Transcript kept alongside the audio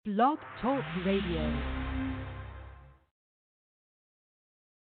Blog Talk Radio.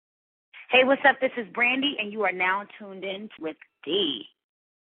 Hey, what's up? This is Brandee, and you are now tuned in with D.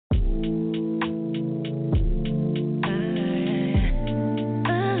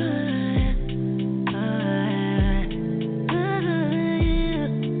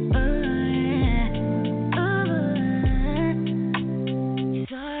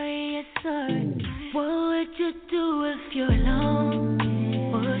 What would you do if you're alone?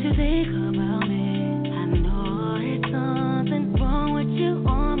 What would you think about me? I know there's something wrong with you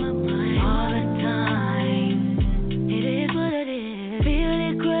on my mind all the time. It is what it is.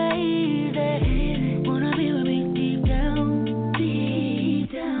 Feeling crazy. Wanna be with me deep down,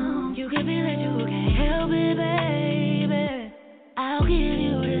 deep down. You can feel that you can't help it, baby. I'll give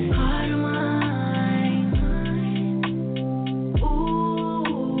you this heart of mine.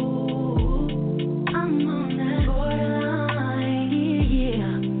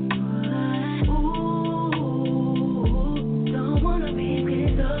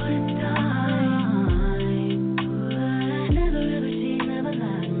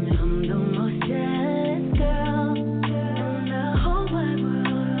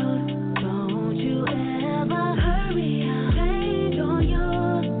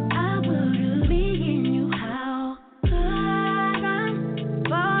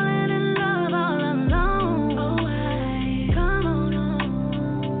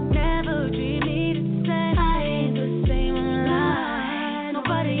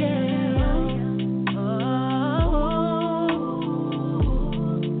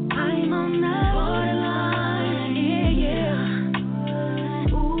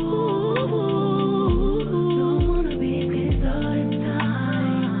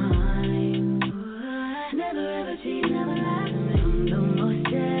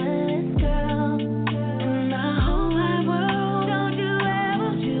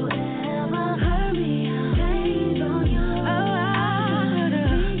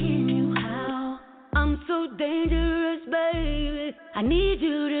 I need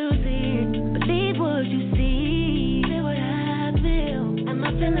you to see it, believe what you see. Feel what I feel, and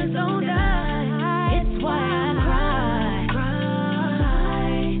my feelings don't die. It's why I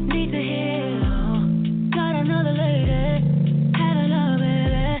cry. Need to heal. Got another lady, had another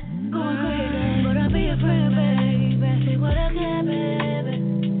baby, going crazy, but I'll be a friend, baby. Say what I can, baby,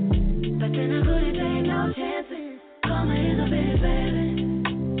 but then I couldn't take no chances. Call me a baby, baby.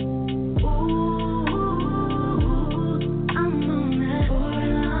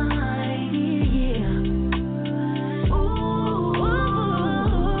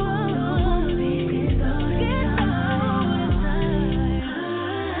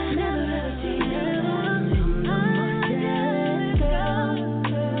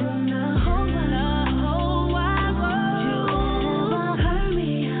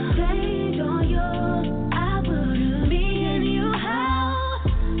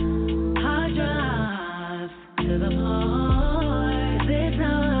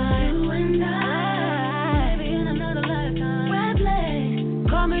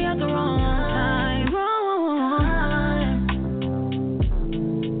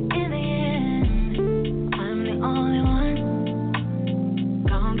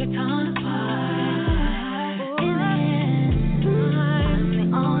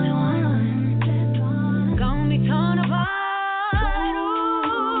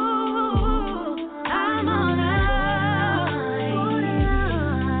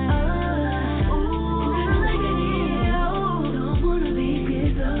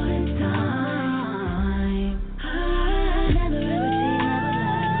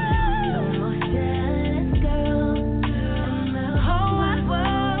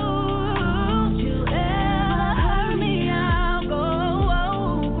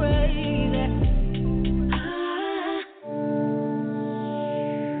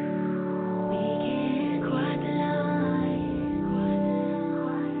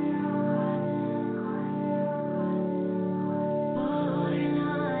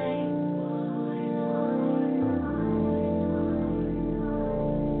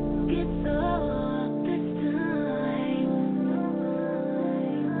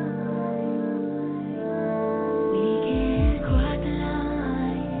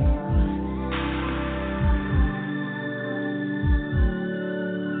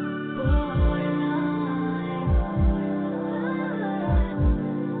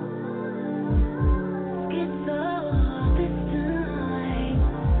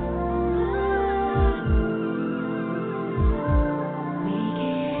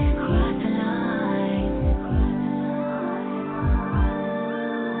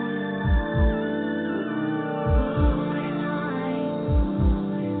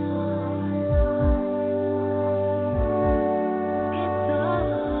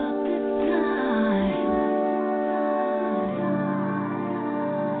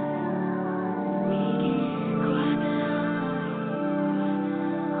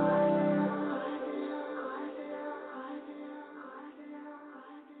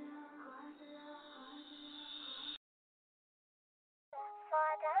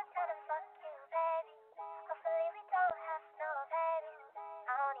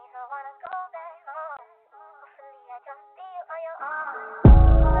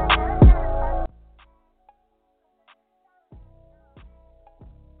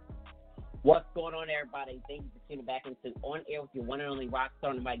 What's going on, everybody? Thank you for tuning back into On Air with your one and only rock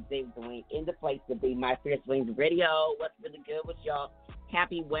star, Mike David Dwayne, in the place to be, My Fierce Wings Radio. What's really good with y'all?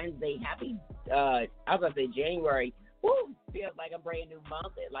 Happy Wednesday. Happy, I was going to say January. Woo! Feels like a brand new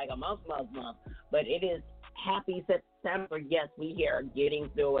month, like a month. But it is happy September. Yes, we here are getting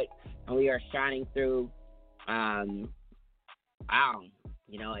through it, and we are shining through. Wow.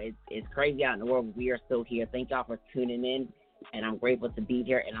 You know, it's crazy out in the world, but we are still here. Thank y'all for tuning in. And I'm grateful to be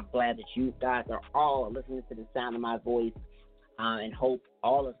here, and I'm glad that you guys are all listening to the sound of my voice, and hope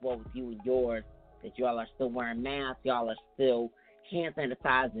all is well with you and yours, that y'all are still wearing masks, y'all are still hand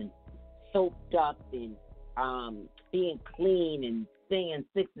sanitizing, soaped up, and being clean, and staying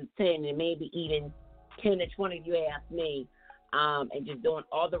 6 to 10, and maybe even 10 to 20 if you ask me, and just doing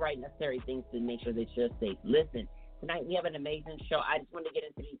all the right necessary things to make sure that you're safe. Listen, tonight we have an amazing show. I just want to get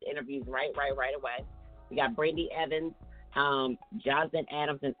into these interviews right away. We got Brandee Evans, Jonathan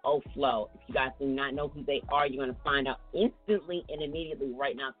Adams, and OFLO. If you guys do not know who they are, you're going to find out instantly and immediately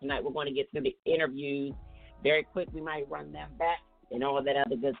right now. Tonight we're going to get through the interviews very quick. We might run them back and all that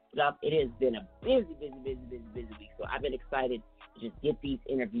other good stuff. It has been a busy week, so I've been excited to just get these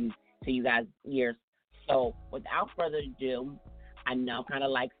interviews to you guys' ears. So without further ado, I know kind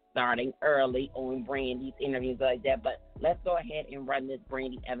of like starting early on Brandee's interviews like that, but let's go ahead and run this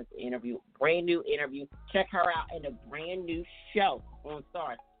Brandee Evans interview. Brand new interview. Check her out in a brand new show on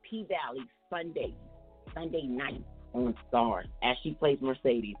Stars, P-Valley, Sunday night on Stars, as she plays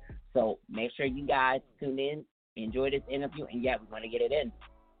Mercedes. So make sure you guys tune in, enjoy this interview, and yeah, we want to get it in.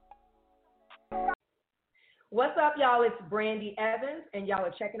 What's up, y'all? It's Brandee Evans, and y'all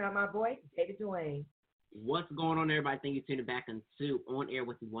are checking out my boy, David Dwayne. What's going on, everybody? Thank you for tuning back into On Air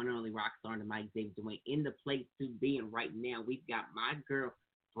with the one and only rock star, Mike David Dwayne, in the place to be. And right now, we've got my girl,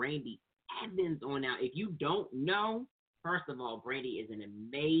 Brandee Evans, on now. If you don't know, first of all, Brandee is an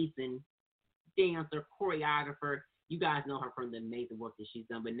amazing dancer, choreographer. You guys know her from the amazing work that she's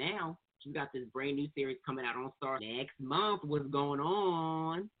done. But now, she's got this brand new series coming out on Stars next month. What's going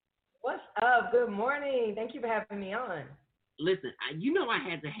on? What's up? Good morning. Thank you for having me on. Listen, I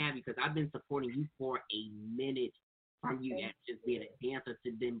had to have you because I've been supporting you for a minute, from you as just being a dancer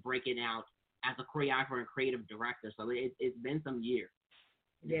to then breaking out as a choreographer and creative director. So it's been some years.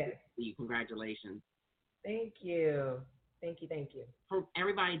 Yes. Congratulations. Thank you. Thank you. For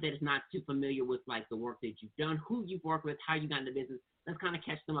everybody that is not too familiar with like the work that you've done, who you've worked with, how you got into business, let's kind of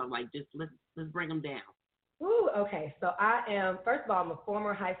catch them up. Like just let's bring them down. Ooh, okay. So first of all, I'm a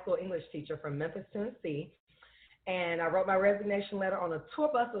former high school English teacher from Memphis, Tennessee. And I wrote my resignation letter on a tour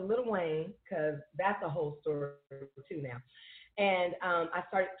bus with Lil Wayne, because that's a whole story too now. And I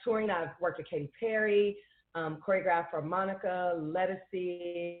started touring. I worked with Katy Perry, choreographed for Monica,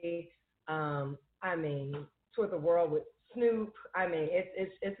 Lettucey. Toured the world with Snoop.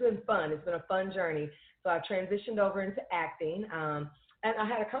 It's been fun. It's been a fun journey. So I transitioned over into acting. And I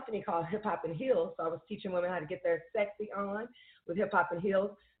had a company called Hip Hop and Heels. So I was teaching women how to get their sexy on with hip hop and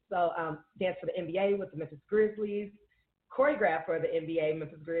heels. So danced for the NBA with the Memphis Grizzlies, choreographed for the NBA,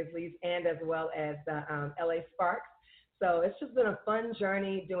 Memphis Grizzlies, and as well as the LA Sparks. So it's just been a fun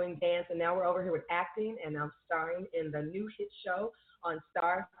journey doing dance, and now we're over here with acting, and I'm starring in the new hit show on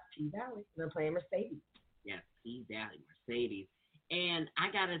Stars, P-Valley, and I'm playing Mercedes. Yes, P-Valley, Mercedes. And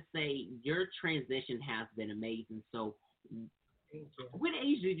I got to say, your transition has been amazing. So what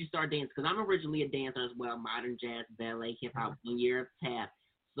age did you start dancing? Because I'm originally a dancer as well, modern jazz, ballet, hip-hop, 1 year of tap.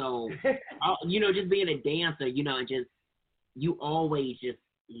 So, just being a dancer, you always just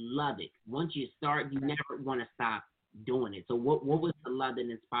love it. Once you start, you never want to stop doing it. So what was the love that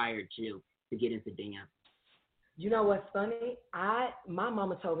inspired you to get into dance? You know what's funny? My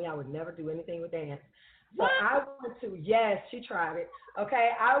mama told me I would never do anything with dance. So what? Yes, she tried it.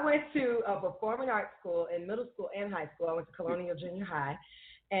 Okay, I went to a performing arts school in middle school and high school. I went to Colonial Junior High.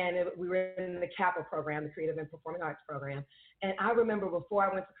 And we were in the CAPA program, the Creative and Performing Arts program. And I remember before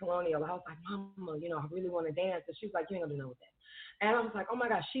I went to Colonial, I was like, Mama, I really want to dance. And she was like, you ain't going to do nothing with that. And I was like, oh, my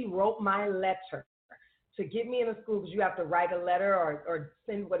gosh, she wrote my letter to get me in a school, because you have to write a letter or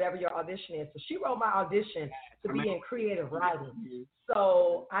send whatever your audition is. So she wrote my audition to be in creative writing.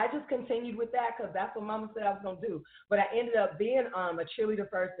 So I just continued with that because that's what Mama said I was going to do. But I ended up being a cheerleader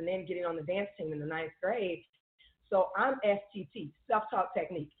first and then getting on the dance team in the 9th grade. So I'm STT, self-taught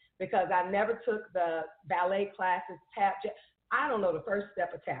technique, because I never took the ballet classes, tap. I don't know the first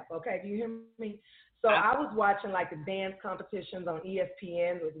step of tap, okay? Do you hear me? So I was watching like the dance competitions on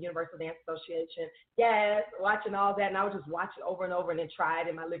ESPN with the Universal Dance Association. Yes, watching all that, and I would just watch it over and over, and then try it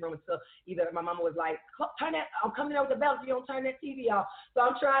in my living room until either my mama was like, "Turn that! I'm coming out with the belt if you don't turn that TV off." So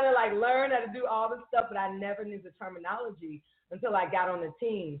I'm trying to like learn how to do all this stuff, but I never knew the terminology until I got on the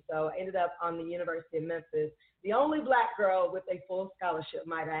team. So I ended up on the University of Memphis, the only black girl with a full scholarship,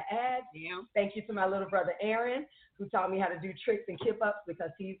 might I add. Yeah. Thank you to my little brother Aaron, who taught me how to do tricks and kip-ups because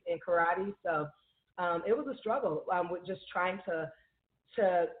he's in karate. So it was a struggle with just trying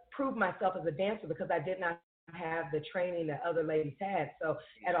to prove myself as a dancer because I did not have the training that other ladies had. So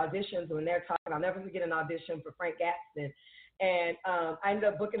at auditions, when they're talking, I'll never forget an audition for Frank Gaston. And I ended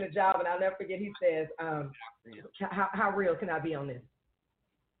up booking a job, and I'll never forget, he says, how real can I be on this?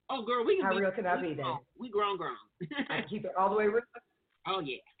 Oh, girl, we can How be. real can I be then? We grown. I keep it all the way real. Oh,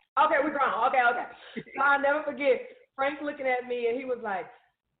 yeah. Okay, we're grown. Okay. So I'll never forget Frank looking at me, and he was like,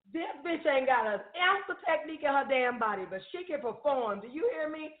 "This bitch ain't got an ounce of technique in her damn body, but she can perform. Do you hear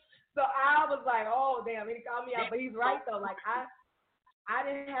me?" So I was like, "Oh, damn." He called me out, but he's right, though. Like, I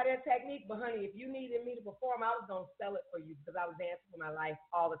didn't have that technique, but, honey, if you needed me to perform, I was going to sell it for you because I was dancing for my life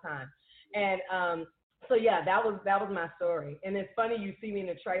all the time. And so, yeah, that was my story. And it's funny you see me in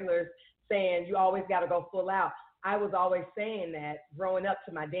the trailers saying you always got to go full out. I was always saying that growing up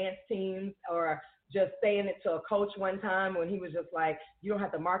to my dance teams, or just saying it to a coach one time when he was just like, "You don't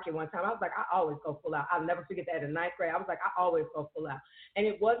have to mark it." One time, I was like, I always go full out. I'll never forget that in ninth grade. I was like, I always go full out. And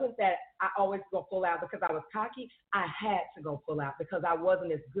it wasn't that I always go full out because I was cocky. I had to go full out because I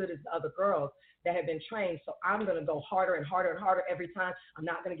wasn't as good as the other girls that had been trained. So I'm going to go harder and harder and harder every time. I'm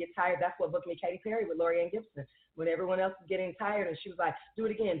not going to get tired. That's what booked me Katy Perry with Lori Ann Gibson. When everyone else was getting tired, and she was like, "Do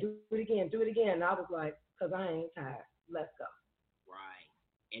it again, do it again, do it again." And I was like, because I ain't tired. Let's go. Right.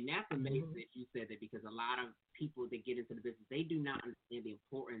 And that's amazing that you said that, because a lot of people that get into the business, they do not understand the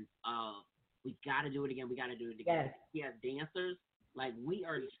importance of, we got to do it again, we got to do it again. Yes. We have dancers, like, we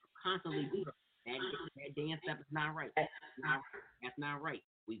are constantly doing that dance step is not right. That's not right.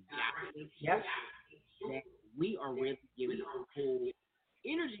 We've got to make sure that we are really giving it full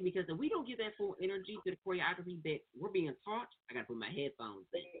energy, because if we don't give that full energy to the choreography that we're being taught, I got to put my headphones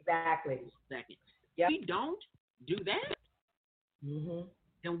in. Exactly. Second. Yep. If we don't do that,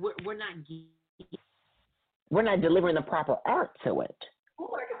 then we're not delivering the proper art to it. Oh,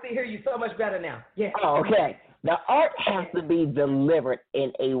 I can hear you so much better now. Yeah. Oh, okay. The art has to be delivered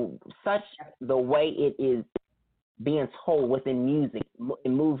in the way it is being told within music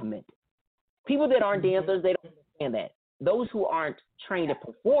and movement. People that aren't dancers, they don't understand that. Those who aren't trained in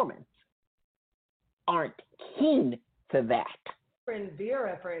performance aren't keen to that. Friend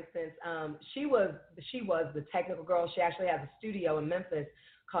Vera, for instance, she was the technical girl. She actually has a studio in Memphis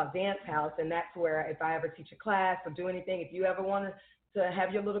called Dance House, and that's where, if I ever teach a class or do anything, if you ever want to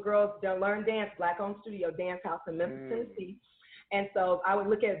have your little girls learn dance, Black-owned studio, Dance House in Memphis, Tennessee. And so I would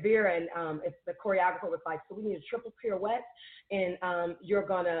look at Vera, and if the choreographer was like, "So we need a triple pirouette, and you're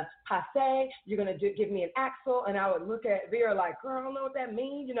going to passe, you're going to give me an axel," and I would look at Vera like, "Girl, I don't know what that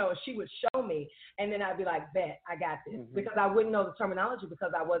means," and she would show me, and then I'd be like, "Bet, I got this," because I wouldn't know the terminology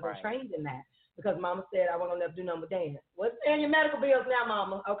because I wasn't trained in that, because Mama said I wasn't going to never do nothing but dance. What's in your medical bills now,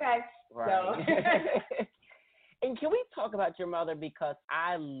 Mama? Okay? Right. So. And can we talk about your mother, because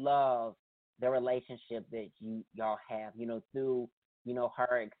I love the relationship that y'all have, through,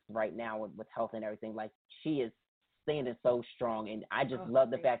 her right now with health and everything. Like, she is standing so strong, and I just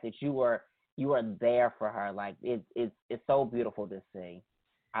love the fact that you are there for her. Like, it's so beautiful to see.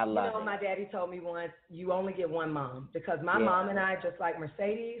 I love it. My daddy told me once, you only get one mom, because my mom and I, just like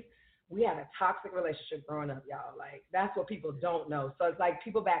Mercedes, we had a toxic relationship growing up, y'all. Like, that's what people don't know. So it's like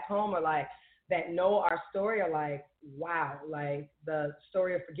people back home are like, that know our story, are like, wow, like the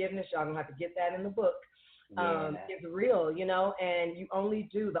story of forgiveness, y'all gonna have to get that in the book. It's real, and you only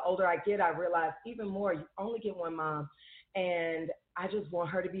do. The older I get, I realize even more, you only get one mom, and I just want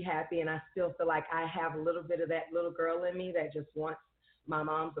her to be happy, and I still feel like I have a little bit of that little girl in me that just wants my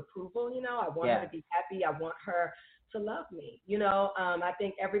mom's approval, I want her to be happy. I want her to love me, I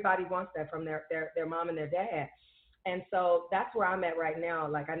think everybody wants that from their mom and their dad. And so that's where I'm at right now.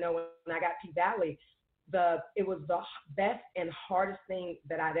 Like, I know when I got P Valley, it was the best and hardest thing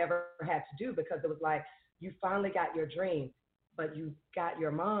that I'd ever had to do, because it was like, you finally got your dream, but you got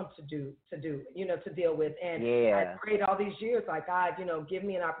your mom to deal with. And I prayed all these years, like, God, give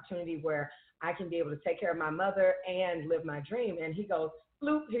me an opportunity where I can be able to take care of my mother and live my dream. And he goes,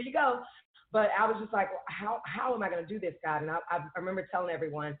 bloop, here you go. But I was just like, well, how am I going to do this, God? And I remember telling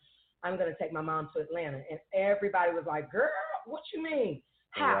everyone, I'm going to take my mom to Atlanta. And everybody was like, girl, what you mean?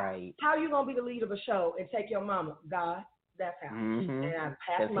 How? Right. How are you going to be the lead of a show and take your mama? God, that's how. And I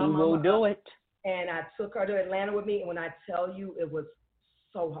passed my mama. He will do it. and I took her to Atlanta with me. And when I tell you, it was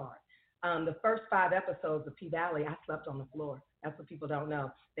so hard. The first 5 episodes of P Valley, I slept on the floor. That's what people don't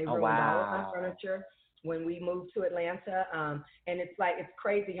know. They ruined all of my furniture when we moved to Atlanta. And it's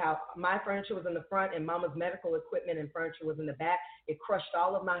crazy how my furniture was in the front and Mama's medical equipment and furniture was in the back. It crushed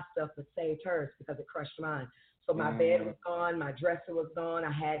all of my stuff, but saved hers because it crushed mine. So my bed was gone, my dresser was gone.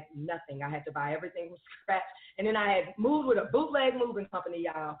 I had nothing. I had to buy everything from scratch. And then I had moved with a bootleg moving company,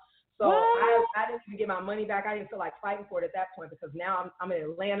 y'all. So I didn't even get my money back. I didn't feel like fighting for it at that point because now I'm in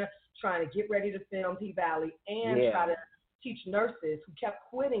Atlanta trying to get ready to film P Valley and try to teach nurses who kept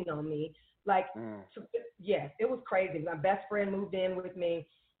quitting on me. It was crazy. My best friend moved in with me,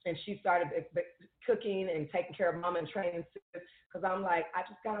 and she started cooking and taking care of Mama and training because I'm like, I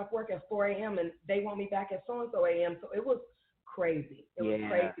just got off work at 4 a.m. and they want me back at so-and-so a.m. So it was crazy. It was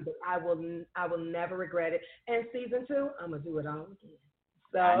crazy, but I will never regret it. And season 2, I'm going to do it all again.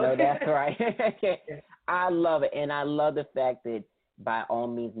 So. I know that's right. I love it. And I love the fact that by all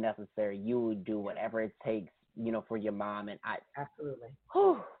means necessary, you would do whatever it takes, for your mom. And absolutely.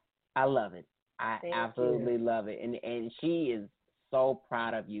 I love it. I absolutely love it. And she is so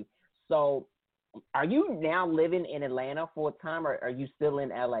proud of you. So are you now living in Atlanta full time, or are you still in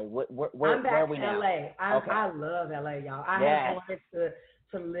LA? I'm back in LA. I love LA, y'all. I have wanted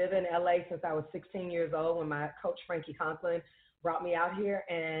to live in LA since I was 16 years old when my coach Frankie Conklin brought me out here,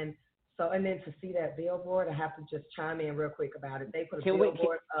 and then to see that billboard, I have to just chime in real quick about it. They put a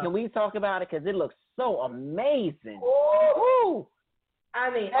billboard up. Can we talk about it? Because it looks so amazing. Ooh. I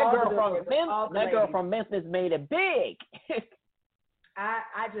mean, that girl from Memphis made it big.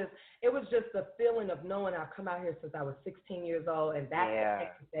 It was just the feeling of knowing I've come out here since I was 16 years old, and that's the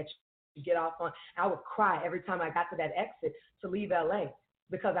exit that you get off on. I would cry every time I got to that exit to leave LA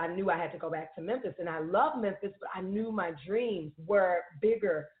because I knew I had to go back to Memphis, and I love Memphis, but I knew my dreams were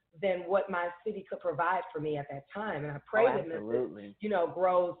bigger than what my city could provide for me at that time, and I pray that Memphis,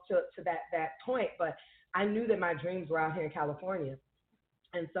 grows to that point, but I knew that my dreams were out here in California.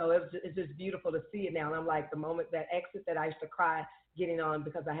 And so it's just beautiful to see it now. And I'm like, the moment that exit that I used to cry getting on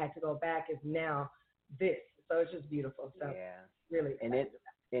because I had to go back is now this. So it's just beautiful. So really. And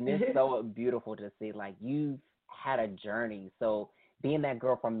it's so beautiful to see, like, you've had a journey. So being that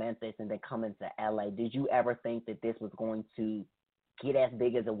girl from Memphis and then coming to LA, did you ever think that this was going to get as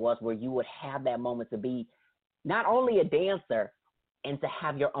big as it was, where you would have that moment to be not only a dancer and to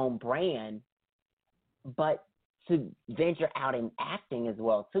have your own brand, but to venture out in acting as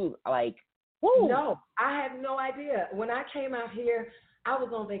well too? Like, woo. No, I had no idea. When I came out here, I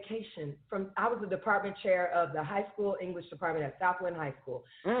was on vacation. I was the department chair of the high school English department at Southland High School.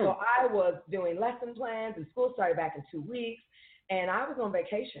 So I was doing lesson plans, and school started back in 2 weeks, and I was on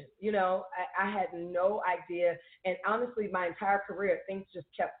vacation. I had no idea. And honestly, my entire career, things just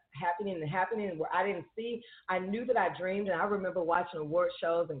kept happening where I didn't see. I knew that I dreamed, and I remember watching award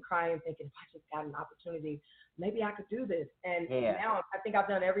shows and crying, thinking, if I just got an opportunity, maybe I could do this. And now I think I've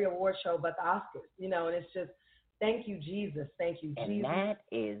done every award show but the Oscars, and it's just, thank you, Jesus. Thank you, Jesus. And that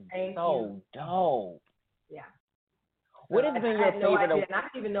is so dope. Yeah. What has been your favorite? And I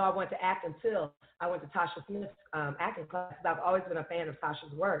didn't even know I wanted to act until I went to Tasha Smith's acting class. I've always been a fan of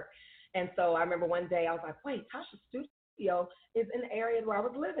Tasha's work. And so I remember one day I was like, wait, Tasha's studio is in the area where I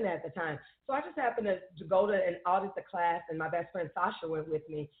was living at the time. So I just happened to go to and audit the class, and my best friend Tasha went with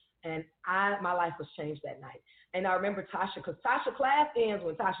me. And my life was changed that night. And I remember Tasha, because Tasha class ends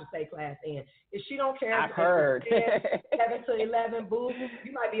when Tasha say class ends. If she don't care, I've heard. 7 to 11, boo,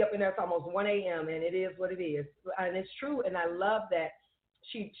 you might be up in there till almost 1 a.m. And it is what it is. And it's true. And I love that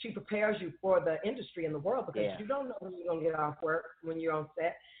she prepares you for the industry in the world, because you don't know when you're going to get off work when you're on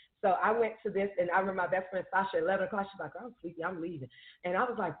set. So I went to this, and I remember my best friend Sasha at 11 o'clock. She's like, I'm sleepy, I'm leaving. And I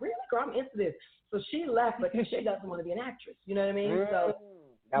was like, really, girl, I'm into this. So she left, but she doesn't want to be an actress. You know what I mean? So,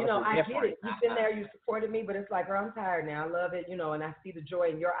 I get it. You've been there, you supported me, but it's like, girl, I'm tired now. I love it, and I see the joy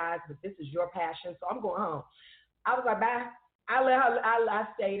in your eyes, but this is your passion, so I'm going home. I was like, bye. I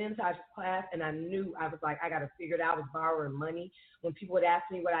stayed in Tasha's class, and I knew, I was like, I got to figure it out. I was borrowing money. When people would ask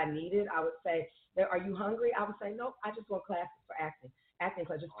me what I needed, I would say, are you hungry? I would say, nope, I just want classes for acting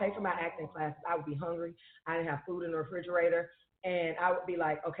class. Just pay for my acting classes. I would be hungry. I didn't have food in the refrigerator, and I would be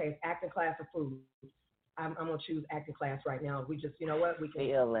like, okay, it's acting class or food. I'm going to choose acting class right now. We just, we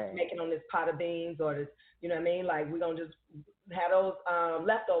can make it on this pot of beans, or this, you know what I mean? Like, we're going to just have those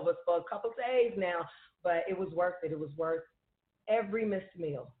leftovers for a couple of days now. But it was worth it. It was worth every missed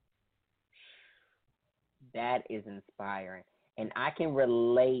meal. That is inspiring. And I can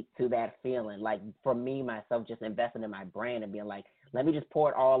relate to that feeling. Like, for me, myself, just investing in my brand and being like, let me just pour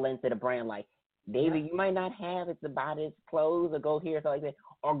it all into the brand. Like, David, you might not have it to buy this clothes or go here, or something like that,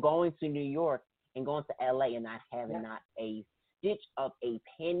 or going to New York. and going to LA and not having not a stitch of a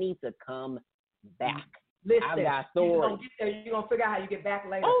penny to come back. Listen, I've got stories. You're going to get there. You're going to figure out how you get back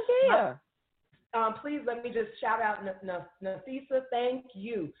later. Oh, yeah. Please let me just shout out Nafisa. Thank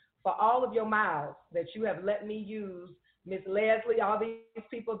you for all of your miles that you have let me use. Miss Leslie, all these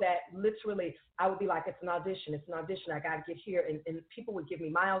people that literally I would be like, it's an audition. I got to get here. And people would give me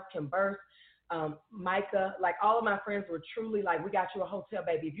miles, Kim Burst, Micah, like all of my friends were truly like, we got you a hotel,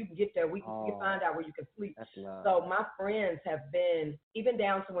 baby. If you can get there, we can find out where you can sleep. So my friends have been, even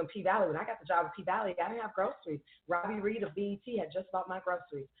down to when P-Valley, when I got the job at P-Valley, I didn't have groceries. Robbie Reed of BET had just bought my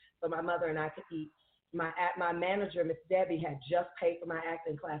groceries so my mother and I could eat. My manager, Miss Debbie, had just paid for my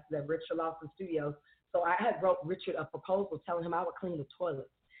acting classes at Richard Lawson Studios. So I had wrote Richard a proposal telling him I would clean the toilets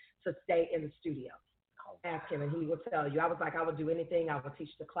to stay in the studio. Ask him and he will tell you. I was like, I would do anything. I would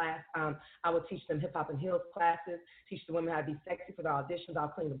teach the class. I would teach them hip hop and heels classes, teach the women how to be sexy for the auditions. I'll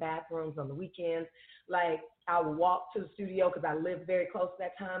clean the bathrooms on the weekends. Like I would walk to the studio because I lived very close at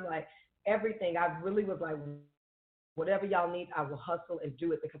that time. Like everything, I really was like, whatever y'all need, I will hustle and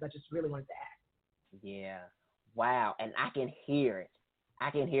do it because I just really wanted to act. Yeah. Wow. And I can hear it.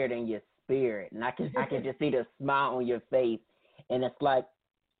 I can hear it in your spirit. And I can just see the smile on your face. And it's like,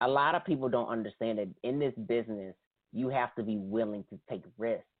 a lot of people don't understand that in this business, you have to be willing to take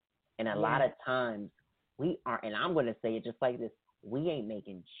risks. And a lot of times we aren't, and I'm going to say it just like this, we ain't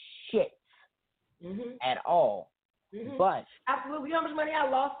making shit at all. But absolutely. You know how much money I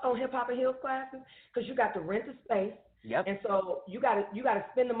lost on hip hop and heels classes? Because you got to rent a space. Yep. And so you got to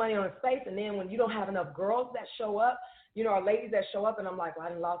spend the money on a space. And then when you don't have enough girls that show up, you know, or ladies that show up, and I'm like, well,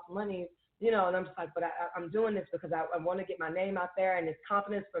 I done lost money. You know, and I'm just like, but I'm doing this because I want to get my name out there, and it's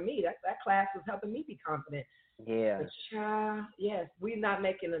confidence for me. That class was helping me be confident. Yeah. But yes, we're not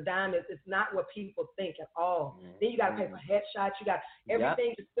making a dime. It's not what people think at all. Then you got to pay for headshots. You got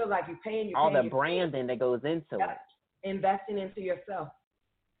everything just feel like you're paying. All the branding that goes into it. Investing into yourself.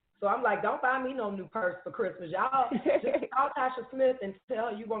 So I'm like, don't buy me no new purse for Christmas. Y'all just call Tasha Smith and tell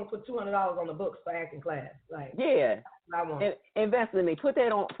her you want to put $200 on the books for acting class. Like, yeah. I want. Invest in me. Put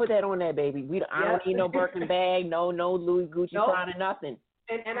that on there, baby. I don't need no Birkin bag, no Louis Gucci Prada, nothing.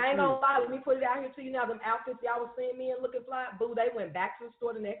 And I ain't gonna lie, let me put it out here to you now. Them outfits y'all was seeing me and looking fly, boo, they went back to the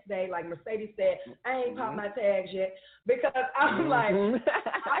store the next day. Like Mercedes said, I ain't popped my tags yet because I'm like,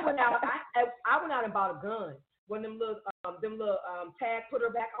 I went out and bought a gun. When them little tag put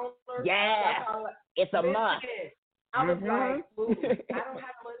her back on her. Yeah, it's a must. I was like, ooh, I don't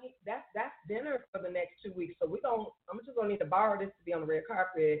have money. That's dinner for the next 2 weeks. So I'm just gonna need to borrow this to be on the red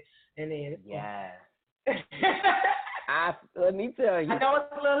carpet, and then let me tell you. I know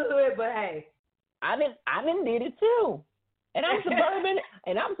it's a little hood, but hey, I didn't did it too, and I'm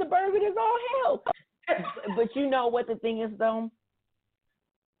suburban, as all hell. But you know what the thing is though.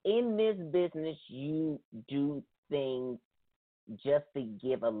 In this business, you do things just to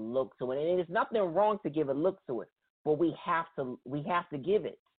give a look to it, and there's nothing wrong to give a look to it. But we have to give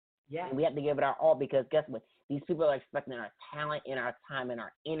it. Yeah. And we have to give it our all because guess what? These people are expecting our talent and our time and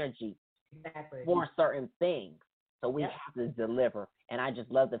our energy for certain things. So we have to deliver. And I just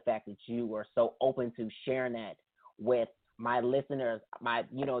love the fact that you are so open to sharing that with my listeners, my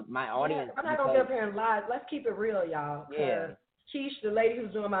audience. I'm not gonna get up here and lie. Let's keep it real, y'all. Yeah. Keish, the lady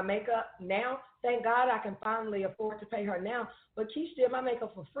who's doing my makeup now, thank God I can finally afford to pay her now. But Keish did my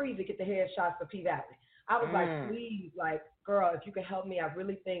makeup for free to get the headshots for P-Valley. I was like, please, like, girl, if you can help me, I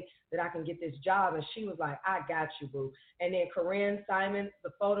really think that I can get this job. And she was like, I got you, boo. And then Corinne Simon,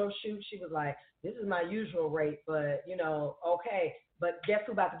 the photo shoot, she was like, this is my usual rate, but, okay. But guess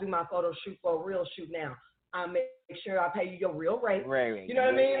who about to do my photo shoot for a real shoot now? I'll make sure I pay you your real rate. Right. You know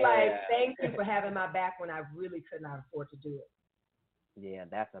what I mean? Like, thank you for having my back when I really could not afford to do it. Yeah,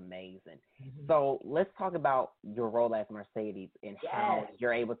 that's amazing. So let's talk about your role as Mercedes and how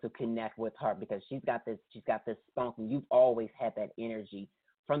you're able to connect with her because she's got this spunk and you've always had that energy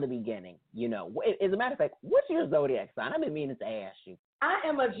from the beginning. As a matter of fact, what's your zodiac sign? I've been meaning to ask you. I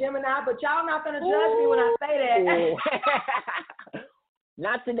am a Gemini, but y'all not gonna judge me when I say that.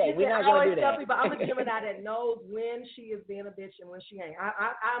 Not today. We're not gonna do that. I always tell people I'm a Gemini that knows when she is being a bitch and when she ain't.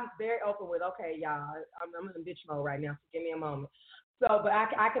 I'm very open with, okay, y'all, I'm in bitch mode right now, so give me a moment. So, but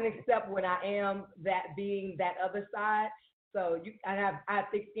I can accept when I am that being that other side. So I have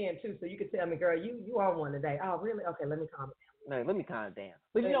thick skin too. So you can tell me, girl, you on one today. Oh, really? Okay, let me calm it down. No, let me calm it down.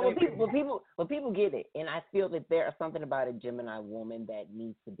 But when people get it, and I feel that there is something about a Gemini woman that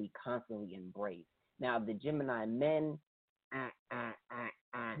needs to be constantly embraced. Now, the Gemini men,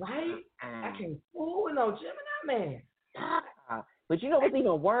 right? I can't fool with no Gemini man. But you know what's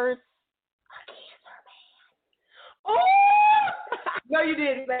even worse? Oh! No, you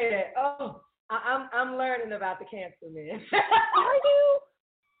didn't say that. Oh, I'm learning about the cancer men. Are you?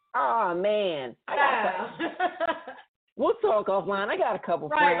 Oh man, we'll talk offline. I got a couple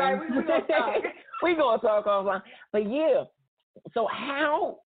friends. Right. We gonna talk. We gonna talk offline. But yeah, so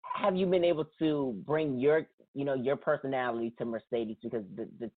how have you been able to bring your personality to Mercedes? Because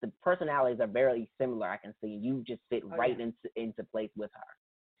the personalities are very similar. I can see you just fit right into place with her.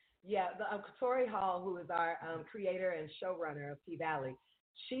 Yeah, the Katori Hall, who is our creator and showrunner of P-Valley,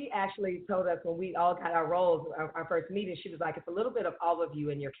 she actually told us when we all got our roles, our first meeting, she was like, it's a little bit of all of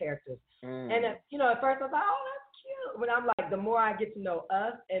you and your characters. And, at first I was like, oh, that's cute. But I'm like, the more I get to know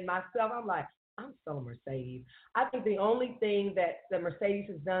us and myself, I'm like, I'm so Mercedes. I think the only thing that Mercedes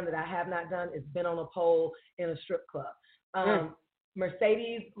has done that I have not done is been on a pole in a strip club.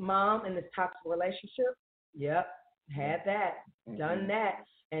 Mercedes' mom in this toxic relationship, yep, had that, done that.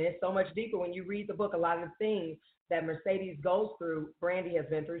 And it's so much deeper. When you read the book, a lot of the things that Mercedes goes through, Brandee has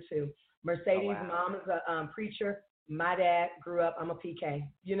been through too. Mercedes' mom is a preacher. My dad grew up, I'm a PK,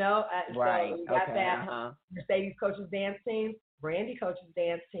 Right. So we got that. Mercedes coaches dance teams. Brandee coaches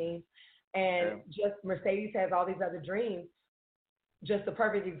dance teams. And just Mercedes has all these other dreams. Just a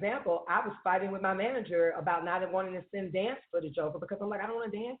perfect example, I was fighting with my manager about not wanting to send dance footage over because I'm like, I don't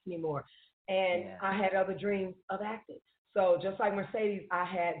want to dance anymore. And I had other dreams of acting. So just like Mercedes, I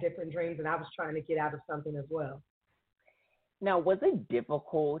had different dreams, and I was trying to get out of something as well. Now, was it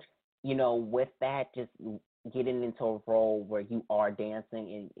difficult, with that, just getting into a role where you are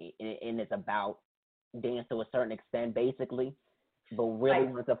dancing and it's about dance to a certain extent, basically, but really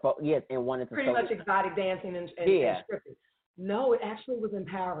wanted to pretty much exotic dancing and scripted. No, it actually was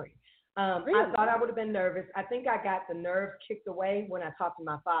empowering. Really? I thought I would have been nervous. I think I got the nerves kicked away when I talked to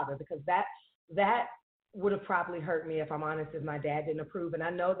my father, because that would have probably hurt me, if I'm honest, if my dad didn't approve. And I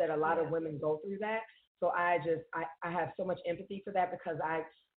know that a lot of women go through that. So I have so much empathy for that, because I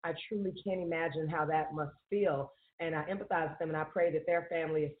truly can't imagine how that must feel. And I empathize with them, and I pray that their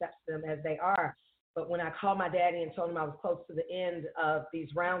family accepts them as they are. But when I called my daddy and told him I was close to the end of these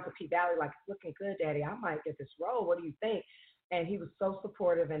rounds of P-Valley, like, it's looking good, Daddy, I might get this role. What do you think? And he was so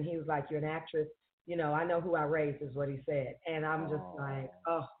supportive, and he was like, you're an actress. I know who I raised, is what he said. And I'm just like,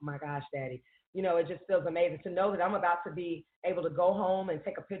 oh my gosh, Daddy. It just feels amazing to know that I'm about to be able to go home and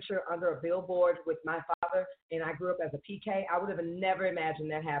take a picture under a billboard with my father. And I grew up as a PK. I would have never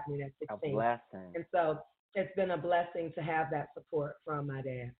imagined that happening at 16. A blessing. And so it's been a blessing to have that support from my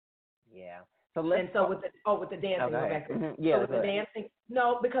dad. Yeah. So with the dancing, Rebecca. Yeah. So with the dancing,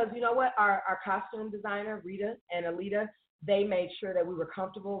 no, because you know what? Our costume designer, Rita and Alita, they made sure that we were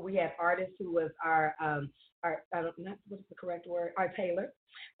comfortable. We had artists who was our what's the correct word? Our tailor.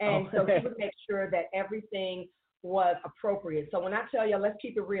 And so he would make sure that everything was appropriate. So when I tell you, let's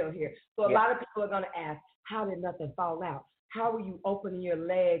keep it real here. So a lot of people are going to ask, how did nothing fall out? How were you opening your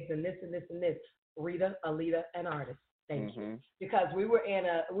legs and this and this and this? Rita, Alita, and artist. Thank you. Because we were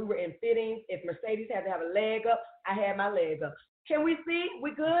in fittings. If Mercedes had to have a leg up, I had my leg up. Can we see?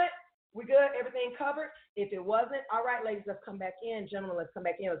 We good? We good? Everything covered? If it wasn't, all right, ladies, let's come back in. Gentlemen, let's come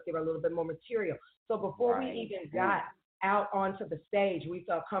back in. Let's give her a little bit more material. So before we even got out onto the stage, we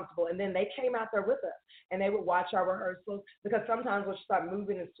felt comfortable. And then they came out there with us, and they would watch our rehearsals, because sometimes when you start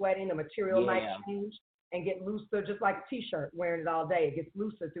moving and sweating, the material might change and get looser, just like a T-shirt, wearing it all day. It gets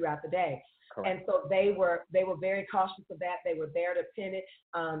looser throughout the day. Correct. And so they were very cautious of that. They were there to pin it.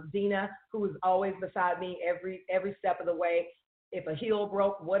 Dina, who was always beside me every step of the way. If a heel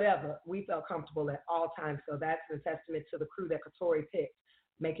broke, whatever, we felt comfortable at all times. So that's a testament to the crew that Katori picked,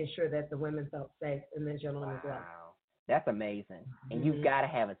 making sure that the women felt safe, and the gentlemen as well. Wow, that's amazing. And you've got to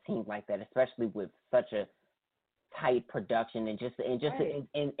have a team like that, especially with such a tight production and just in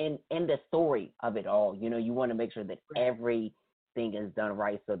the story of it all. You want to make sure that everything is done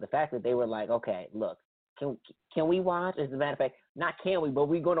right. So the fact that they were like, okay, look, can we watch? As a matter of fact, not can we, but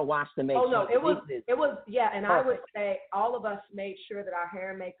we're going to watch to make sure. Oh, no, it was, and perfect. I would say all of us made sure that our hair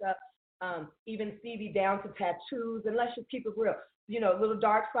and makeup, even Stevie down to tattoos, and let's just keep it real. Little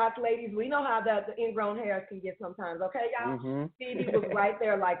dark spots, ladies, we know how the ingrown hair can get sometimes, okay, y'all? Stevie was right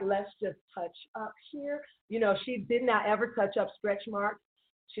there like, let's just touch up here. She did not ever touch up stretch marks.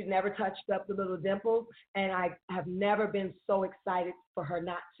 She's never touched up the little dimples, and I have never been so excited for her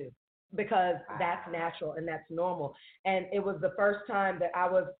not to, because that's natural and that's normal. And it was the first time that I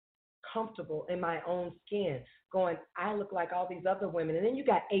was comfortable in my own skin, going, I look like all these other women. And then you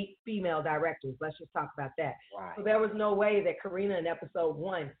got 8 female directors. Let's just talk about that. Right. So there was no way that Karina in episode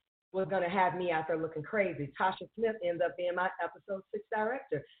 1 was going to have me out there looking crazy. Tasha Smith ended up being my episode 6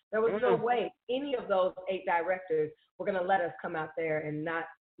 director. There was no way any of those 8 directors were going to let us come out there and not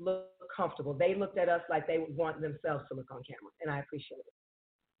look comfortable. They looked at us like they would want themselves to look on camera, and I appreciate it.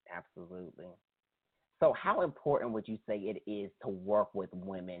 Absolutely. So how important would you say it is to work with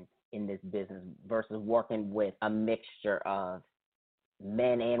women in this business versus working with a mixture of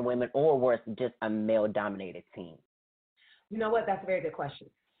men and women, or where it's just a male-dominated team? You know what? That's a very good question.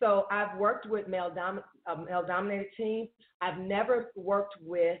 So I've worked with male-dominated teams. I've never worked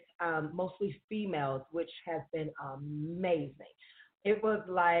with mostly females, which has been amazing. It was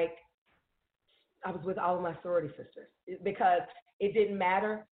like I was with all of my sorority sisters because it didn't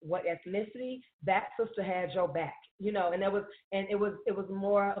matter what ethnicity, that sister had your back, and it was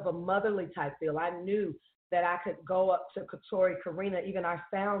more of a motherly type feel. I knew that I could go up to Katori, Karina, even our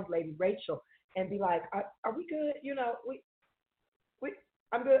sound lady Rachel, and be like, "Are we good?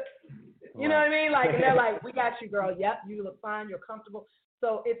 I'm good. You know what I mean? Like, and they're like, we got you, girl. Yep, you look fine. You're comfortable."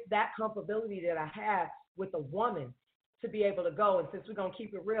 So it's that comfortability that I have with a woman to be able to go. And since we're going to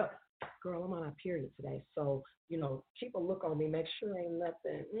keep it real, girl, I'm on a period today. So, keep a look on me. Make sure ain't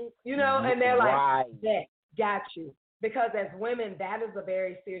nothing, and they're like, that, got you. Because as women, that is a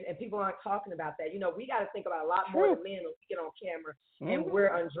very serious, and people aren't talking about that. We got to think about a lot more than men when we get on camera and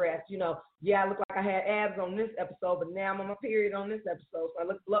we're undressed. Yeah, I look like I had abs on this episode, but now I'm on my period on this episode. So I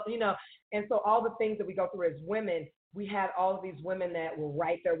look, and so all the things that we go through as women, we had all of these women that were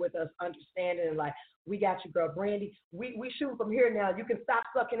right there with us, understanding and like, we got you, girl. Brandee, we shoot from here now. You can stop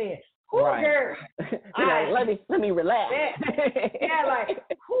sucking in. Right. Girl. Let me relax. Yeah, like,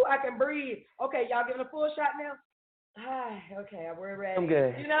 I can breathe. Okay, y'all giving a full shot now? Okay, we're ready. I'm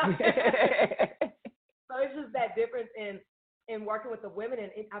good. So it's just that difference in working with the women,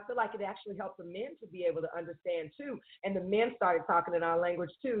 and I feel like it actually helped the men to be able to understand too. And the men started talking in our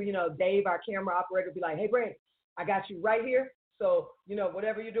language too. Dave, our camera operator, would be like, "Hey, Brandee, I got you right here. So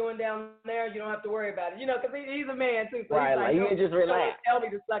whatever you're doing down there, you don't have to worry about it. Because he's a man too. So right, he's like, you can just relax. Tell me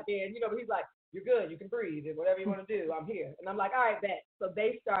to suck in. But he's like, you're good. You can breathe. And whatever you want to do, I'm here. And I'm like, all right, bet. So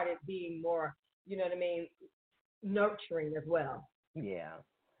they started being more, nurturing as well. Yeah.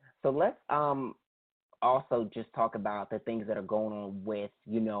 So let's also just talk about the things that are going on with,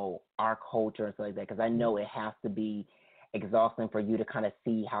 our culture and stuff like that, because I know it has to be exhausting for you to kind of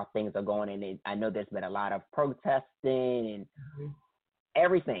see how things are going. And I know there's been a lot of protesting and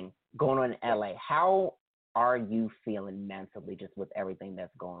everything going on in LA. How are you feeling mentally just with everything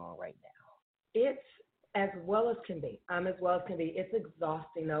that's going on right now? It's as well as can be. I'm as well as can be. It's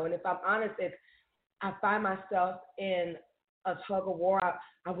exhausting though. And if I'm honest, I find myself in a tug of war.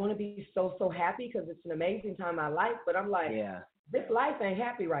 I want to be so happy because it's an amazing time in my life, but I'm like, this life ain't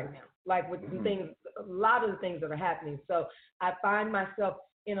happy right now. Like with some things, a lot of the things that are happening. So I find myself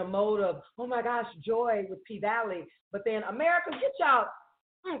in a mode of, oh my gosh, joy with P Valley, but then America, get y'all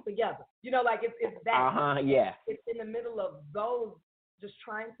together. Like it's that. It's in the middle of those, just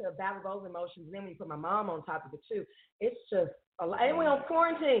trying to battle those emotions. And then when you put my mom on top of it too, it's just a lot. And we on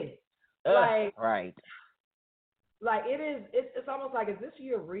quarantine. Right. Like it's almost like, is this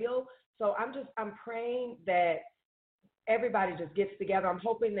year real? So I'm praying that everybody just gets together. I'm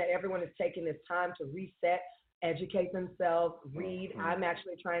hoping that everyone is taking this time to reset, educate themselves, read. I'm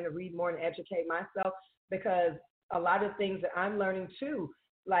actually trying to read more and educate myself because a lot of things that I'm learning too,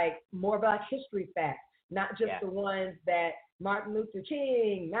 like more Black history facts, not just the ones that Martin Luther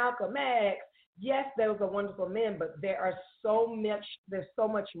King, Malcolm X. Yes, those are wonderful men, but there's so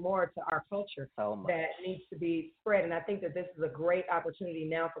much more to our culture that needs to be spread. And I think that this is a great opportunity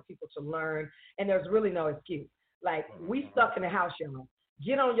now for people to learn. And there's really no excuse. Like, we stuck in the house, y'all.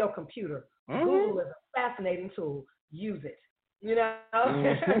 Get on your computer. Google is a fascinating tool. Use it. I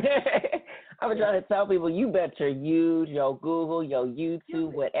was trying to tell people, you better use your Google, your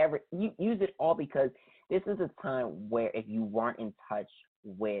YouTube, whatever. You use it all, because this is a time where if you weren't in touch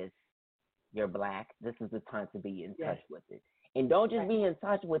with you're Black, this is the time to be in touch with it. And don't just be in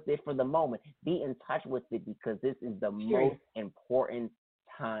touch with it for the moment. Be in touch with it because this is the most important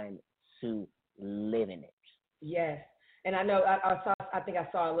time to live in it. Yes. And I know I think I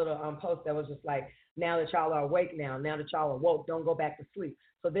saw a little post that was just like, now that y'all are awake now that y'all are woke, don't go back to sleep.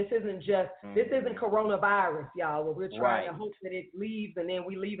 So this isn't this isn't coronavirus, y'all, where we're trying to hope that it leaves and then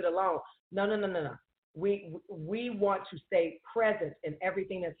we leave it alone. No. We want to stay present in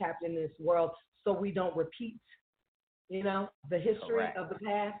everything that's happening in this world so we don't repeat, the history of the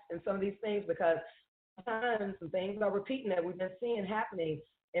past and some of these things, because sometimes some things are repeating that we've been seeing happening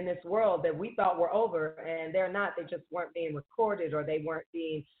in this world that we thought were over, and they're not. They just weren't being recorded or they weren't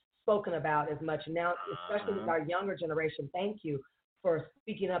being spoken about as much. Now, especially with our younger generation, thank you for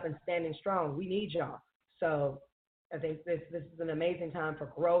speaking up and standing strong. We need y'all. So I think this is an amazing time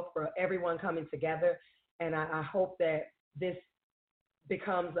for growth, for everyone coming together. And I hope that this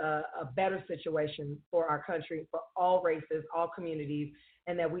becomes a better situation for our country, for all races, all communities,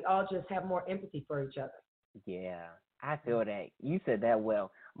 and that we all just have more empathy for each other. Yeah, I feel that. You said that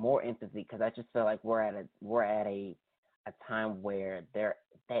well. More empathy, because I just feel like we're at a time where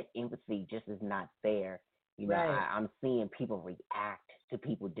that empathy just is not there. You know, Right. I'm seeing people react to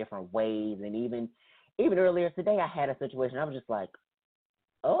people different ways, and even earlier today, I had a situation. I was just like,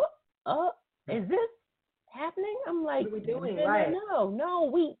 oh, is this happening? I'm like, What are we doing? no, Right.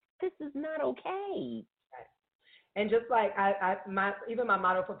 no, this is not okay. And just like even my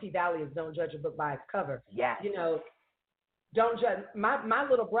motto for P Valley is don't judge a book by its cover. Yes. You know, don't judge. My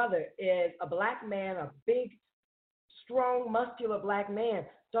little brother is a black man, a big, strong, muscular black man.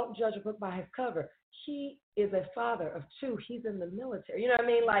 Don't judge a book by his cover. He is a father of two. He's in the military. You know what I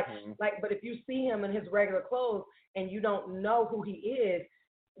mean? But if you see him in his regular clothes and you don't know who he is,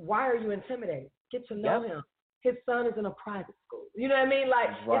 why are you intimidated? Get to know him. His son is in a private school. You know what I mean?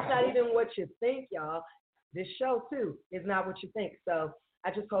 It's not even what you think, y'all. This show, too, is not what you think. So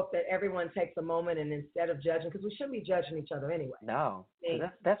I just hope that everyone takes a moment and instead of judging, because we shouldn't be judging each other anyway. No,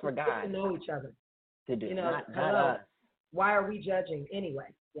 that's for God. Get to know each other. To do, you know, not us. Why are we judging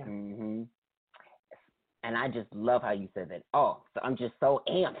anyway? Yeah. Mm-hmm. And I just love how you said that. Oh, so I'm just so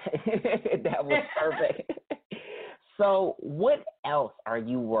amped. That was perfect. So what else are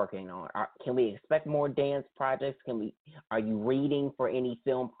you working on? Can we expect more dance projects? Are you reading for any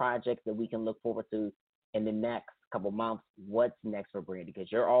film projects that we can look forward to in the next couple months? What's next for Brandee?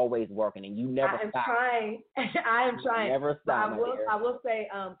 Because you're always working and you never stop. I am trying. Never stop. I will say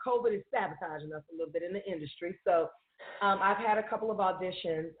COVID is sabotaging us a little bit in the industry. So I've had a couple of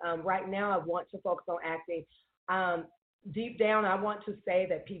auditions. Right now, I want to focus on acting. Deep down, I want to say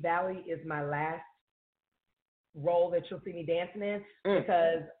that P Valley is my last role that you'll see me dancing in,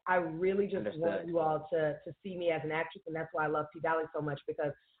 because I really just want you all to see me as an actress, and that's why I love P Valley so much,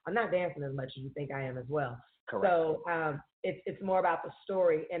 because I'm not dancing as much as you think I am as well. Correct. So it's more about the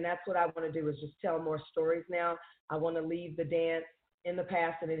story, and that's what I want to do, is just tell more stories now. I want to leave the dance in the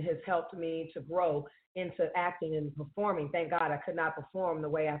past, and it has helped me to grow into acting and performing. Thank God I could not perform the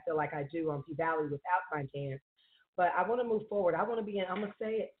way I feel like I do on P Valley without my dance. But I want to move forward. I want to be in, I'm going to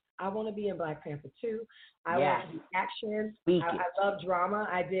say it, I want to be in Black Panther 2. I want to do action. I love drama.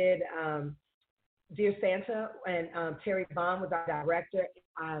 I did Dear Santa, and Terry Bond was our director.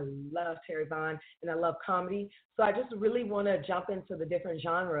 I love Terry Bond, and I love comedy. So I just really want to jump into the different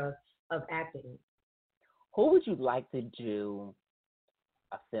genres of acting. Who would you like to do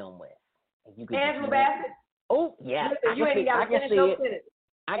a film with? Angela Bassett. Oh, yeah. Listen, you ain't got to finish those sentences.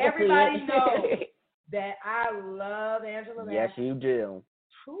 Everybody knows that I love Angela Bassett. Yes, you do.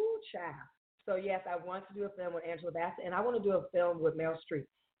 True child. So, yes, I want to do a film with Angela Bassett, and I want to do a film with Meryl Streep.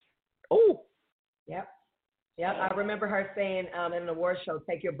 Oh. Yep. I remember her saying in an award show,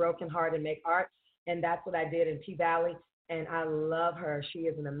 take your broken heart and make art. And that's what I did in P Valley. And I love her. She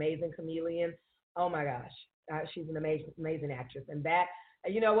is an amazing chameleon. Oh, my gosh. She's an amazing actress. And that,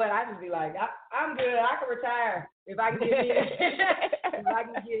 you know what? I just be like, I'm good. I can retire if I can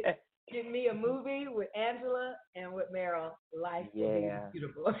get me a movie with Angela and with Meryl. Life will be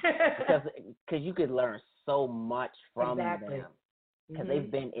beautiful. Because you could learn so much from them. Because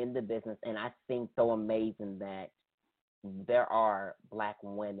they've been in the business, and I think so amazing that there are Black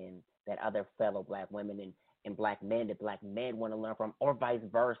women, that other fellow Black women and Black men that Black men want to learn from, or vice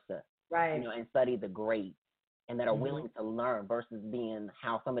versa. Right. You know, and study the great, and that are willing to learn, versus being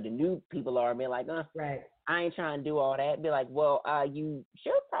how some of the new people are, being like, right. I ain't trying to do all that. Be like, well, you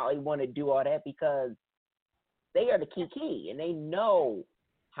should probably want to do all that, because they are the key, and they know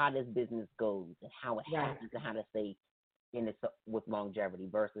how this business goes and how it happens and how to stay in this with longevity,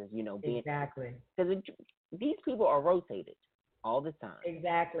 versus, you know, being because these people are rotated all the time.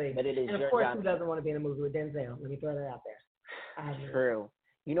 Exactly. But it is, and of course, who doesn't want to be in a movie with Denzel? Let me throw that out there. True.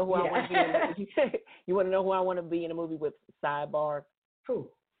 You know who I want to be in a movie? You want to know who I want to be in a movie with? Sidebar.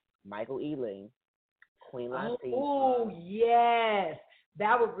 Who? Michael Ealing, Queen Latifah. Oh yes,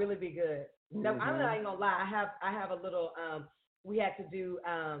 that would really be good. Now, I'm not even gonna lie. I have a little. We had to do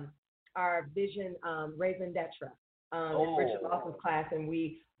our vision Raven Detra. Richard Lawson's class, and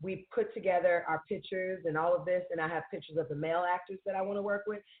we put together our pictures and all of this, and I have pictures of the male actors that I want to work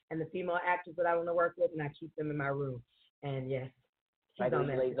with and the female actors that I want to work with, and I keep them in my room. And yes, he's on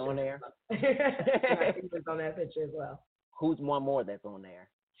that picture. On there. He's on that picture as well. Who's one more that's on there?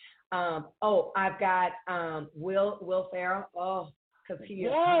 I've got Will Ferrell. Oh, because he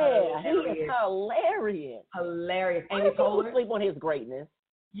is hilarious. Hilarious. Amy Poehler. Sleep on his greatness.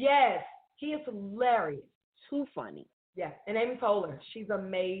 Yes, he is hilarious. Too funny. Yeah, and Amy Poehler, she's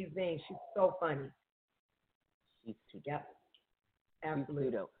amazing. She's so funny. She's too. Yep.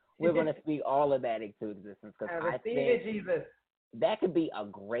 Absolutely. We're going to speak all of that into existence because I receive think it, Jesus. that could be a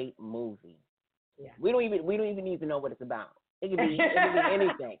great movie. Yeah. We don't even need to know what it's about. It can be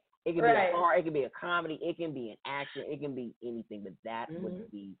anything. It can be a horror, it can be a comedy, it can be an action, it can be anything. But that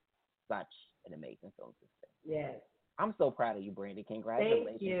would be such an amazing film system. Yes. I'm so proud of you, Brandee. Congratulations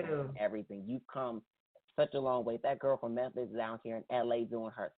Thank you. on everything. You've come such a long way. That girl from Memphis is out here in LA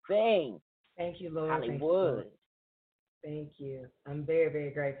doing her thing. Thank you, Lord. Hollywood. Thank you. I'm very,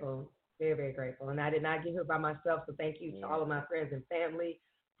 very grateful. Very, very grateful. And I did not get here by myself, so thank you to all of my friends and family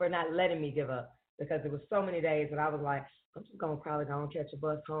for not letting me give up, because it was so many days that I was like, I'm just going to probably go and catch a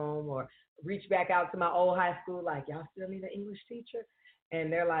bus home or reach back out to my old high school, like, y'all still need an English teacher?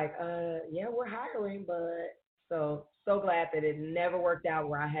 And they're like, yeah, we're hiring, but so glad that it never worked out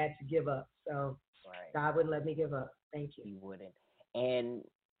where I had to give up. So God wouldn't let me give up. Thank you. He wouldn't. And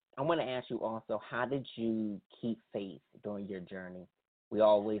I want to ask you also, how did you keep faith during your journey? We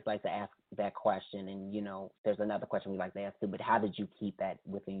always like to ask that question, and, you know, there's another question we like to ask too, but how did you keep that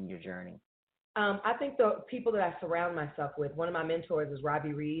within your journey? I think the people that I surround myself with, one of my mentors is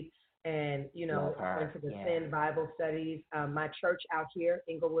Robbie Reed, and, you know, went to the Sin Bible studies. My church out here,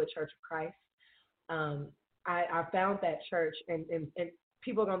 Inglewood Church of Christ, I found that church, and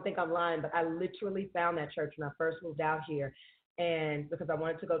people are going to think I'm lying, but I literally found that church when I first moved out here, and because I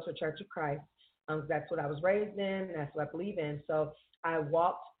wanted to go to a Church of Christ. That's what I was raised in, and that's what I believe in. So I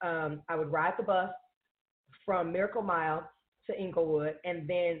walked, I would ride the bus from Miracle Mile to Inglewood, and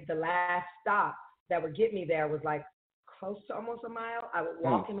then the last stop that would get me there was like close to almost a mile. I would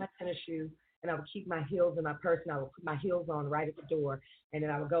walk in my tennis shoes, and I would keep my heels in my purse, and I would put my heels on right at the door, and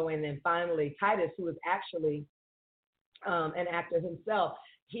then I would go in. And finally, Titus, who is actually an actor himself,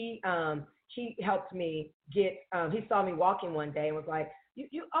 he helped me get. He saw me walking one day and was like, "You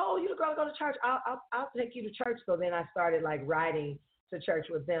the girl to go to church. I'll take you to church." So then I started like riding to church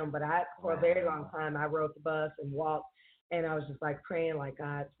with them. But for a very long time, I rode the bus and walked. And I was just like praying, like,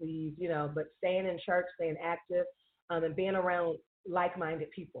 God, please, you know, but staying in church, staying active, and being around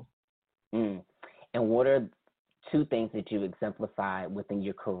like-minded people. And what are two things that you exemplify within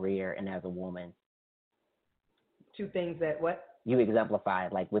your career and as a woman? Two things that what? You exemplify,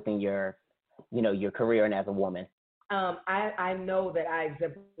 like, within your, you know, your career and as a woman. I know that I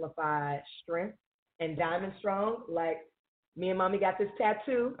exemplify strength and diamond strong. Like, me and Mommy got this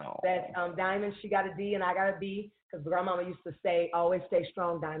tattoo that's diamond. She got a D and I got a B, because grandmama used to say, always stay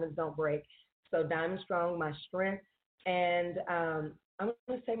strong, diamonds don't break. So diamond strong, my strength, and I'm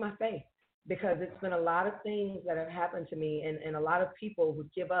going to say my faith, because it's been a lot of things that have happened to me, and a lot of people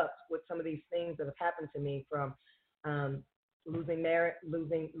would give up with some of these things that have happened to me, from losing marriage,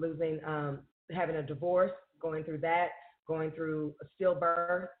 having a divorce, going through that, going through a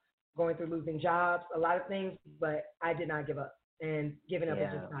stillbirth, going through losing jobs, a lot of things, but I did not give up. And giving up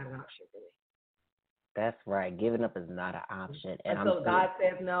is just not an option for me. That's right. Giving up is not an option. And so God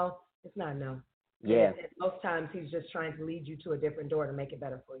says no, it's not no. Yeah. And most times he's just trying to lead you to a different door to make it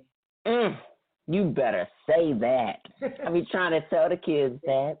better for you. You better say that. I be trying to tell the kids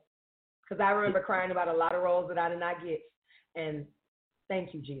that. Because I remember crying about a lot of roles that I did not get. And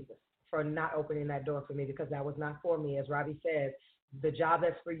thank you, Jesus, for not opening that door for me, because that was not for me. As Robbie says, the job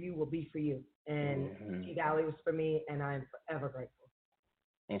that's for you will be for you. And P Valley was for me, and I'm forever grateful.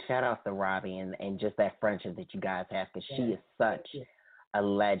 And shout out to Robbie and just that friendship that you guys have, because she is such a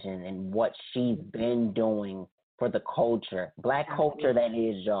legend, and what she's been doing for the culture, Black culture that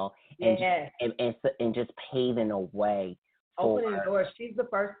is, y'all, and just paving a way. Opening doors. She's the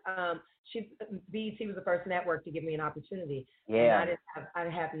first. BET was the first network to give me an opportunity. Yeah. And I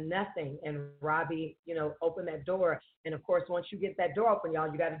didn't have nothing. And Robbie, you know, opened that door. And of course, once you get that door open, y'all,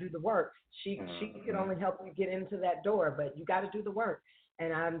 you got to do the work. She could only help you get into that door, but you got to do the work.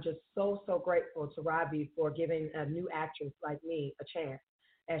 And I'm just so grateful to Robbie for giving a new actress like me a chance,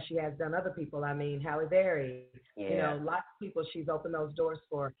 as she has done other people. I mean, Halle Berry, you know, lots of people she's opened those doors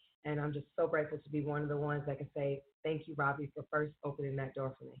for. And I'm just so grateful to be one of the ones that can say, thank you, Robbie, for first opening that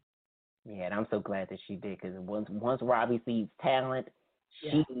door for me. Yeah, and I'm so glad that she did, because once Robbie sees talent,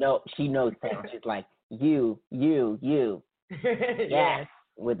 she knows talent. She's like, you. Yes,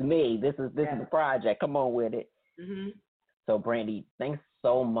 with me. This is the project. Come on with it. Mm-hmm. So, Brandee, thanks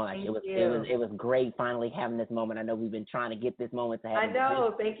so much. Thank It was great finally having this moment. I know we've been trying to get this moment to happen. I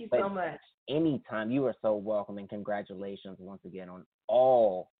know. Thank you so much. Anytime. You are so welcome, and congratulations once again on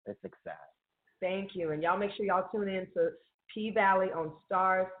all the success. Thank you. And y'all make sure y'all tune in to P Valley on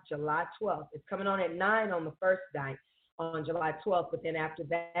Stars July 12th. It's coming on at 9 on the first night on July 12th. But then after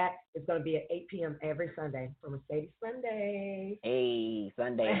that, it's going to be at 8 p.m. every Sunday for Mercedes Sunday. Hey,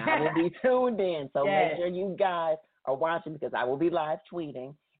 Sunday. And I will be tuned in. So make sure you guys are watching because I will be live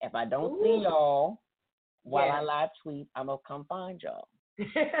tweeting. If I don't see y'all while I live tweet, I'm going to come find y'all.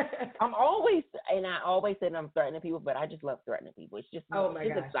 I always say that I'm threatening people, but I just love threatening people. It's just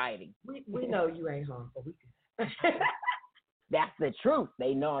it's exciting. We know you ain't harmful. That's the truth.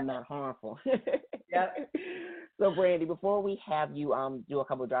 They know I'm not harmful. Yep. So, Brandee, before we have you do a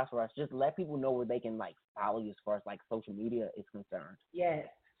couple of drops for us, just let people know where they can follow you as far as social media is concerned. Yes.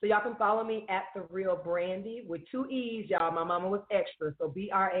 So y'all can follow me at The Real Brandee with 2 E's, y'all. My mama was extra, so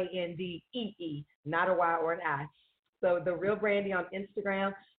BRANDEE, not a Y or an I. So The Real Brandee on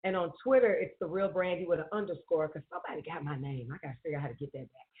Instagram, and on Twitter, it's The Real Brandee with an underscore because somebody got my name. I got to figure out how to get that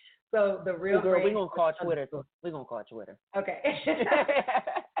back. So The Real girl, Brandee. We're going to call Twitter. We're going to call Twitter. Okay.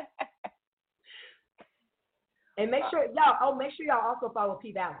 And make sure y'all also follow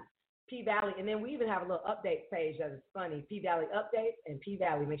P Valley, and then we even have a little update page that is funny. P Valley updates and P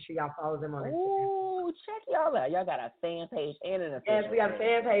Valley. Make sure y'all follow them on Instagram. Ooh, check y'all out. Y'all got a fan page and an official. Yes, we got a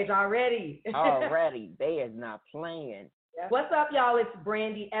fan page already. They is not playing. Yep. What's up, y'all? It's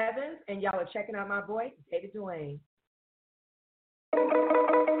Brandee Evans, and y'all are checking out my boy David Duane.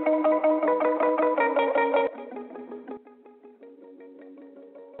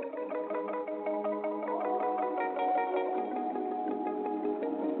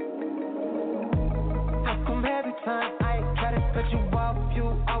 Time I try to cut you off, you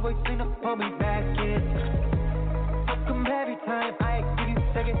always seem to pull me back in. How come every time I give you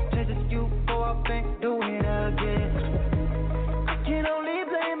second chances, you go off and do it again? I can only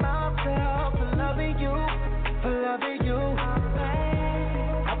blame myself for loving you,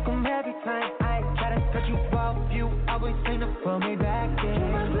 How come every time I try to cut you off, you always seem to pull me back in?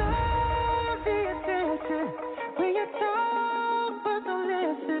 I love the attention when you talk but don't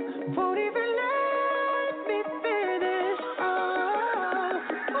listen, won't even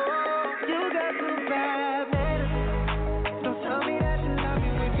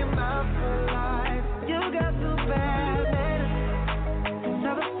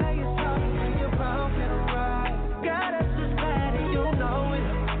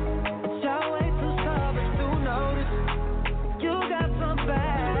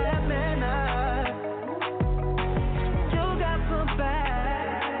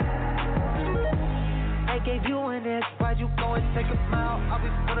gave you an inch, why'd you go and take a mile?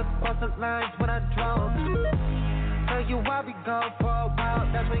 Always wanna cross the lines when I draw. Tell you why we gone for a while.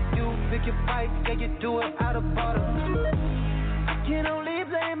 That's when you pick your fight, yeah, you do it out of order. I can only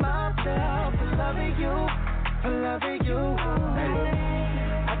blame myself for loving you,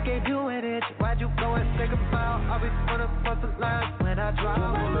 I gave you an inch, why'd you go and take a mile? Always wanna cross the lines when I draw.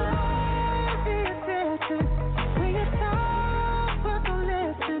 The attention when you talk but don't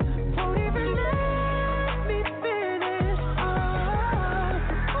listen, won't even listen.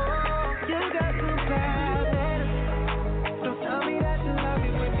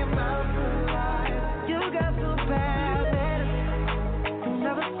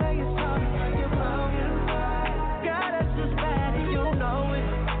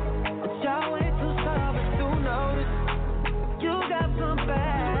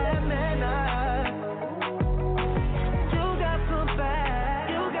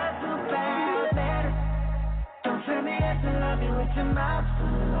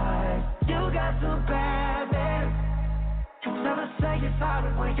 You got some bad manners. You never say you're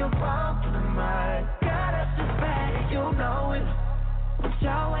sorry when you're wrong in the mind. God, that's just bad and you know it. But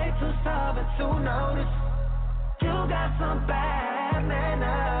y'all way too stubborn to notice. You got some bad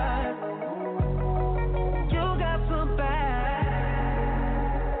manners. You got some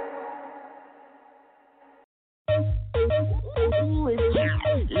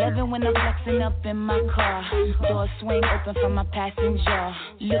Loving when I'm flexing up in my car. Door swing open for my passenger.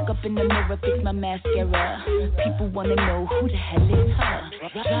 Look up in the mirror, fix my mascara. People wanna know who the hell is her.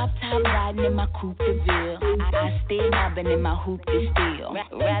 Drop top riding in my coupe de ville. I stay mobbing in my hoop de steel.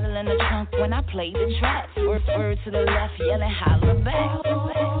 Rattling the trunk when I play the track. Word to the left, yelling holler back.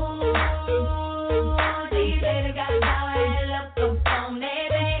 These haters got power and look up on their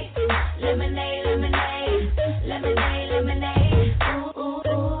babe. Lemonade, lemonade, lemonade, lemonade.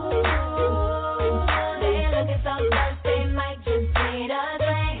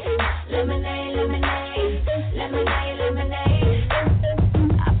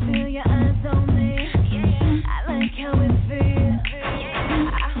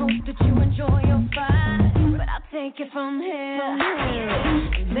 Take it from here.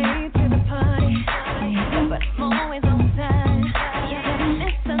 They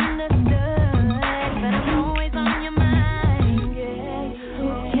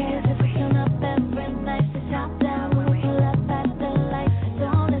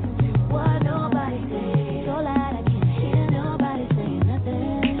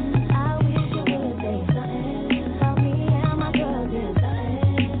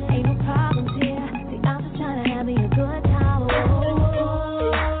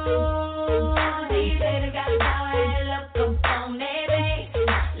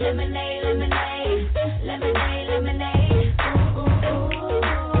Lemonade, lemonade, lemonade, lemonade. Ooh, ooh, ooh.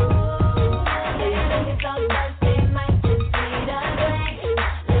 Yeah, it's on Thursday, might just need a drink.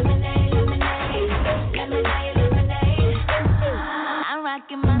 Lemonade, lemonade, lemonade, lemonade. I'm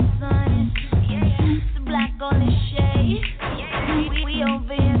rocking my son, yeah, the black on the shade. We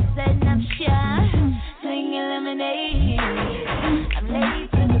over here setting up shop, singing lemonade. I'm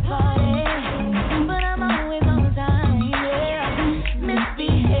late to the party, but I'm always on time, yeah.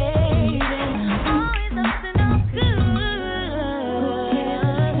 Misbehaving, always up to no good.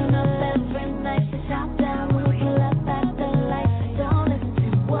 Turn up every night, the top down when we pull up at the lights. Don't listen to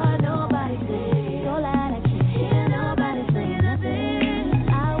what nobody says. So loud I can't hear nobody say nothing.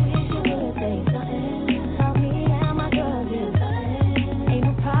 I wish you would say something. Tell me and my girls do something. Ain't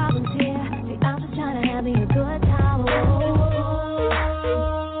no problems here. See, I'm just trying to have me a good time.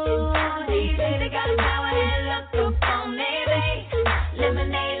 They got a power and look up on me, babe.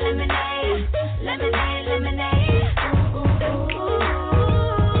 Lemonade, lemonade, lemonade, lemonade. Ooh, ooh, ooh.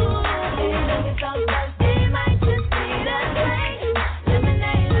 Yeah, it's on Thursday, might just need a drink.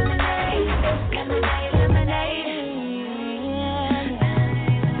 Lemonade, lemonade, lemonade, lemonade.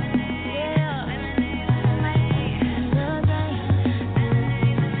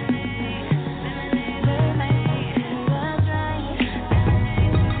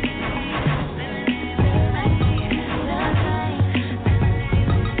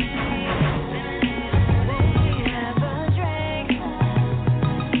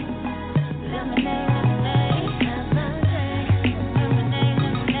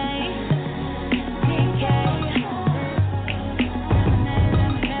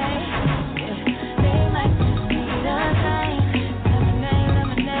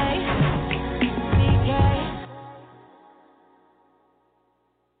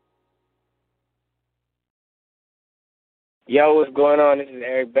 Yo, what's going on? This is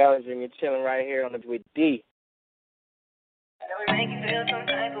Eric Ballinger, and you're chilling right here on the with D. I know we make you feel some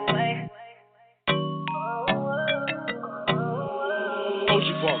type of way.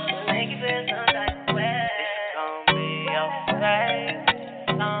 Ocean Park. Make you feel some type of way. It's gonna be okay.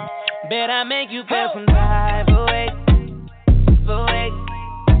 Bet I make you feel some type of way.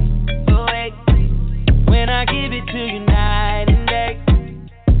 When I give it to you night and day.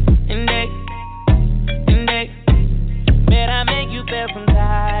 Bet I make you feel some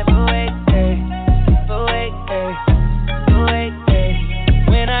type of way.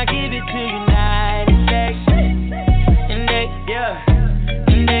 When I give it to you night and day, yeah.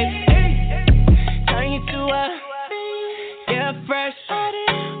 Turn you to a, yeah, fresh.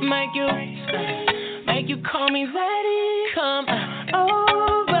 Make you call me ready. Come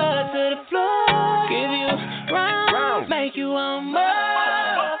over to the floor. Give you round. Make you want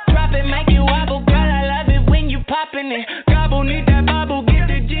more. Drop it, make you wobble. Girl, I love it when you poppin' it. Gobble, need that bubble. Get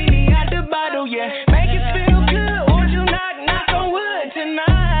the genie out the bottle, yeah. Make it feel good. Won't you knock on wood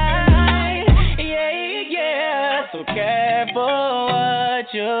tonight? Yeah. So careful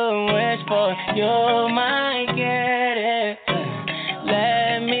what you wish for. You might get it.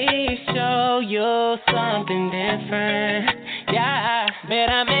 Let me show you something different. Yeah, bet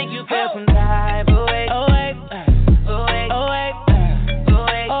I make you feel some type of way.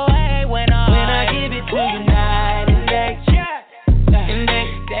 When I give it to you night and day.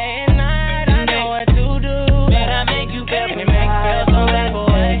 Day and night, I know what to do. Bet I make you feel some type of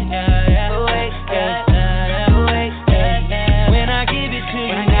way. When I give it to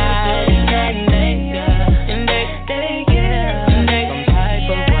you night and day.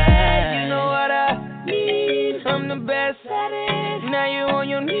 You know what I need? I'm the best at it. Now you on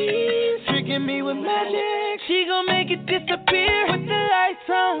your knees, tricking me with magic. She gon' make it disappear with the lights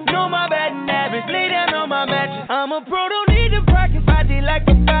on. Know my bad habits, lay down on my mattress. I'm a pro, don't need to practice. Body like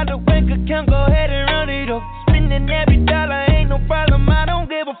a father, bank account, go ahead and run it up. Spending every dollar, ain't no problem. I don't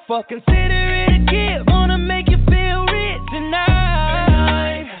give a fuck. Consider it a gift. Wanna make you feel rich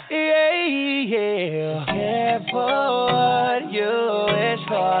tonight. Yeah. Careful what you wish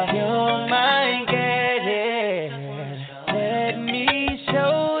for. You might get it. Let me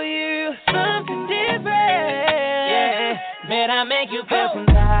show you something different. Yeah. Bet I make you feel some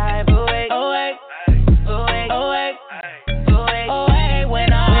type of way.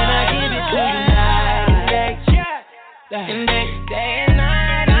 When I give it to you night and day and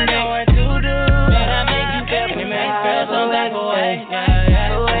night, I know what to do. Bet I make you feel some type of way.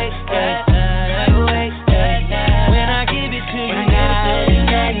 When I give it to you night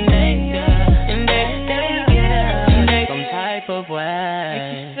and day.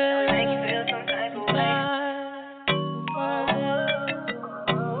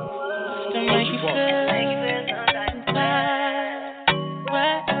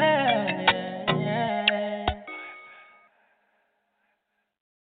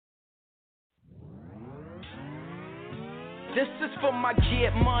 my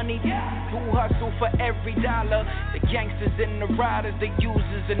get money. Who hustle for every dollar? The gangsters and the riders, the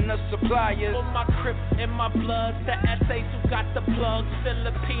users and the suppliers. For my Crips and my Bloods, the essays who got the plugs,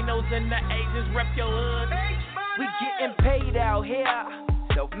 Filipinos and the Asians, rep your hood. We getting paid out here,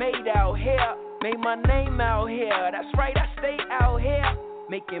 self-made out here, made my name out here. That's right, I stay out here,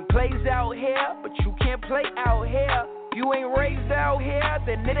 making plays out here, but you can't play out here. You ain't raised out here,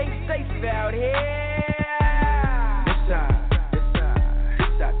 then it ain't safe out here. This side, this side,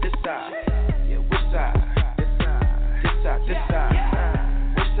 this side, this side. Yeah, which side? This side, this side, this side.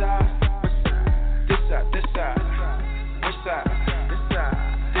 Which side? This side, this side. Which side? This side,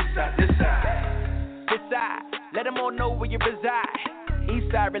 this side, this side. This side, let them all know where you reside.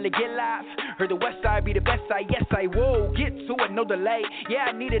 East side really get live. Heard the west side be the best side. Yes, I will get to it, no delay. Yeah,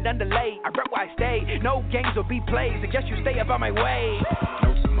 I need it underlay. I rep where I stay. No games or be plays. I guess you stay up on my way.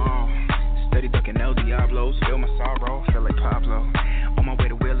 No small, steady ducking El Diablos. Feel my sorrow, feel like Pablo. On my way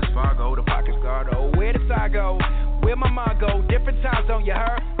to Willis Fargo, the pockets guard. Oh, where did I go? Where my mind go? Different time zone, you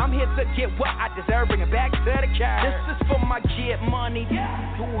heard? I'm here to get what I deserve, bring it back to the car. This is for my get money,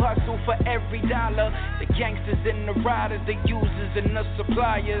 who hustle for every dollar. The gangsters and the riders, the users and the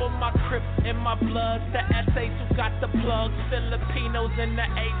suppliers. For my Crips and my Bloods, the essays who got the plugs, Filipinos and the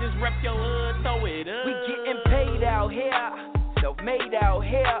Asians, rep your hood, throw it up. We getting paid out here, self-made out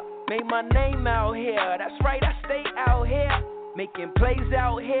here, made my name out here. That's right, I stay out here, making plays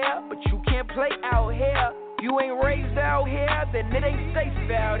out here, but you can't play out here. You ain't raised out here, then it ain't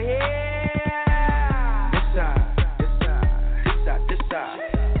safe out here. This side, this side, this side, this side.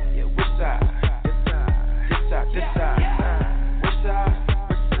 Yeah, which side? This side, this side, this side. Which side?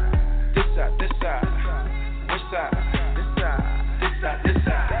 This side, this side. Which side? This side, this side, this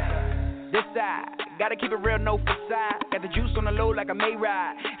side. This side, gotta keep it real, no facade. Got the juice on the low like a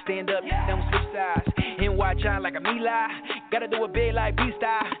May-Ride. Stand up, don't switch sides. NY John like a Mila. Gotta do it big like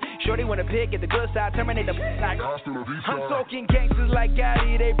B-Style. Shorty wanna pick at the good side, terminate the like. I'm talking gangsters like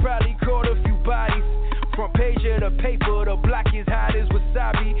Gotti, they probably caught a few bodies. Front page of the paper, the block is hot as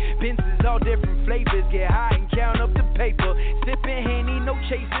wasabi. Benzes all different flavors, get high and count up the paper. Sipping Henny, no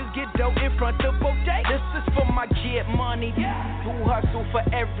chasers, get dope in front of bodega. This is for my get money, who hustle for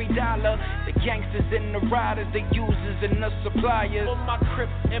every dollar. The gangsters and the riders, the users and the suppliers. For my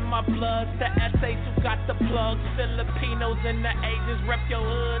Crips and my Bloods, the essays who got the plugs, Filipinos and the Asians, rep your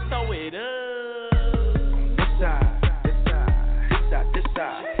hood, throw it up. This side, this side, this side, this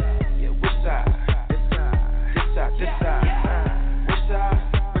side. Yeah, which side? This side, which side?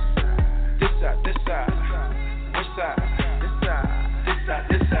 This side, this side, which side? This side, this side,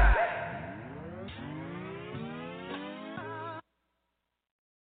 this side.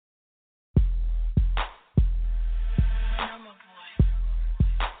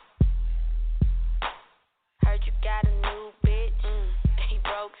 Heard you got a new bitch. He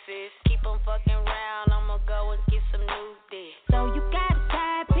broke, sis. Keep on fucking around. I'ma go and get some new dick. So you got a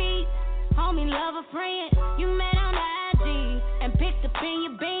side piece, homie, love a friend. You met on IG and picked up in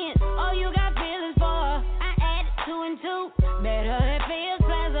your Benz. Oh, you got feelings for her. I added 2 and 2. Met her at Fields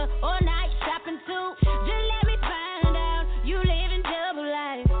Plaza or night shopping too. Just let me find out you living double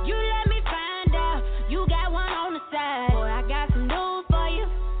life. You let me find out you got one on the side. Boy, I got some news for you.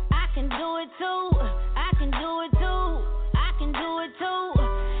 I can do it too. I can do it too. I can do it too.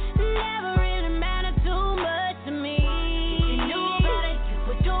 Never really mattered too much to me. If you knew better, you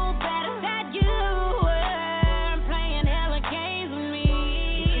would do better. That you were playing hella games with me.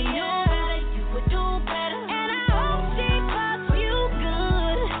 If you knew better, you would do better. And I hope she fucks you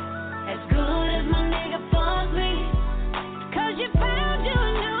good, as good as my nigga fucks me. 'Cause you found you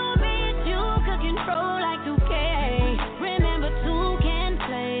a new bitch you could control like 2K. Remember 2 can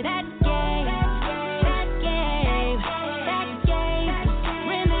play that game. That game. That game.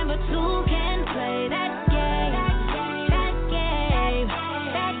 Remember 2 can play that game. That game.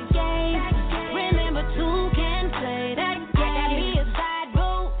 That game. Remember 2 can play that game. I got me a side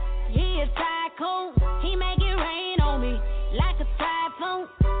boo. He a tycoon. He make it rain on me like a typhoon.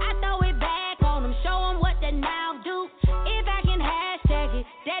 I throw it back on him, show him what the now do. If I can hashtag it,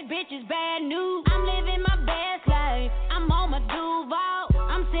 that bitch is bad news. I'm living my best life. I'm on my Duval.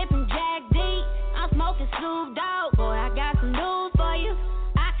 I'm sipping Jack D. I'm smoking Snoop Dogg. Boy, I got some news for you.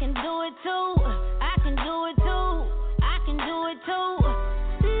 I can do it too. I can do it too. I can do it too.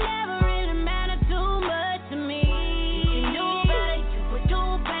 Never really mattered too much to me. If you knew better, you would do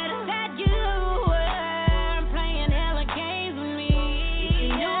better. That you were playing hella games with me. If you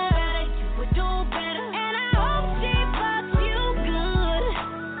knew better, you would do better. And I hope she fucks you good,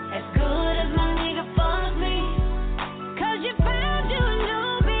 as good as my nigga fucks me. 'Cause you found you a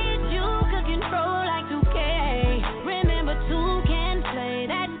new bitch you could control like 2K. Remember 2 can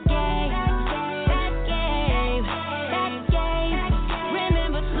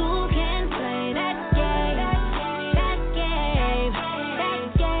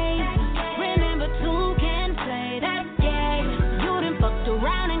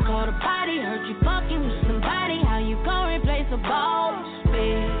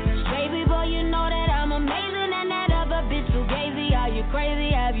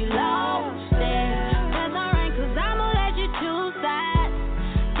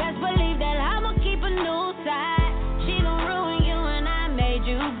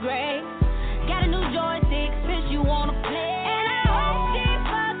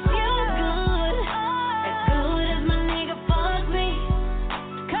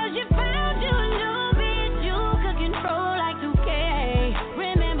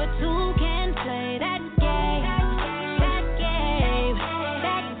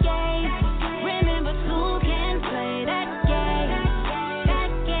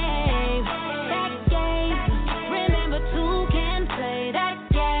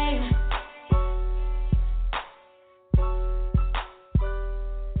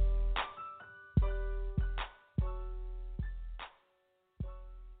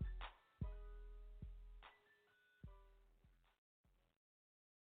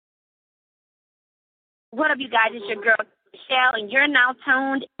What up, you guys? It's your girl, Michelle, and you're now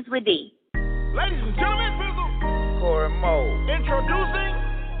tuned with D. Ladies and gentlemen, Corey Mo. introducing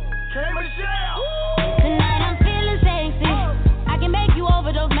K. Michelle. Tonight I'm feeling sexy. I can make you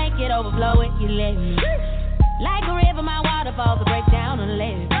overdose, make it overflow if you let me. Like a river, my waterfalls will break down and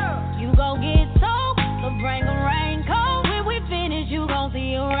let it. You gon' get soaked, so bring a raincoat. When we finish, you gon'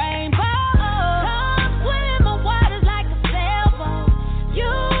 see a rainbow. Come swim, my water's like a sailboat. You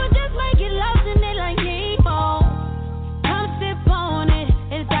just might get lost in it like Nemo. Come sip on it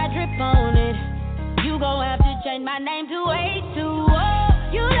and start drip on it. You gon' have to change my name to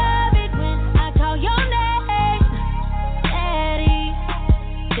H2O. You love it when I call your name, Daddy,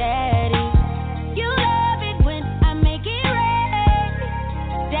 Daddy. You love it when I make it rain,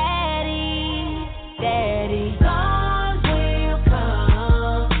 Daddy, Daddy. Storms will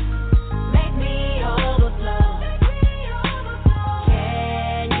come, make me overflow.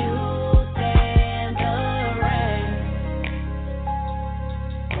 Can you stand the rain?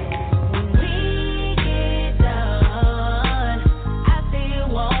 When we get done, I still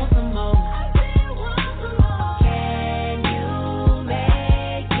want some more. Can you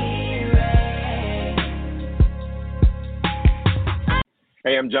make it rain?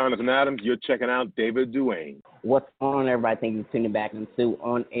 Hey, I'm Jonathan Adams. You're checking out David Duane. What's on, everybody? Thank you for tuning back into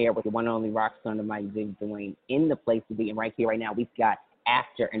On Air with the one and only rock star of Mike David Duane in the place to be. And right here, right now, we've got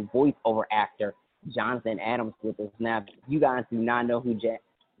actor and voiceover actor Jonathan Adams with us. Now, if you guys do not know who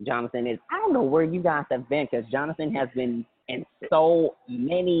Jonathan is, I don't know where you guys have been, because Jonathan has been in so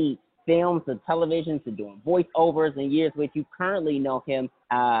many films and television to doing voiceovers and years, which you currently know him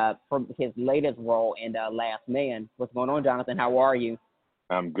from his latest role in Last Man. What's going on, Jonathan? How are you?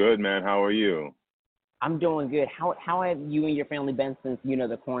 I'm good, man. How are you? I'm doing good. How have you and your family been since,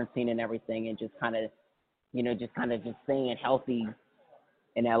 the quarantine and everything, and just kind of staying healthy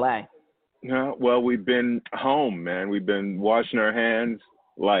in LA? Yeah, well, we've been home, man. We've been washing our hands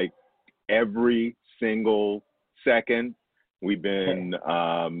like every single second. We've been,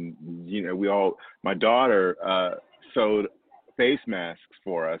 my daughter sewed face masks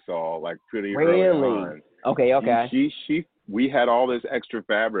for us all, like pretty early on. Okay. We had all this extra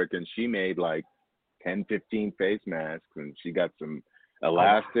fabric, and she made like 10, 15 face masks, and she got some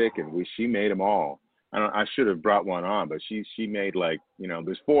elastic, and she made them all. I should have brought one on, but she made like,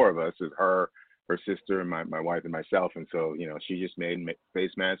 there's four of us. There's her sister, and my wife, and myself, and so she just made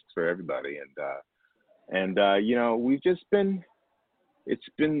face masks for everybody, and we've just been. It's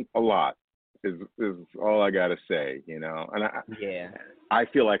been a lot. Is all I gotta say, and I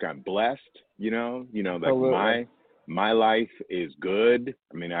feel like I'm blessed, like my life is good.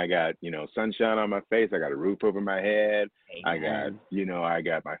 I mean, I got, sunshine on my face. I got a roof over my head. Amen. I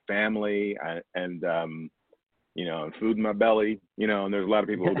got my family and food in my belly, and there's a lot of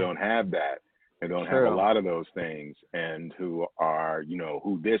people who don't have that and don't have a lot of those things, and who are,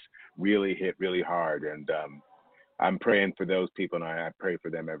 who this really hit really hard. And I'm praying for those people, and I pray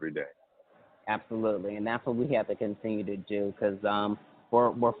for them every day. Absolutely. And that's what we have to continue to do, because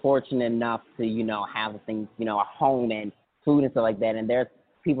we're fortunate enough to, have things, a home and food and stuff like that. And there's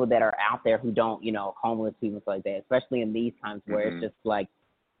people that are out there who don't, homeless people and stuff like that, especially in these times where it's just like,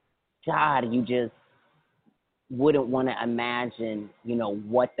 God, you just wouldn't want to imagine,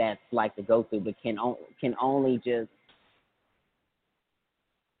 what that's like to go through, but can only just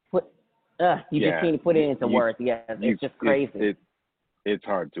put, just can't put it into words. Yeah, it's just crazy. It's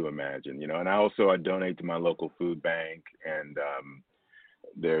hard to imagine, and I donate to my local food bank, and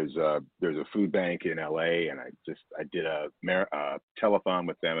there's a food bank in LA, and I did a telethon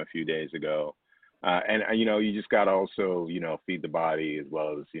with them a few days ago, and you just got to also feed the body as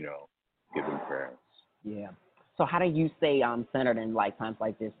well as give them prayers. Yeah. So how do you stay centered in like times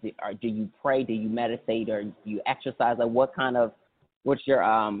like this? Do you pray? Do you meditate? Or do you exercise? Like what's your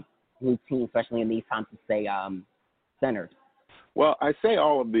routine, especially in these times, to stay centered? Well, I say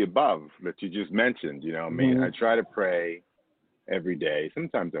all of the above that you just mentioned. I try to pray every day.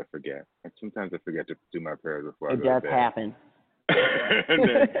 Sometimes I forget. Sometimes I forget to do my prayers before I go to bed. It does happen.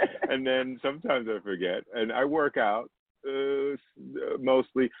 and then sometimes I forget. And I work out. Most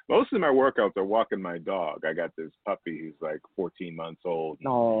of my workouts are walking my dog. I got this puppy who's like 14 months old.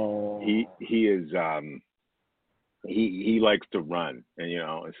 Oh. He is he likes to run, and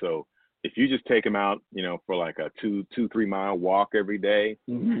so if you just take him out, for like a 2-3 mile walk every day,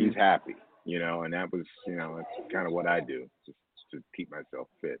 he's happy, and that was, that's kind of what I do, just to keep myself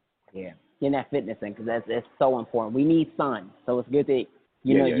fit. Yeah, getting that fitness in, because that's so important. We need sun, so it's good that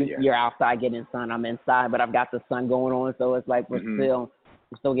you're outside getting sun. I'm inside, but I've got the sun going on, so it's like we're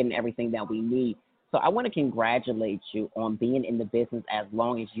still getting everything that we need. So I want to congratulate you on being in the business as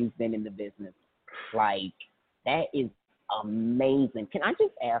long as you've been in the business. Like, that is amazing. Can I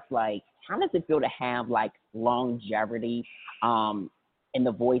just ask, like, how does it feel to have like longevity in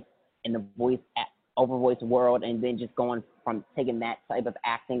the voice over voice world, and then just going from taking that type of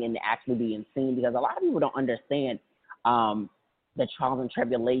acting and actually being seen? Because a lot of people don't understand the trials and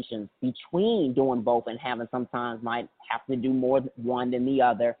tribulations between doing both, and having sometimes might have to do more one than the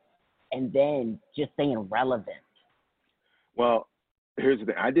other, and then just staying relevant. Well, here's the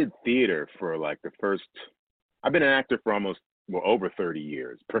thing. I did theater for like I've been an actor for over 30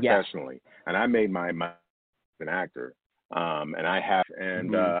 years professionally, and I made my an actor, and I have,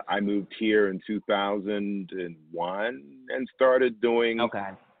 and I moved here in 2001 and started doing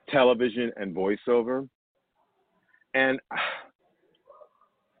television and voiceover, and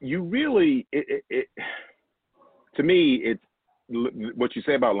you really, to me, it's what you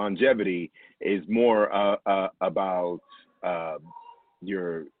say about longevity is more about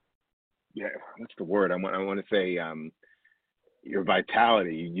what's the word? I want to say your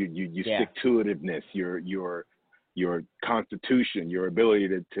vitality, you stick to itiveness, your constitution, your ability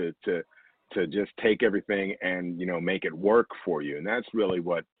to just take everything and make it work for you. And that's really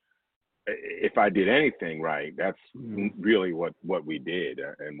what, if I did anything right, that's really what we did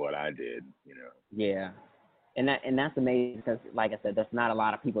and what I did. Yeah, and that's amazing, because like I said, there's not a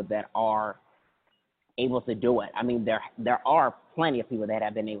lot of people that are able to do it. I mean, there are plenty of people that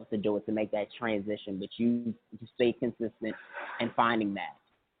have been able to do it, to make that transition, but you stay consistent in finding that.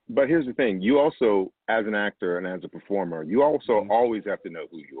 But here's the thing: you also, as an actor and as a performer, you also always have to know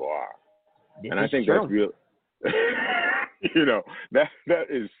who you are. And I think that's real. That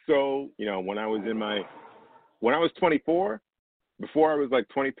is so. When I was 24, before I was like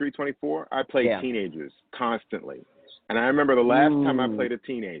 23, 24, I played teenagers constantly. And I remember the last time I played a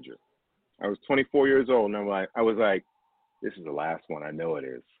teenager, I was 24 years old, and I was like, this is the last one. I know it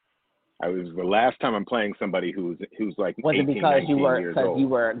is. I was the last time I'm playing somebody who's like 18, 19 years old. Was it because you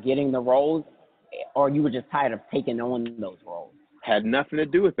were getting the roles, or you were just tired of taking on those roles? Had nothing to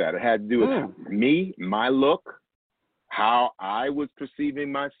do with that. It had to do with me, my look, how I was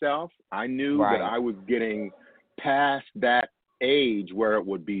perceiving myself. I knew that I was getting past that age where it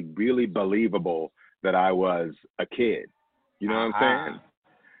would be really believable that I was a kid. You know what I'm saying?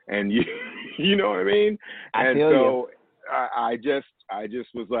 And you know what I mean? And so I just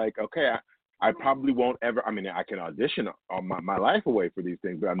was like, okay, I probably won't ever. I mean, I can audition all my life away for these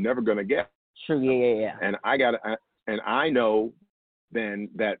things, but I'm never gonna get. True, yeah. And I know then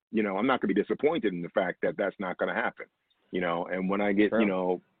that I'm not gonna be disappointed in the fact that that's not gonna happen. And when I get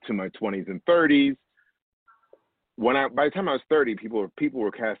to my 20s and 30s, by the time I was 30, people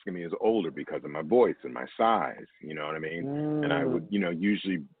were casting me as older because of my voice and my size. You know what I mean? And I would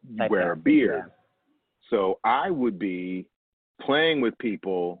usually wear a beard. Yeah. So I would be playing with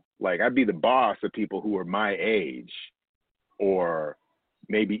people, like I'd be the boss of people who were my age or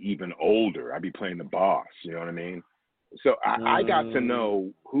maybe even older. I'd be playing the boss, you know what I mean? So I got to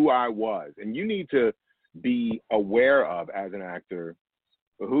know who I was. And you need to be aware of, as an actor,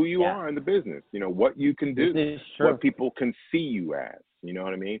 who you are in the business, what you can do, what people can see you as, you know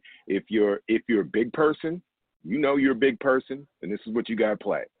what I mean? If you're a big person, you're a big person, and this is what you got to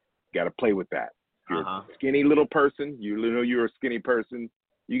play. You got to play with that. If you're a skinny little person, you know you're a skinny person,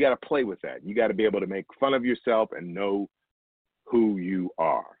 you got to play with that. You got to be able to make fun of yourself and know who you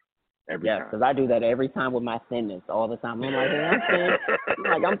are every time. Because I do that every time with my thinness all the time. I'm like, hey, I'm thin.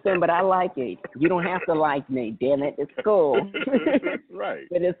 I'm thin, but I like it. You don't have to like me, damn it. It's cool. Right.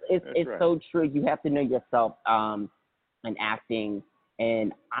 But it's so true. You have to know yourself in acting,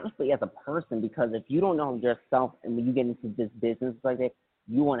 and honestly as a person, because if you don't know yourself, and when you get into this business like that,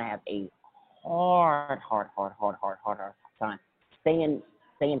 you want to have a hard time staying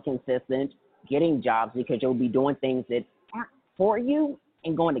consistent, getting jobs, because you'll be doing things that aren't for you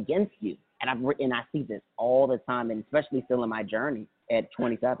and going against you. And I see this all the time, and especially still in my journey at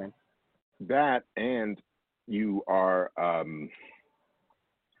 27. That, and you are, oh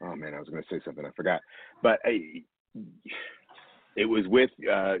man, I was going to say something I forgot, but it was with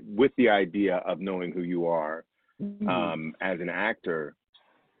the idea of knowing who you are as an actor.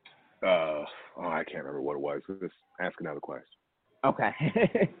 I can't remember what it was. Let's ask another question. Okay.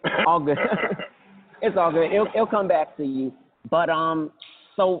 All good. It's all good. It'll come back to you. But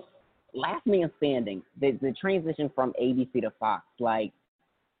so Last Man Standing, the transition from ABC to Fox, like,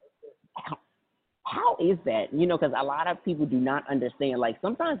 how is that? Because a lot of people do not understand. Like,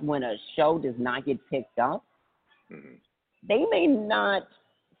 sometimes when a show does not get picked up, they may not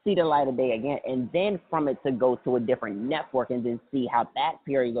see the light of day again. And then from it to go to a different network and then see how that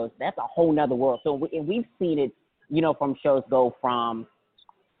period goes, that's a whole nother world. So we've seen it, from shows go from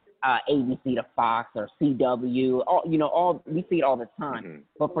ABC to Fox or CW. All we see it all the time. Mm-hmm.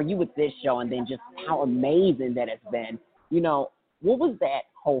 But for you with this show, and then just how amazing that it's been, what was that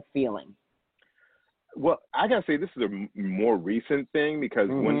whole feeling? Well, I gotta say this is a more recent thing because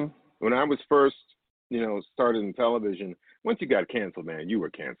Mm-hmm. when I was first, started in television, once you got canceled, man, you were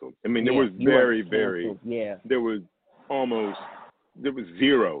canceled. I mean, there was there was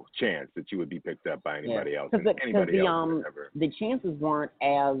zero chance that you would be picked up by anybody else. The chances weren't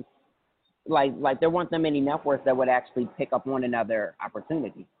as like there weren't that many networks that would actually pick up one another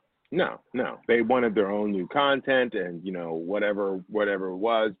opportunities. No, they wanted their own new content and whatever it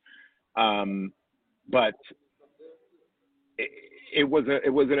was, but it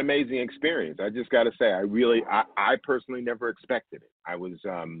was an amazing experience. I just got to say, I personally never expected it. I was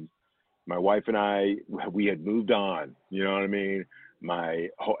my wife and we had moved on. You know what I mean?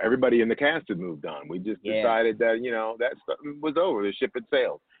 Everybody in the cast had moved on. We just decided that that stuff was over. The ship had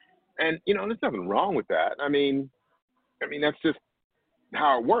sailed, and there's nothing wrong with that. I mean that's just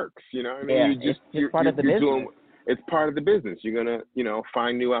how it works. I mean, it's part of the business. It's part of the business. You're gonna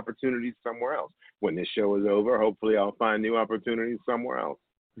find new opportunities somewhere else. When this show is over, hopefully I'll find new opportunities somewhere else.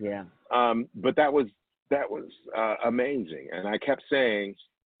 Yeah. But that was amazing, and I kept saying,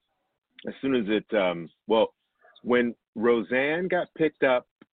 as soon as it when Roseanne got picked up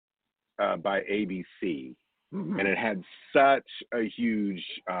by ABC, mm-hmm. and it had such a huge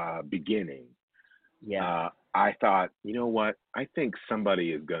beginning, I thought, you know what? I think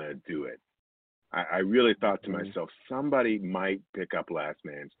somebody is gonna do it. I really thought to myself, somebody might pick up Last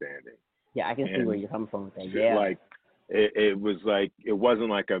Man Standing. Yeah, I can see where you're coming from with that. Yeah. Like it was like it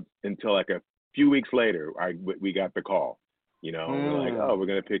wasn't until a few weeks later we got the call. We're like, oh, we're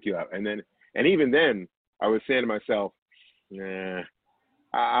gonna pick you up, and even then I was saying to myself, nah,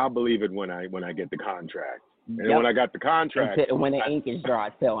 I'll believe it when I get the contract. And then when I got the contract, when the ink is dry,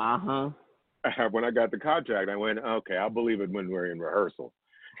 so when I got the contract, I went, okay, I'll believe it when we're in rehearsal.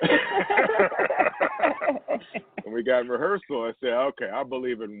 When we got in rehearsal, I said, okay, I'll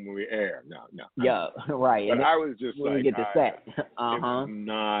believe it when we air. No. Yeah, right. But I was just when like, we get the set. It was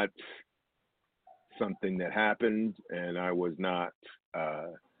not something that happened, and I was not.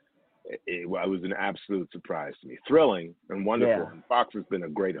 It was an absolute surprise to me. Thrilling and wonderful. Yeah. And Fox has been a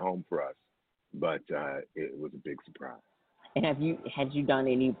great home for us, but it was a big surprise. And had you done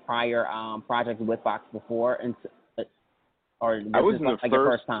any prior projects with Fox before, or was this your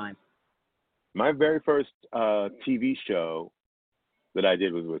first time? My very first TV show that I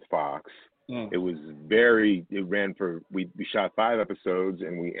did was with Fox. It was we shot 5 episodes,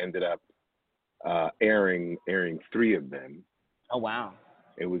 and we ended up airing 3 of them. Oh, wow.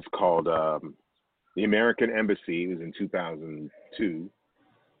 It was called The American Embassy. It was in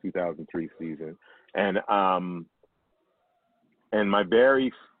 2003 season. And I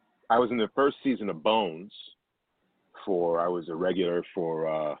was in the first season of Bones. I was a regular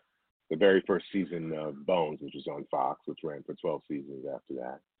for the very first season of Bones, which was on Fox, which ran for 12 seasons after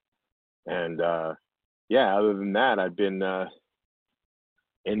that. And other than that, I've been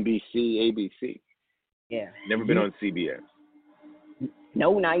NBC, ABC. Yeah. Never been on CBS.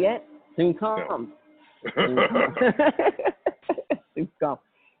 No, not yet. Soon comes. No. Soon comes.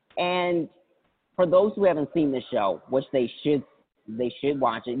 And for those who haven't seen the show, which they should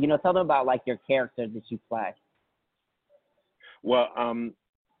watch it. Tell them about your character that you play. Well,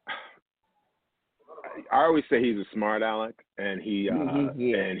 I always say he's a smart aleck, and he's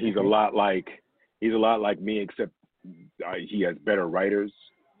a lot like me, except he has better writers.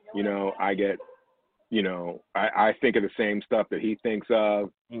 I think of the same stuff that he thinks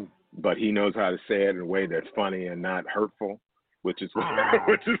of, but he knows how to say it in a way that's funny and not hurtful, which is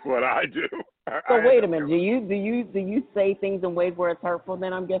what I do. So wait a minute, do you say things in ways where it's hurtful?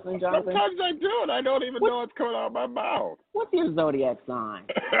 Then I'm guessing, Jonathan. Sometimes I do, and I don't even know what's coming out of my mouth. What's your zodiac sign?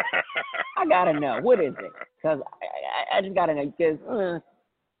 I gotta know. What is it? Because I just gotta know. Because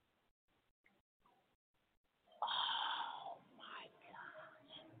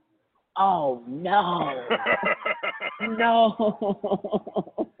oh no, no.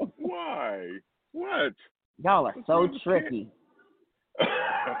 Why? What? Y'all are so tricky.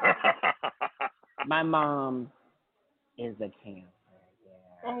 My mom is a Cancer. Yeah.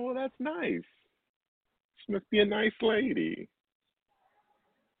 Oh, well, that's nice. She must be a nice lady.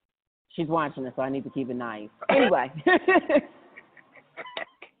 She's watching this, so I need to keep it nice. Anyway. Back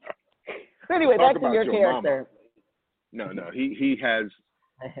to your character. Mama. No. He has.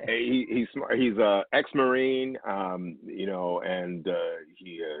 He's smart. He's a ex-Marine, and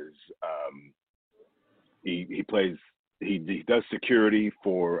he is. He plays. He does security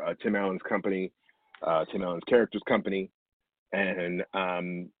for Tim Allen's company, Tim Allen's character's company, and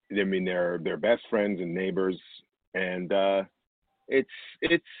I mean, they're best friends and neighbors, and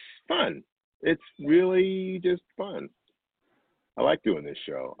it's fun. It's really just fun. I like doing this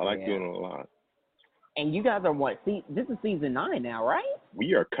show. I like doing it a lot. And you guys are what? See, this is season 9 now, right?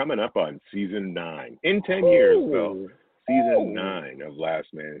 We are coming up on season 9 in 10 years, so season 9 of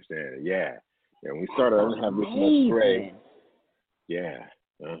Last Man Standing. Yeah. And we started. I didn't have this much break. Yeah.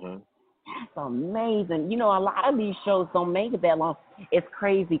 That's amazing. You know, a lot of these shows don't make it that long. It's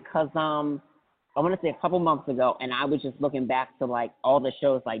crazy because I want to say a couple months ago, and I was just looking back to like all the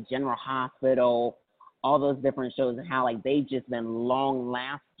shows like General Hospital, all those different shows, and how like they've just been long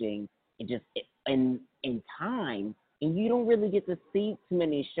lasting and just in time. And you don't really get to see too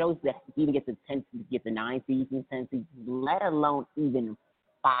many shows that even get to 9 seasons, 10 seasons, let alone even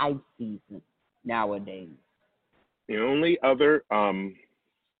 5 seasons nowadays. The only other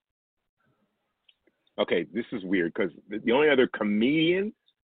okay, this is weird because the only other comedian,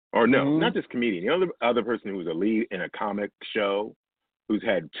 or no, not just comedian, the only other person who was a lead in a comic show who's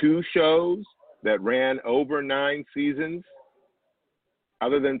had 2 shows that ran over 9 seasons,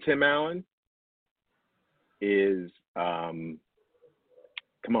 other than Tim Allen, is come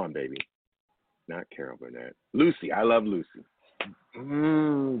on, baby, not Carol Burnett, Lucy. I love Lucy.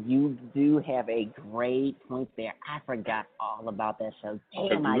 You do have a great point there. I forgot all about that show.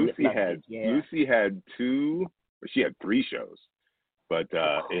 Damn, Lucy had 2, or she had 3 shows, but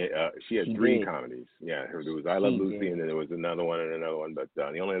she had 3 comedies. Yeah, there was I Love Lucy, and then there was another one and another one. But the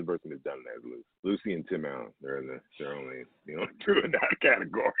only other person who's done that is Lucy and Tim Allen. They're only 2 in that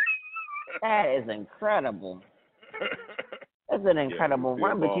category. That is incredible. That's an incredible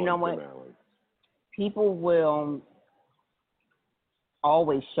run. But you know what? People will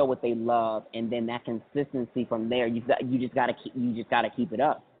always show what they love, and then that consistency from there, you just gotta keep it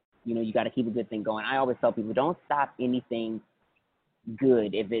up. You know, you gotta keep a good thing going. I always tell people, don't stop anything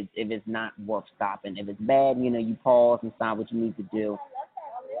good if it's not worth stopping. If it's bad, you know, you pause and stop what you need to do.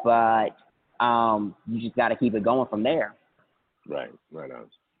 But you just gotta keep it going from there. Right on.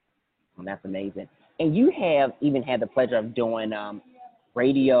 And that's amazing. And you have even had the pleasure of doing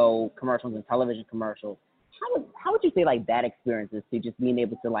radio commercials and television commercials. How would you say like that experience is to just being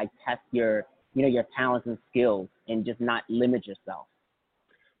able to like test your talents and skills and just not limit yourself?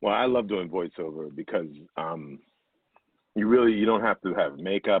 Well, I love doing voiceover because you don't have to have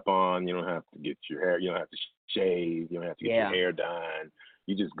makeup on, you don't have to get your hair, you don't have to shave, you don't have to get your hair done.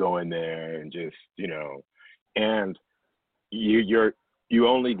 You just go in there and just, and you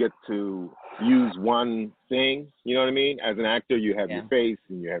only get to use one thing, you know what I mean? As an actor, you have your face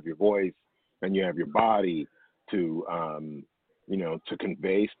and you have your voice and you have your body to to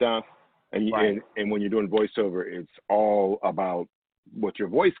convey stuff. And and when you're doing voiceover, it's all about what your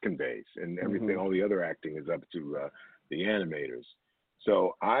voice conveys, and everything. All the other acting is up to the animators.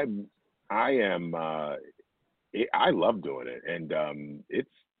 So I love doing it, and it's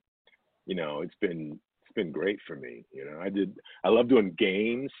been great for me. I love doing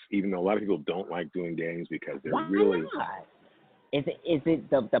games, even though a lot of people don't like doing games because they're really. Is it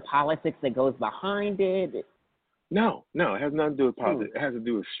the politics that goes behind it? No, it has nothing to do with politics. It has to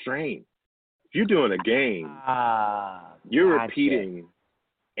do with strain. If you're doing a game, you're repeating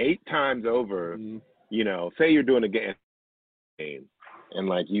 8 times over. Say you're doing a game, and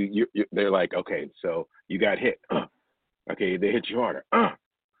like they're like, okay, so you got hit. Okay, they hit you harder.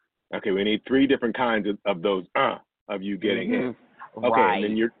 Okay, we need 3 different kinds of those of you getting hit. Okay,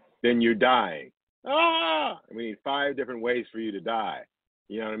 and then you're dying. We need 5 different ways for you to die.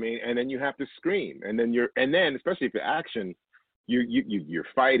 You know what I mean? And then you have to scream. And then especially if the action, you're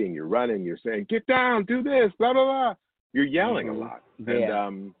fighting, you're running, you're saying, get down, do this, blah blah blah. You're yelling a lot.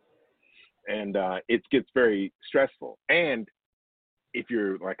 And it gets very stressful. And if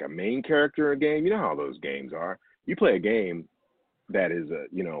you're like a main character in a game, you know how those games are. You play a game that is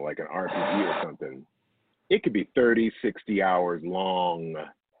like an RPG or something. It could be 30, 60 hours long.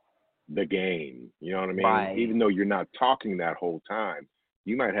 The game, you know what I mean? Right. Even though you're not talking that whole time,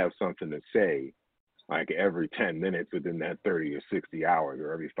 you might have something to say like every 10 minutes within that 30 or 60 hours,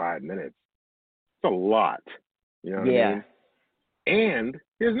 or every 5 minutes. It's a lot, you know what I mean? And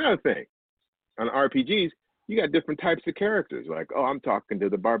here's another thing. On RPGs, you got different types of characters. Like, I'm talking to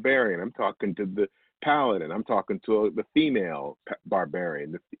the barbarian, I'm talking to the paladin, I'm talking to the female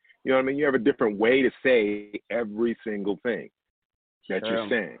barbarian. You know what I mean? You have a different way to say every single thing that you're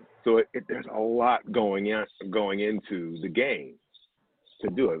saying. So there's a lot going into the game to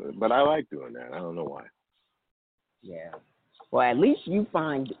do it. But I like doing that. I don't know why. Yeah. Well, at least you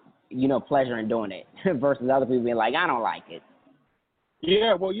find, pleasure in doing it versus other people being like, I don't like it.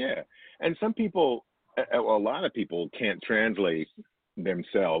 Yeah, well, yeah. And some people, a lot of people can't translate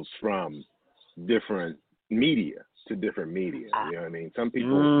themselves from different media to different media. You know what I mean? Some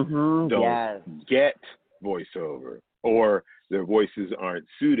people don't get voiceover, or their voices aren't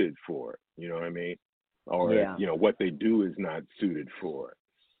suited for it. You know what I mean? Or you know what they do is not suited for it.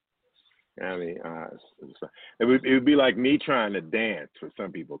 I mean, it would be like me trying to dance for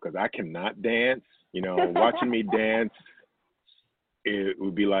some people, because I cannot dance. You know, watching me dance, it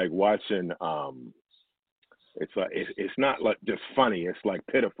would be like watching. It's like it's not like just funny. It's like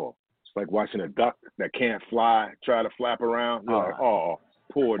pitiful. It's like watching a duck that can't fly try to flap around. You're like, oh,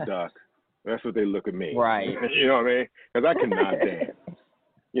 poor duck. That's what they look at me. Right. You know what I mean? Because I cannot dance.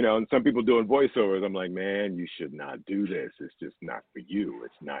 You know, and some people doing voiceovers, I'm like, man, you should not do this. It's just not for you.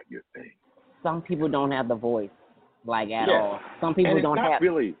 It's not your thing. Some people don't have the voice, like, at all. Some people and don't not have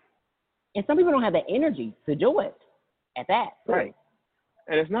really. And some people don't have the energy to do it at that. Right.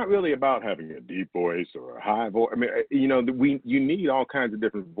 And it's not really about having a deep voice or a high voice. I mean, you know, you need all kinds of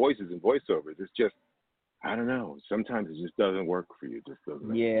different voices in voiceovers. It's just, I don't know. Sometimes it just doesn't work for you. It just doesn't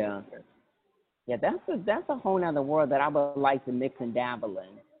make sense. Yeah, that's a whole nother world that I would like to mix and dabble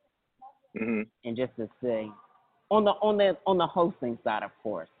in, and just to see on the hosting side, of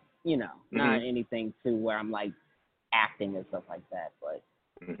course. You know, not anything to where I'm like acting and stuff like that, but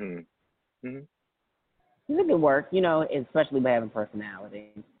it's a good work. You know, especially by having personality.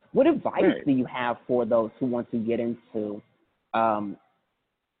 What advice do you have for those who want to get into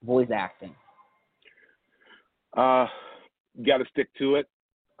voice acting? You got to stick to it.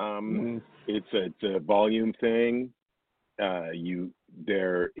 It's a volume thing.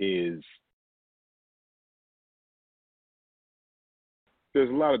 There's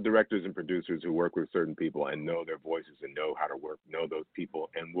a lot of directors and producers who work with certain people and know their voices and know how to know those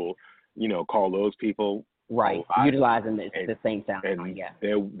people, and will, you know, call those people utilizing the same talent. And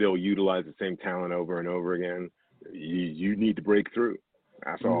they'll utilize the same talent over and over again. You need to break through.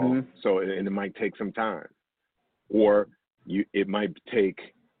 That's all. So, and it might take some time, or it might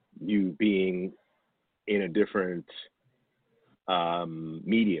take you being in a different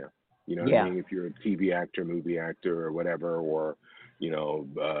media. You know what I mean? If you're a TV actor, movie actor, or whatever, or you know,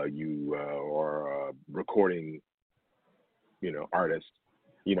 you or a recording, you know, artist,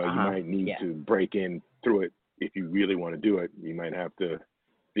 you know, you might need to break in through it. If you really want to do it, you might have to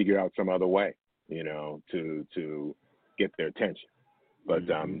figure out some other way, you know, to get their attention. But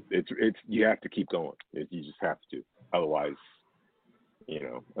it's you have to keep going. You just have to. Otherwise, you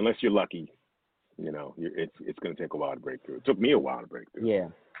know, unless you're lucky, you know, it's going to take a while to break through. It took me a while to break through. Yeah.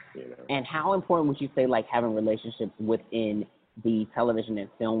 You know. And how important would you say, like, having relationships within the television and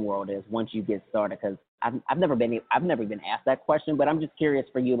film world is once you get started? Because I've never been asked that question, but I'm just curious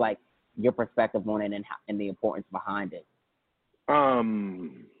for you, like, your perspective on it and the importance behind it.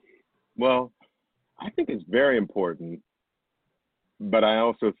 Well, I think it's very important, but I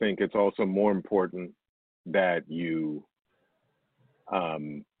also think it's also more important that you,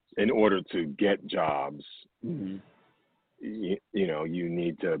 in order to get jobs, you know, you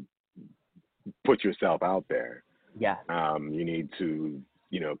need to put yourself out there. Yeah. You need to,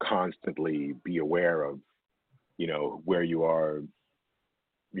 you know, constantly be aware of, you know, where you are,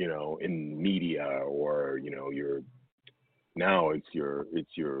 you know, in media, or, you know, it's your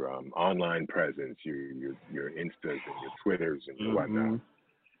online presence, your Instas and your Twitters and your whatnot.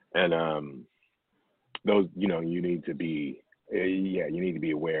 And those, you know, you need to be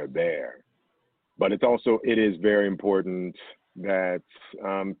aware there. But it is very important that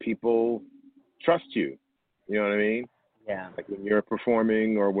people trust you. You know what I mean? Yeah. Like when you're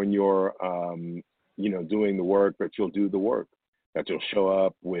performing, or when you're, you know, doing the work, that you'll do the work, that you'll show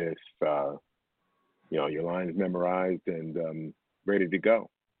up with, you know, your lines memorized and ready to go.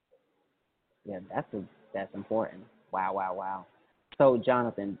 Yeah, that's important. Wow. So,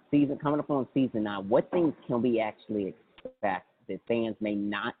 Jonathan, coming up on season 9, what things can we actually expect that fans may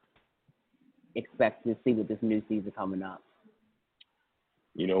not expect to see with this new season coming up?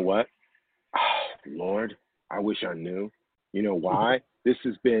 You know what? Oh, Lord, I wish I knew. You know why? This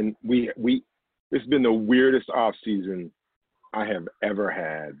has been this has been the weirdest off season I have ever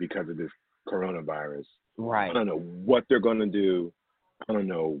had because of this coronavirus. Right. I don't know what they're going to do. I don't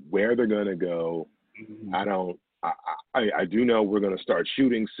know where they're going to go. I do know we're going to start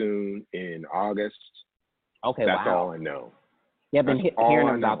shooting soon in August. Okay, That's all I know. Yeah, I've been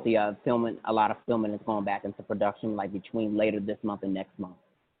hearing about the filming. A lot of filming is going back into production, like between later this month and next month.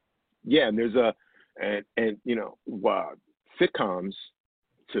 Yeah, and there's and you know, sitcoms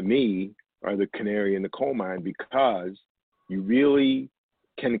to me are the canary in the coal mine, because you really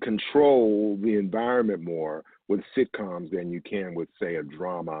can control the environment more with sitcoms than you can with, say, a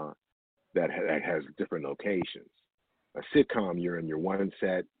drama that has different locations. A sitcom, you're in your one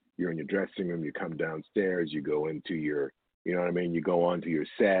set, you're in your dressing room, you come downstairs, you go into your, you know what I mean? You go onto your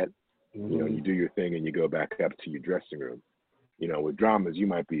set, you know, you do your thing and you go back up to your dressing room. You know, with dramas, you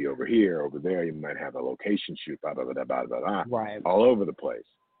might be over here, over there, you might have a location shoot, blah, blah, blah, blah, blah, blah, right, all over the place.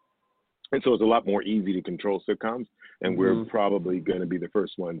 And so it's a lot more easy to control sitcoms, and we're probably going to be the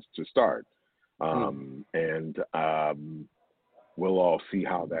first ones to start. We'll all see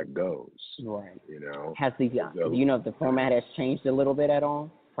how that goes. Right. You know. Has the do you know if the format has changed a little bit at all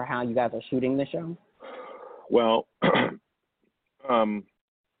for how you guys are shooting the show? Well,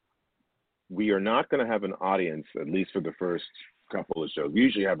 we are not going to have an audience, at least for the first couple of shows. We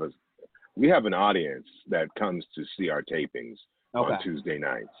usually have an audience that comes to see our tapings on Tuesday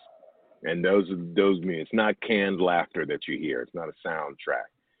nights, and those mean it's not canned laughter that you hear. It's not a soundtrack.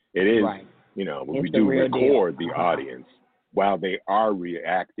 It is, you know, when we do record the audience while they are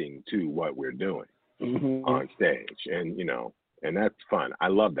reacting to what we're doing on stage, and you know. And that's fun. I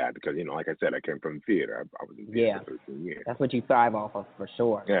love that because, you know, like I said, I came from theater. I was in theater for 13 years. That's what you thrive off of for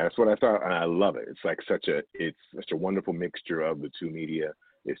sure. Yeah, that's what I thought, and I love it. It's like such a wonderful mixture of the two media.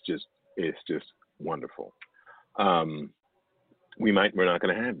 It's just wonderful. We're not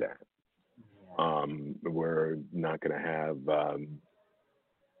going to have that. We're not going to have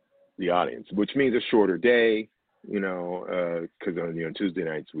the audience, which means a shorter day. You know, because on Tuesday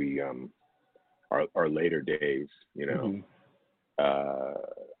nights we are later days. You know.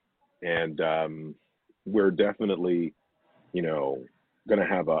 We're definitely, you know, going to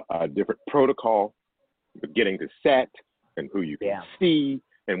have a different protocol for getting to set and who you can see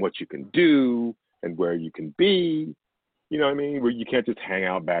and what you can do and where you can be. You know what I mean? Where you can't just hang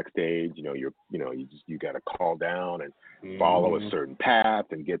out backstage. You know, you got to call down and follow a certain path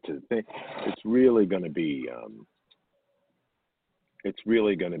and get to the thing. It's really going to be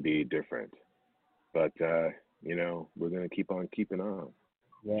different. But you know, we're gonna keep on keeping on.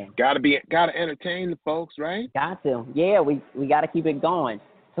 Yeah. Gotta entertain the folks, right? Got to. Yeah, we gotta keep it going.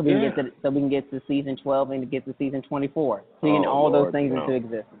 So we can get to season 12 and get to season 24. Seeing all those things into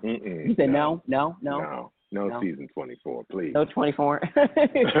existence. You said no, season 24, please. No 24.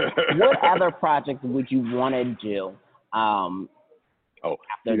 What other projects would you want to do?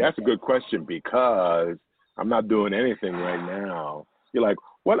 That's a good question because I'm not doing anything right now. You're like,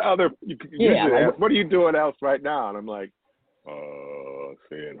 what other? What are you doing else right now? And I'm like,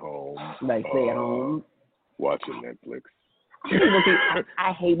 staying home. Staying home. Watching Netflix.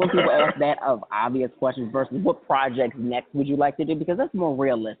 I hate when people ask that of obvious questions versus what projects next would you like to do, because that's more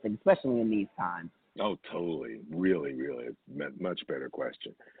realistic, especially in these times. Oh, totally. Really, really. Much better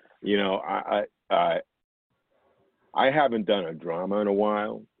question. You know, I haven't done a drama in a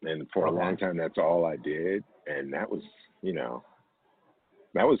while, and for a long time that's all I did, and that was, you know,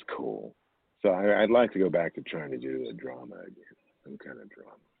 that was cool. So I'd like to go back to trying to do a drama again, some kind of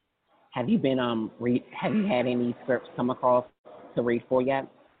drama. Have you been have you had any scripts come across to read for yet?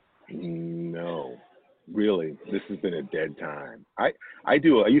 No, really. This has been a dead time. I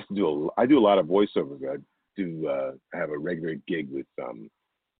do a lot of voiceovers. I have a regular gig with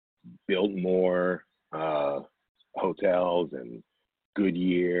Biltmore Hotels and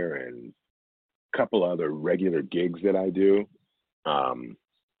Goodyear and a couple other regular gigs that I do.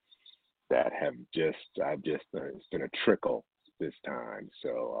 That have it's been a trickle this time.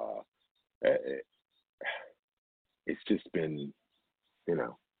 So it's just been, you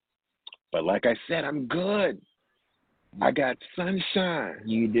know, but like I said, I'm good. I got sunshine.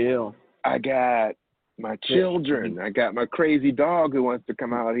 You do. I got my children. I got my crazy dog who wants to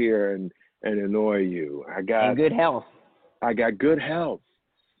come out here and annoy you. And good health. I got good health.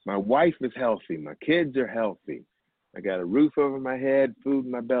 My wife is healthy. My kids are healthy. I got a roof over my head, food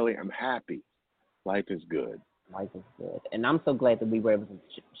in my belly. I'm happy. Life is good. Life is good. And I'm so glad that we were able to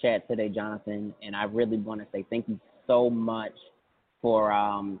chat today, Jonathan. And I really want to say thank you so much for,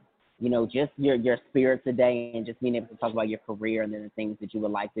 you know, just your spirit today and just being able to talk about your career and then the things that you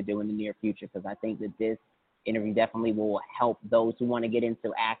would like to do in the near future. Because I think that this interview definitely will help those who want to get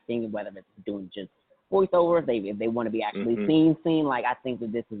into acting, whether it's doing just voiceovers, if they want to be actually seen. Like, I think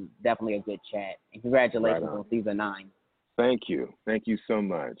that this is definitely a good chat. And congratulations on season 9. Thank you. Thank you so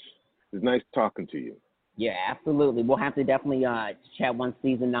much. It's nice talking to you. Yeah, absolutely. We'll have to definitely chat once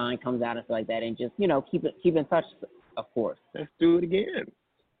season 9 comes out and stuff like that, and just, you know, keep in touch, of course. Let's do it again.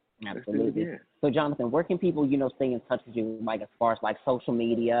 Absolutely. So, Jonathan, where can people, you know, stay in touch with you, like as far as like social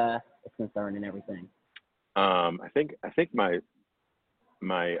media is concerned and everything? I think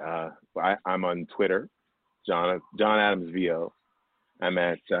I'm on Twitter, John Adams VO. I'm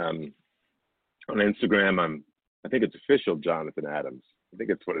at on Instagram. I think it's official Jonathan Adams. I think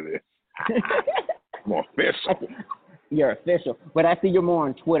it's what it is. More official. You're official. But I see you're more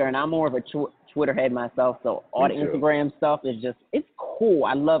on Twitter, and I'm more of a Twitter head myself. So all the Instagram stuff is just, it's cool.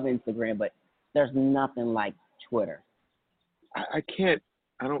 I love Instagram, but there's nothing like Twitter. I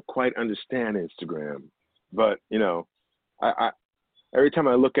don't quite understand Instagram, but you know, I every time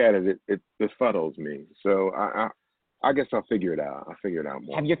I look at it, it befuddles me. So I guess I'll figure it out. I'll figure it out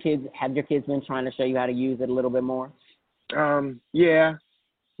more. Have your kids been trying to show you how to use it a little bit more? Yeah,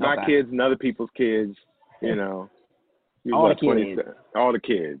 my Okay. kids and other people's kids, you know. All the kids. All the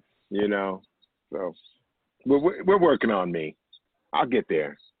kids, you know. So we're working on me. I'll get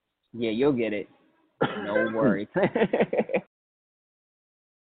there. Yeah, you'll get it. No worries.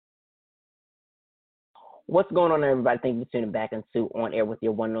 What's going on, everybody? Thank you for tuning back into On Air with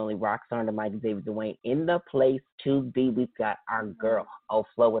your one and only rock star, the Mike David Dwayne. In the place to be, we've got our girl,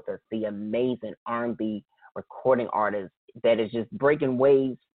 OFLO, with us, the amazing R&B recording artist that is just breaking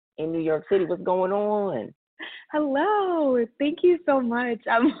waves in New York City. What's going on? Hello. Thank you so much.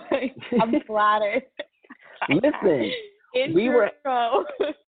 I'm flattered. Listen,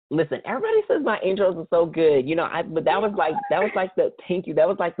 Listen, everybody says my intros are so good, you know. But that was like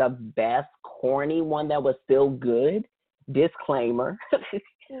the best corny one that was still good. Disclaimer.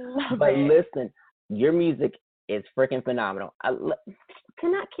 But listen, your music is freaking phenomenal. I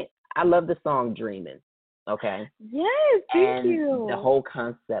love the song "Dreaming." Okay. Yes, thank you. The whole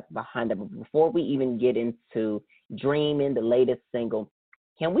concept behind it. But before we even get into "Dreaming," the latest single,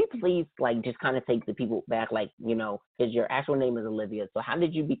 can we please, like, just kind of take the people back, like, you know, because your actual name is Olivia. So how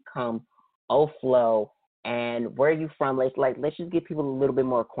did you become OFLO, and where are you from? Let's just get people a little bit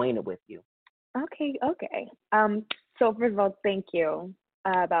more acquainted with you. Okay. So first of all, thank you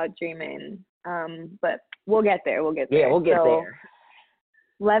about dreaming. But we'll get there. Yeah, we'll get there.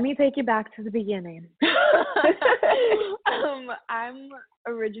 Let me take you back to the beginning. I'm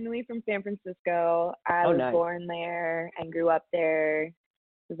originally from San Francisco. I was born there and grew up there.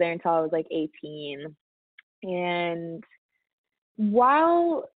 Was there until I was like 18. And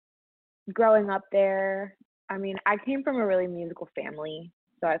while growing up there, I mean, I came from a really musical family.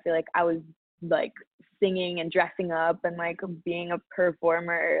 So I feel like I was like singing and dressing up and like being a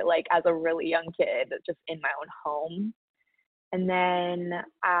performer like as a really young kid, just in my own home. And then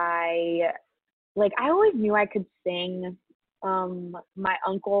I always knew I could sing. My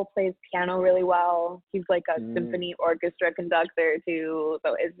uncle plays piano really well. He's like a symphony orchestra conductor too.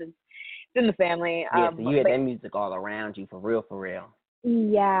 So it's in the family. Yeah, so you had that music all around you, for real.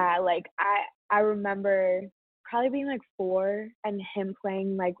 Yeah, like I remember probably being like 4 and him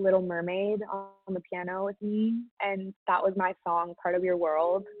playing like Little Mermaid on the piano with me, and that was my song, Part of Your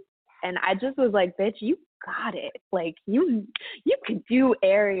World. And I just was like, bitch, you got it. Like you could do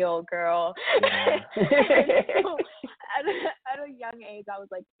Ariel, girl. Yeah. So, at a young age, I was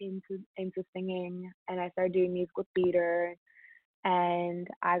like into singing, and I started doing musical theater, and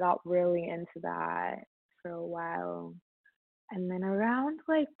I got really into that for a while. And then around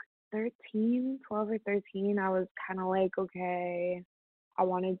like 12 or 13, I was kind of like, okay, I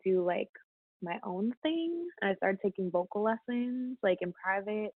want to do like my own thing. And I started taking vocal lessons like in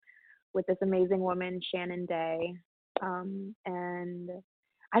private with this amazing woman, Shannon Day. And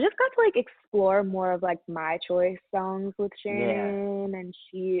I just got to like explore more of like my choice songs with Shannon, and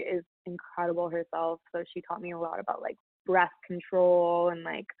she is incredible herself. So she taught me a lot about like breath control and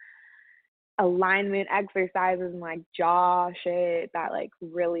like alignment exercises and like jaw shit that like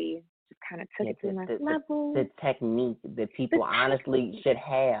really just kind of took it to the next level. The technique that people honestly should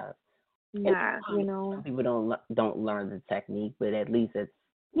have. Yeah, you know. Some people don't learn the technique, but at least it's,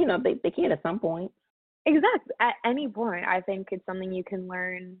 you know, they can at some point. Exactly. At any point, I think it's something you can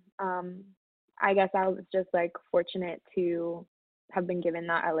learn. I guess I was just like fortunate to have been given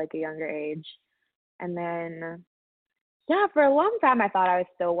that at like a younger age. And then, yeah, for a long time, I thought I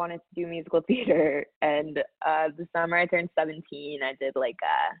still wanted to do musical theater. And the summer I turned 17, I did like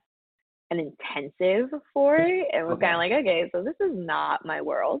an intensive for it. And was kind of like, okay, so this is not my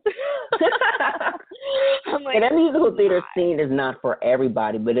world. I'm like, and that musical theater scene is not for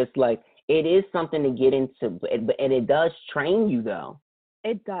everybody, but it's like, it is something to get into, and it does train you, though.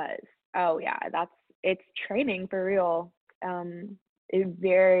 It does. Oh, yeah. It's training for real. It's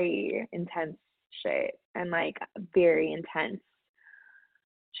very intense shit, and, like, very intense.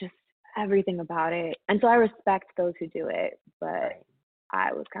 Just everything about it. And so I respect those who do it, but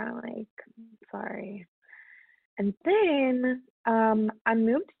I was kind of like, sorry. And then I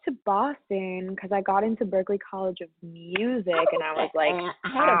moved to Boston because I got into Berklee College of Music, and I was like, I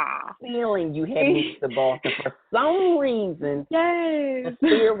had a feeling you had moved to Boston for some reason. Yes. The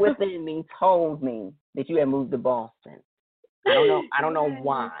spirit within me told me that you had moved to Boston. I don't know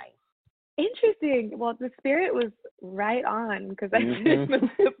why. Interesting. Well, the spirit was right on, because I didn't move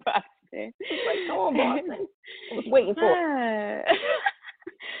to Boston. Like, come on, Boston. I was waiting for it.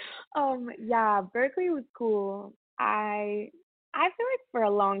 Yeah, Berkeley was cool. I feel like for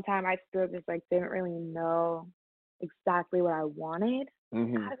a long time I still just like didn't really know exactly what I wanted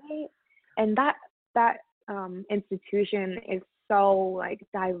out of it. And that institution is so like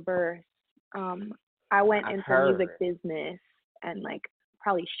diverse. I went into music business and like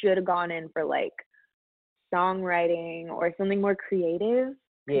probably should have gone in for like songwriting or something more creative.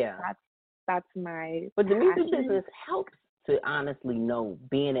 Yeah. That's my But the music passion. business helps to honestly know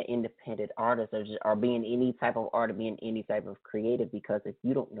being an independent artist or being any type of art or being any type of creative, because if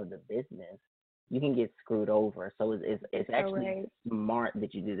you don't know the business, you can get screwed over. So it's actually smart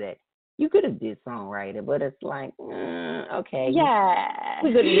that you do that. You could have did songwriting, but it's like, okay. Yeah.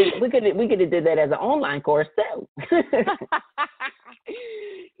 We could have did that as an online course too.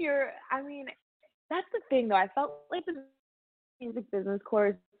 I mean, that's the thing though. I felt like the music business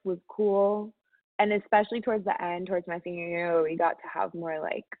course was cool. And especially towards the end, towards my senior year, we got to have more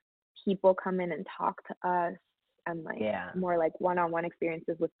like people come in and talk to us and like more like one-on-one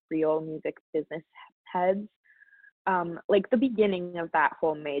experiences with real music business heads. Like the beginning of that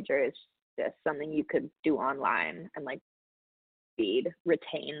whole major is just something you could do online and like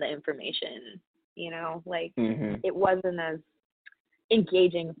retain the information, you know, like it wasn't as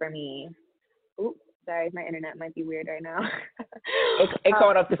engaging for me. Oops, sorry, my internet might be weird right now. it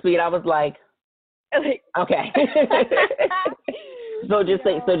caught up to speed. I was like, okay. So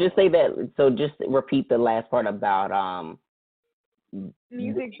just repeat the last part about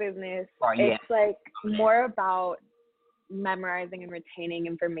music business. Oh, yeah. It's like more about memorizing and retaining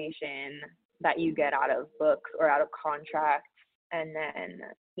information that you get out of books or out of contracts, and then,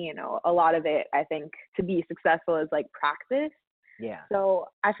 you know, a lot of it, I think, to be successful is like practice. Yeah. So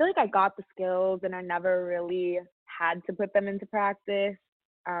I feel like I got the skills and I never really had to put them into practice.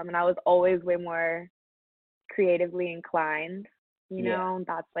 And I was always way more creatively inclined, you know.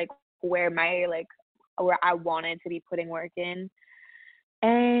 That's like where I wanted to be putting work in.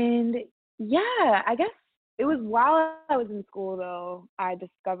 And yeah, I guess it was while I was in school though, I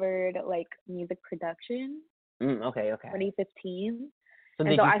discovered like music production. Okay. 2015. So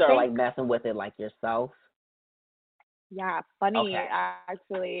did you start like messing with it like yourself? Yeah, funny. Okay.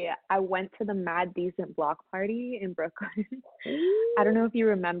 Actually, I went to the Mad Decent block party in Brooklyn. I don't know if you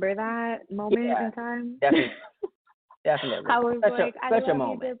remember that moment in time. Definitely. I was such like, a, I such love a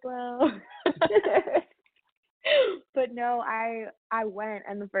moment. you, Diplo. But no, I went,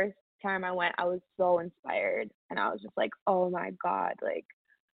 and the first time I went, I was so inspired, and I was just like, oh my God, like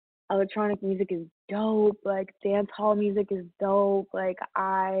electronic music is dope, like dance hall music is dope, like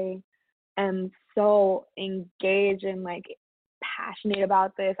I am so engaged and like passionate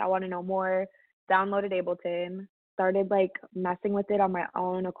about this. I want to know more. Downloaded Ableton, started like messing with it on my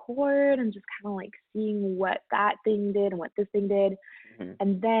own accord and just kind of like seeing what that thing did and what this thing did.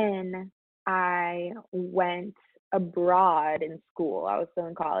 And then I went abroad in school. I was still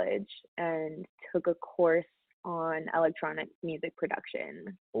in college and took a course on electronic music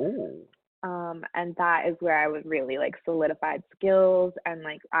production. And that is where I was really like solidified skills and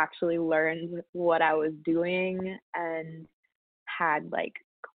like actually learned what I was doing and had like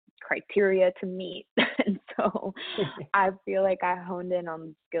criteria to meet. And so I feel like I honed in on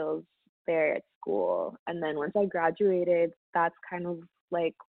the skills there at school. And then once I graduated, that's kind of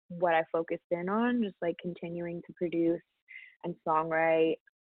like what I focused in on, just like continuing to produce and songwrite.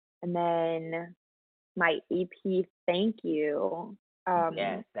 And then my EP, Thank You.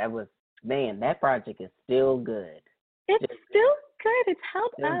 Yes, that was, man, that project is still good. It's still good. It's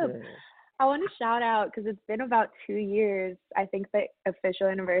held up. Good. I want to shout out because it's been about 2 years. I think the official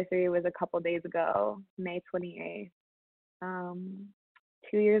anniversary was a couple days ago, May 28th.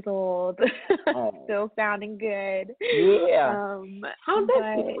 2 years old, still sounding good. Yeah. How's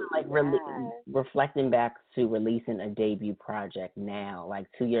that but, feeling, like reflecting back to releasing a debut project now, like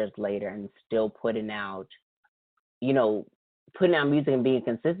 2 years later, and still putting out music and being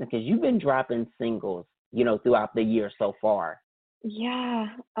consistent, because you've been dropping singles, throughout the year so far. Yeah.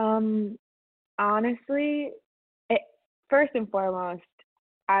 Honestly, first and foremost,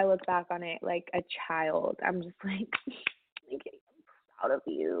 I look back on it like a child. I'm just like, I'm proud of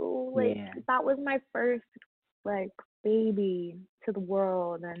you. Like, that was my first, like, baby to the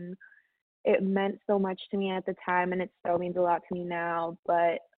world, and it meant so much to me at the time, and it still means a lot to me now.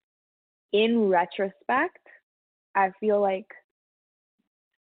 But in retrospect, I feel like,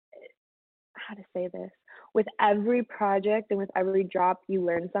 how to say this, with every project and with every drop, you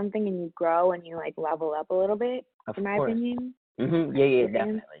learn something and you grow and you like level up a little bit, in my opinion. Yeah,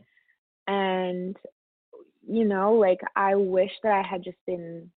 definitely. And you know, like I wish that I had just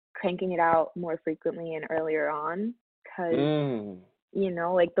been cranking it out more frequently and earlier on, because you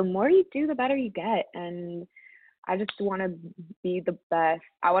know, like the more you do, the better you get. And I just want to be the best.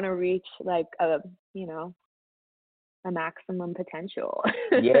 I want to reach like you know, a maximum potential.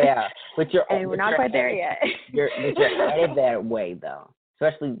 Yeah, but and we're not quite there yet. You're headed that way though.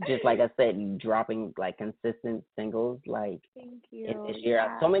 Especially just like I said, you dropping like consistent singles like Thank you. in this year.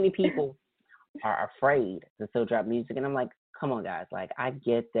 Yeah. So many people are afraid to still drop music, and I'm like, come on, guys. Like, I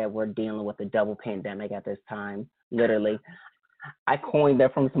get that we're dealing with a double pandemic at this time. Literally, I coined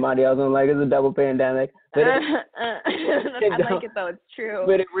that from somebody else. I'm like, it's a double pandemic. But I like it though. It's true.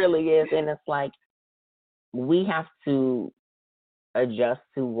 But it really is, and it's like we have to adjust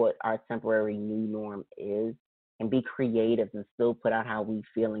to what our temporary new norm is, and be creative and still put out how we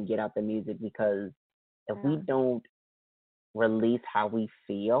feel and get out the music, because if we don't release how we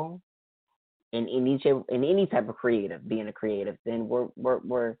feel in any type of creative, being a creative, then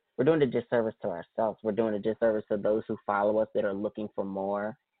we're doing a disservice to ourselves. We're doing a disservice to those who follow us that are looking for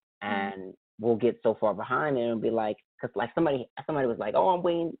more, and we'll get so far behind and it'll be like, because like somebody was like, oh, I'm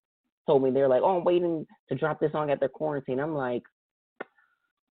waiting, told me they're like, oh, I'm waiting to drop this song after quarantine. I'm like,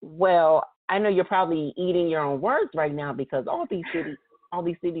 well, I know you're probably eating your own words right now, because all these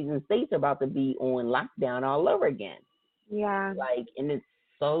cities and states are about to be on lockdown all over again. Yeah. Like, and it's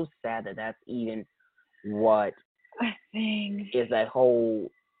so sad that that's even what is that whole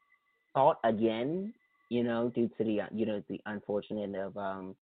thought again, you know, due to the, you know, the unfortunate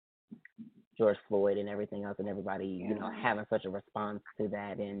of George Floyd and everything else, and everybody, you know, having such a response to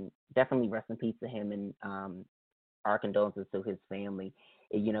that. And definitely rest in peace to him, and our condolences to his family.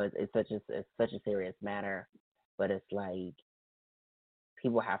 You know, it's such a serious matter, but it's like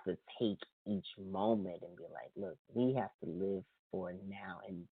people have to take each moment and be like, look, we have to live for now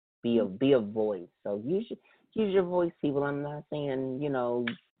and be a voice. So use your voice, people. I'm not saying, you know,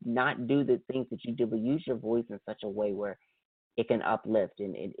 not do the things that you do, but use your voice in such a way where it can uplift,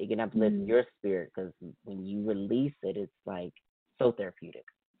 and it can uplift your spirit, because when you release it, it's like so therapeutic.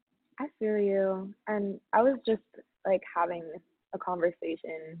 I feel you. And I was just like having a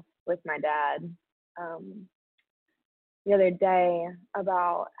conversation with my dad the other day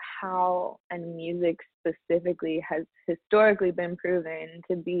about how, and music specifically has historically been proven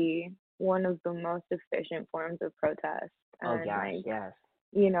to be one of the most efficient forms of protest. Oh and gosh, like, yes.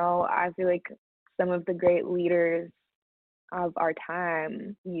 You know, I feel like some of the great leaders of our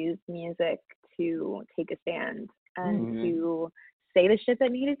time used music to take a stand and to say the shit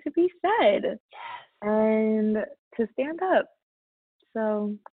that needed to be said and to stand up.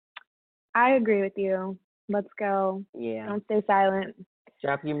 So I agree with you. Let's go. Yeah. Don't stay silent.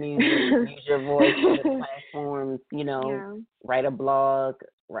 Drop your music, use your voice on the platforms, you know, write a blog,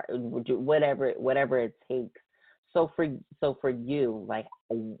 whatever it takes. So for you, like,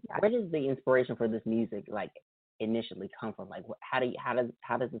 where does the inspiration for this music like initially come from? Like, how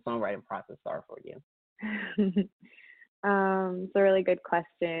does the songwriting process start for you? It's a really good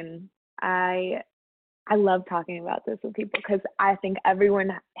question. I love talking about this with people, because I think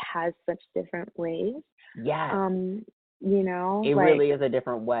everyone has such different ways. Yeah. You know, it like, really is a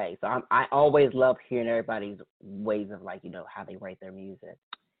different way. So I always love hearing everybody's ways of, like, you know, how they write their music.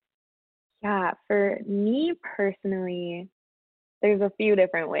 Yeah, for me personally, there's a few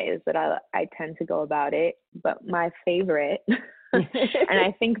different ways that I tend to go about it, but my favorite, and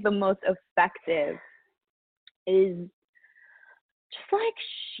I think the most effective, is just like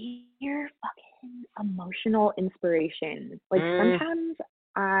sheer fucking emotional inspiration. Like sometimes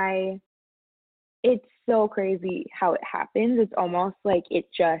it's so crazy how it happens. It's almost like it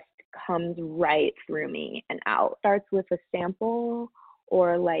just comes right through me and out. Starts with a sample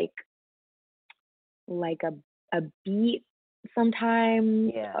or like a beat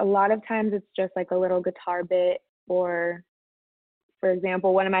sometimes. Yeah. A lot of times it's just like a little guitar bit, or for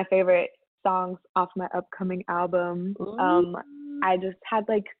example, one of my favorite songs off my upcoming album, I just had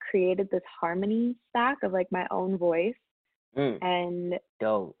like created this harmony stack of like my own voice, and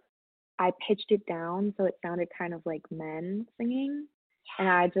dope. I pitched it down so it sounded kind of like men singing, and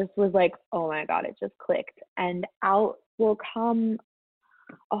I just was like, oh my god, it just clicked, and out will come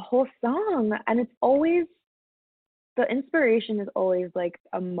a whole song. And it's always, the inspiration is always like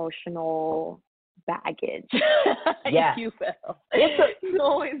emotional baggage. Yeah. If you will. It's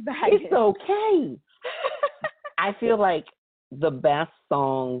always baggage. It's okay. I feel like the best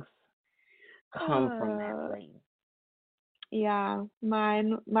songs come from that place. Yeah,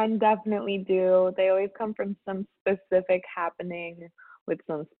 mine definitely do. They always come from some specific happening with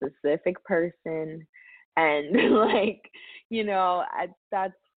some specific person, and like, you know,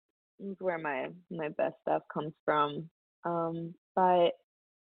 that's It's where my best stuff comes from. But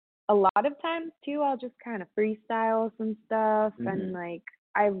a lot of times too, I'll just kind of freestyle some stuff, and like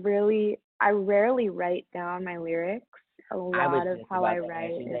I rarely write down my lyrics. A lot of how I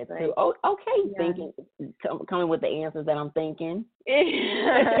write is like, oh, okay, yeah. thinking, coming with the answers that I'm thinking.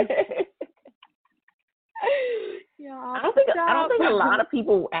 Yeah, I don't think a lot of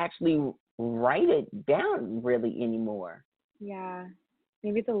people actually write it down really anymore. Yeah,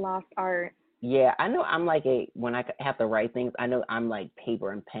 maybe it's a lost art. Yeah, I know. I'm like when I have to write things, I know I'm like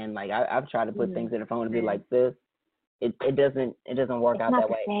paper and pen. Like I've tried to put things in the phone and be like this. It doesn't work out that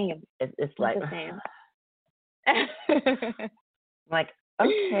way. Same. It's not like the same. like,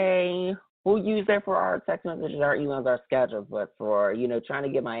 okay, we'll use that for our text messages, our emails, our schedules, but for trying to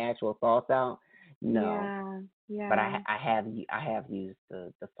get my actual thoughts out, no. Yeah. But I have used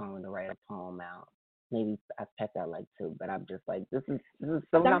the phone to write a poem out. Maybe I've pecked out like 2, but I'm just like, this is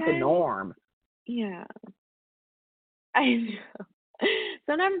so not the norm. Yeah. I know.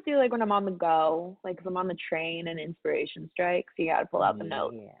 Sometimes too, like when I'm on the go, like if I'm on the train and inspiration strikes, you gotta pull out the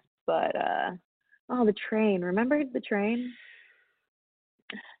notes. But the train. Remember the train?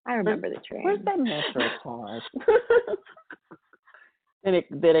 I remember the train. Where's that Metro card?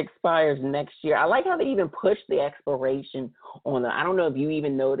 that expires next year. I like how they even pushed the expiration on I don't know if you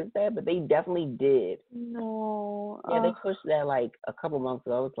even noticed that, but they definitely did. No. Yeah, they pushed that like a couple months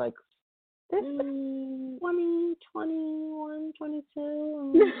ago. It's like, this 20, 21,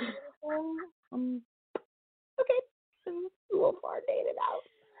 22. Okay, so it's a little far dated out.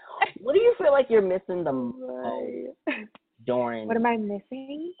 What do you feel like you're missing the most during? What am I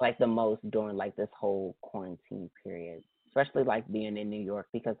missing? Like the most during like this whole quarantine period, especially like being in New York,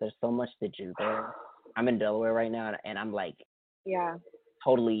 because there's so much to do there. I'm in Delaware right now, and I'm like,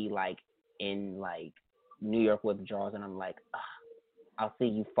 totally like in like New York withdrawals, and I'm like, I'll see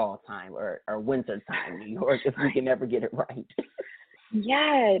you fall time or winter time, New York, if we can ever get it right.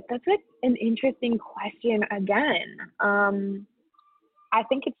 Yeah, that's like an interesting question again. I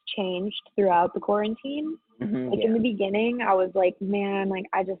think it's changed throughout the quarantine. In the beginning, I was like, man, like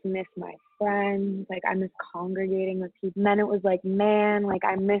I just miss my friends. Like I miss congregating with people. And then it was like, man, like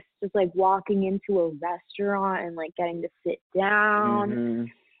I miss just like walking into a restaurant and like getting to sit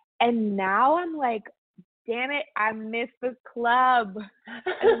down. And now I'm like, damn it, I miss the club.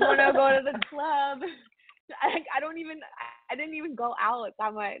 I just want to go to the club. I didn't even go out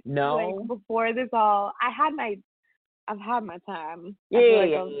that much. No. Like before this all, I've had my time.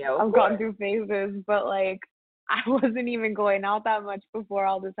 I've gone through phases, but like I wasn't even going out that much before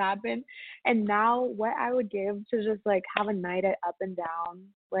all this happened. And now what I would give to just like have a night at Up and Down,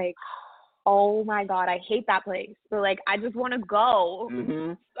 like, oh my God, I hate that place. But like I just want to go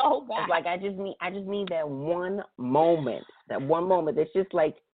so bad. It's like I just need that one moment. It's just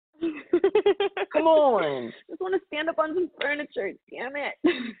like, come on. Just want to stand up on some furniture. Damn it.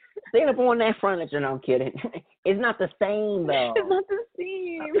 Stand up on that furniture. No, I'm kidding. It's not the same though. It's not the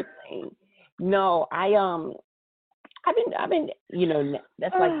same. No, I've been,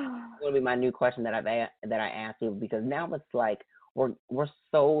 that's like going to be my new question that I asked you, because now it's like we're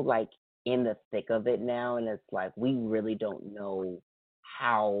so like in the thick of it now, and it's like we really don't know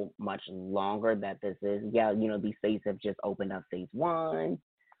how much longer that this is. Yeah, these states have just opened up phase 1,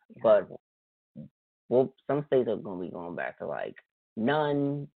 but some states are going to be going back to like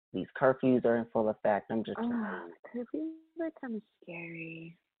none. These curfews are in full effect. I'm just curfews are kind of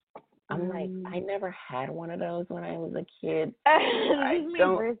scary. I'm like, I never had one of those when I was a kid. This is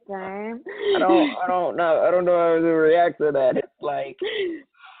my first time. I don't know. I don't know how to react to that. It's like,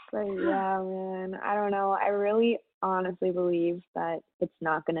 but yeah, man. I don't know. I really honestly believe that it's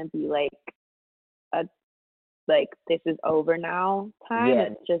not gonna be like a this is over now time. Yeah.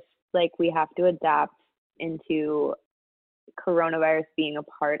 It's just like we have to adapt into coronavirus being a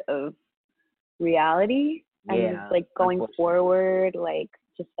part of reality, and just, like going forward, like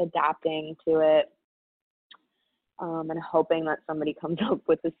just adapting to it, and hoping that somebody comes up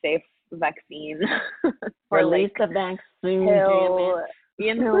with a safe vaccine. Release the vaccine,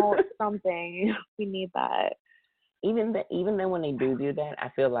 something. We need that. Even then, when they do that, I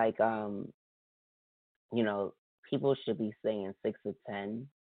feel like people should be saying 6 to 10,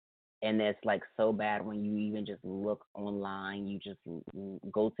 and it's like so bad when you even just look online. You just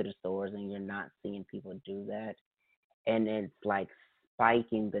go to the stores and you're not seeing people do that, and it's like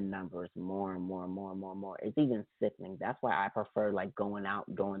spiking the numbers more and more and more and more and more. It's even sickening. That's why I prefer like going out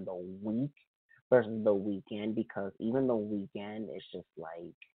during the week versus the weekend, because even the weekend is just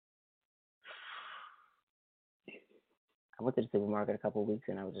like, I went to the supermarket a couple of weeks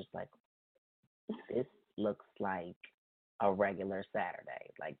and I was just like, this looks like a regular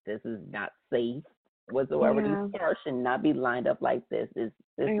Saturday. Like, this is not safe whatsoever. Yeah. These cars should not be lined up like this. This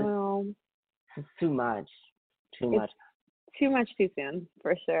is too much. Too much. Too much too soon,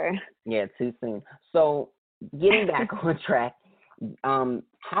 for sure. Yeah, too soon. So, getting back on track,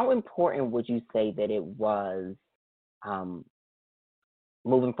 how important would you say that it was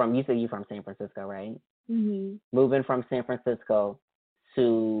moving from, you said you're from San Francisco, right? Mm-hmm. Moving from San Francisco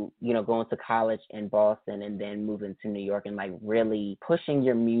to, going to college in Boston and then moving to New York and like really pushing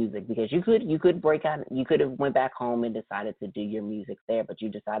your music, because you could break out, you could have went back home and decided to do your music there, but you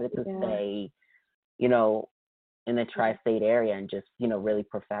decided to stay, in the tri-state area and just, really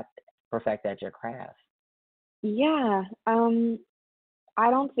perfect at your craft. Yeah. I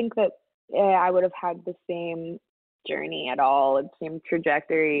don't think that I would have had the same journey at all, the same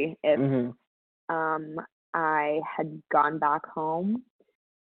trajectory if I had gone back home.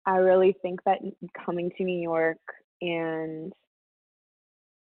 I really think that coming to New York and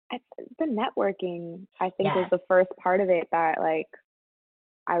the networking, I think, was the first part of it that, like,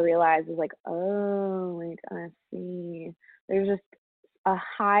 I realized was like, oh, like, I see. There's just a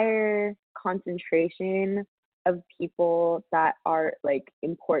higher concentration of people that are, like,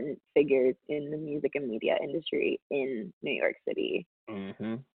 important figures in the music and media industry in New York City.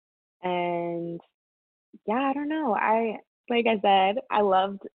 Mm-hmm. And, yeah, I don't know. Like I said, I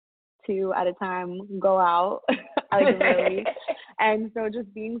loved to, at a time, go out, like, really. And so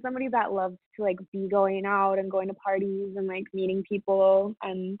just being somebody that loves to, like, be going out and going to parties and, like, meeting people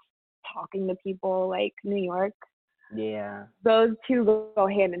and talking to people, like, New York. Yeah. Those two go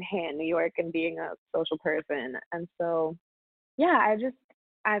hand in hand, New York and being a social person. And so, yeah,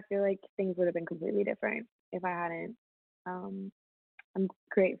 I feel like things would have been completely different if I hadn't. I'm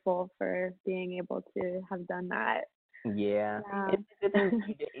grateful for being able to have done that. Yeah. It's a good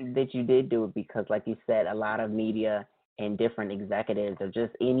thing that you did do it, because, like you said, a lot of media and different executives or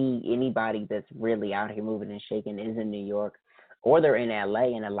just anybody that's really out here moving and shaking is in New York, or they're in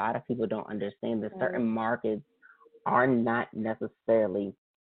LA, and a lot of people don't understand that certain markets are not necessarily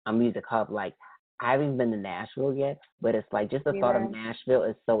a music hub. Like, I haven't been to Nashville yet, but it's like just the thought of Nashville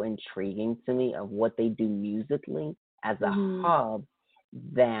is so intriguing to me of what they do musically as a hub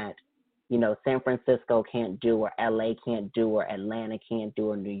that, San Francisco can't do, or LA can't do, or Atlanta can't do,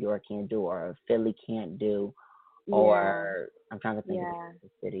 or New York can't do, or Philly can't do, or I'm trying to think of the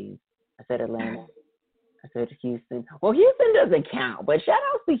cities. I said Atlanta. I said Houston. Well, Houston doesn't count, but shout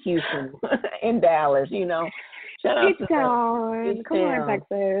out to Houston and Dallas, Shout out to H-Town. Come on,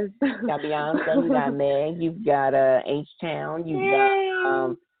 Texas. You got Beyonce, you got Meg, you've got H-Town, you've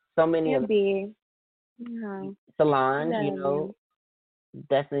got so many of Solange,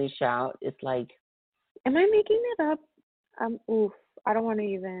 Destiny's Child. It's like, am I making it up? I don't want to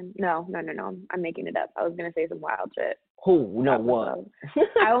even. No. I'm making it up. I was gonna say some wild shit. Who? No, what?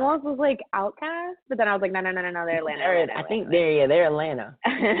 I almost was like Outkast, but then I was like, no, they're Atlanta. I think they're Atlanta.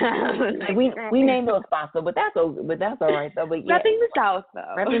 we named those spots though, but that's all right though. But yeah, repping the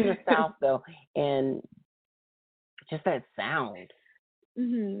South though. And just that sound,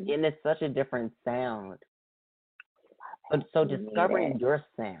 and it's such a different sound. So discovering your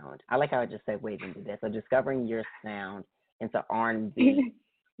sound, I like how I just segued into this. So discovering your sound into R&B.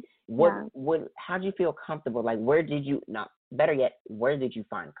 How do you feel comfortable? Like, where did you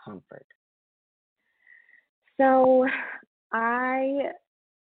find comfort? So I,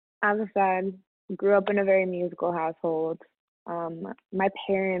 as I said, grew up in a very musical household. My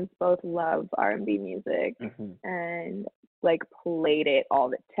parents both love R&B music and, like, played it all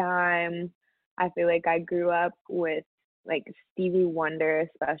the time. I feel like I grew up with, like, Stevie Wonder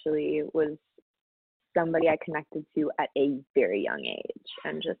especially was somebody I connected to at a very young age,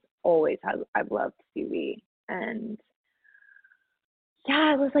 and just always I've loved Stevie. And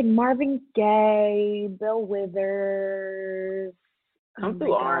yeah, it was like Marvin Gaye, Bill Withers. Come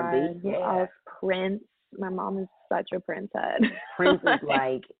through R&B. Yeah. Prince. My mom is such a Prince head. Prince is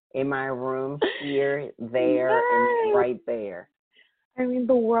like in my room, here, there, and right there. I mean,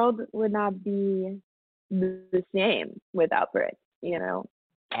 the world would not be the same without Prince,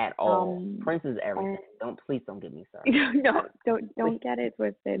 At all. Prince is everything. Please don't get me started. No, don't get it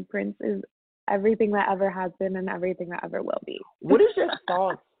twisted. Prince is everything that ever has been and everything that ever will be. What is your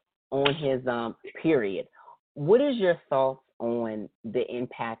thoughts on his period? What is your thoughts on the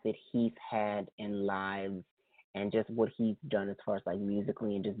impact that he's had in lives and just what he's done as far as like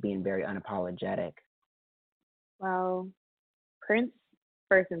musically and just being very unapologetic? Well, Prince,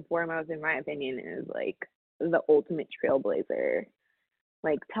 first and foremost, in my opinion, is like the ultimate trailblazer.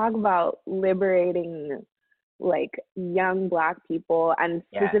 Like, talk about liberating, like, young Black people and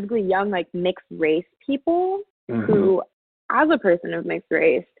specifically young, like, mixed race people who as a person of mixed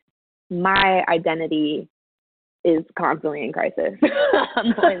race, my identity is constantly in crisis.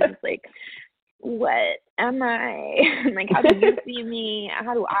 I'm always just like, what am I? Like, how do you see me?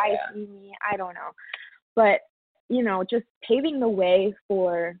 How do I see me? I don't know. But, you know, just paving the way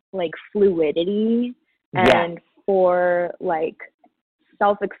for, like, fluidity and for, like,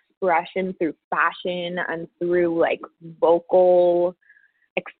 self-expression through fashion and through, like, vocal,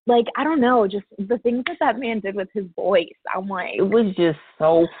 like, I don't know, just the things that man did with his voice. I'm like, it was just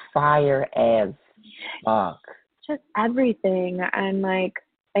so fire as fuck. Just everything, and, like,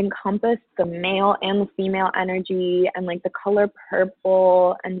 encompassed the male and the female energy, and, like, the color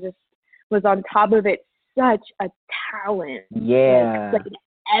purple, and just was on top of it such a talent. Yeah. Like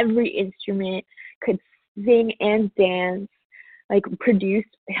every instrument, could sing and dance, like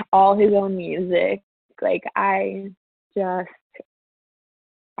produced all his own music. Like I bow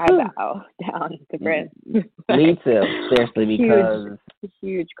down to Prince. Me too, seriously, because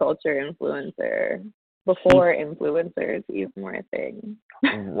huge culture influencer. Before influencers even were a thing.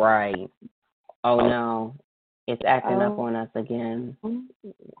 Right. Oh no. It's acting up on us again.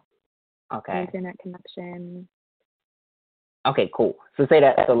 Okay. Internet connection. Okay, cool. So say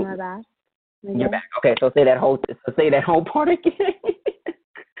that. So you're back. You're back. Okay, so say that whole part again.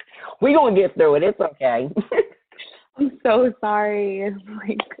 We're gonna get through it. It's okay. I'm so sorry. It's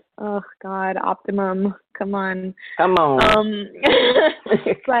like, oh God, Optimum. Come on. Come on.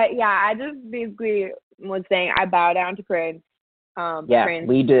 But yeah, I just basically was saying I bow down to Prince. Yeah, Prince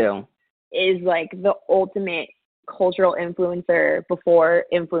we do. Is like the ultimate cultural influencer before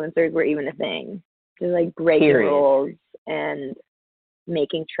influencers were even a thing. They're like breaking rules and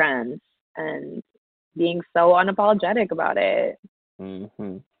making trends and being so unapologetic about it.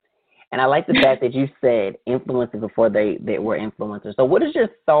 Mm-hmm. And I like the fact that you said influencers before they were influencers. So what is your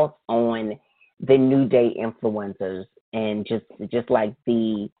thoughts on the new day influencers and just like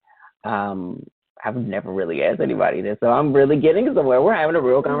the I've never really asked anybody this, so I'm really getting somewhere. We're having a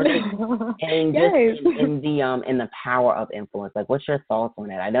real conversation. And just in the power of influence, like what's your thoughts on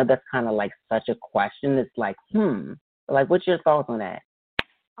that? I know that's kind of like such a question. It's like, like what's your thoughts on that?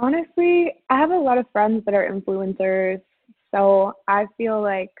 Honestly, I have a lot of friends that are influencers, so I feel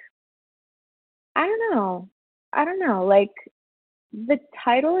like I don't know. Like the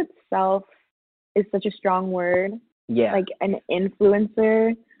title itself is such a strong word. Yeah. Like an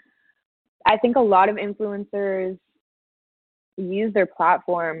influencer. I think a lot of influencers use their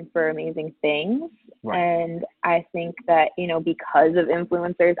platform for amazing things. Right. And I think that, you know, because of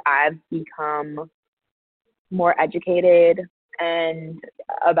influencers, I've become more educated and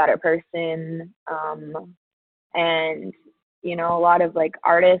a better person. And, you know, a lot of like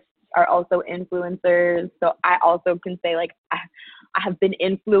artists are also influencers. So I also can say like I have been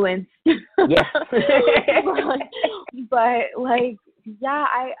influenced. Yeah. but like, yeah,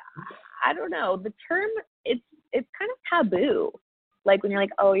 I don't know. The term, it's kind of taboo. Like when you're like,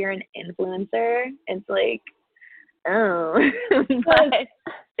 oh, you're an influencer, it's like, oh. But,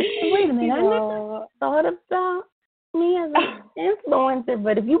 wait a minute, I never thought about me as an influencer,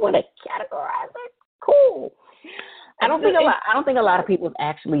 but if you want to categorize it, cool. I don't think a lot of people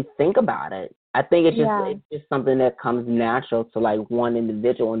actually think about it. I think it's just something that comes natural to like one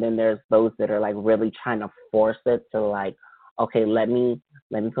individual, and then there's those that are like really trying to force it to like, okay, let me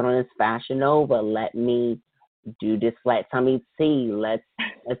put on this Fashion Nova, let me do this flat tummy tee, let's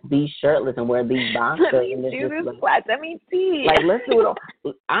be shirtless and wear these boxers. Let me do this flat tummy tee. Like let's do it all.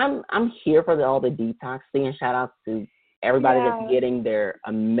 I'm here for all the detoxing, and shout out to everybody that's getting their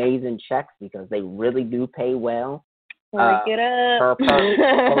amazing checks because they really do pay well. Work it up. Per post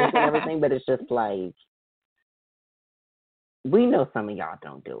and everything, but it's just like we know some of y'all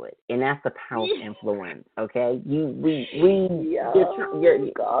don't do it, and that's the power of influence. Okay, we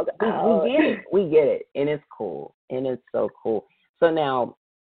get it, and it's cool, and it's so cool. So now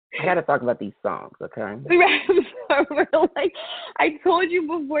I got to talk about these songs, okay? Like I told you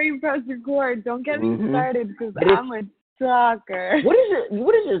before you press record, don't get me started because I'm a talker. What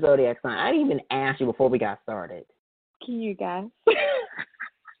is your zodiac sign? I didn't even ask you before we got started. Can you guess?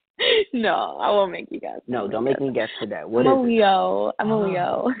 No, I won't make you guess. No, don't make me guess today. I'm a Leo.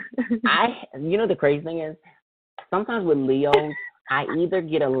 You know the crazy thing is, sometimes with Leos, I either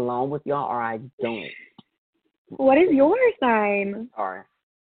get along with y'all or I don't. What is your sign? Taurus.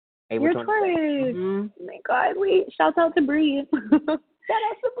 You're Taurus. Oh my God, wait. Shout out to Bree. Shout out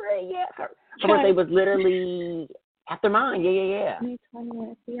to Bree, yeah. Her birthday was literally after mine, yeah. May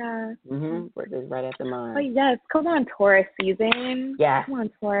 20th, yeah. Birthday's right after mine. Oh, yes. Come on, Taurus season. Yeah. Come on,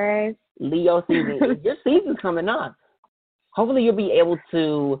 Taurus. Leo season. Your season's coming up. Hopefully you'll be able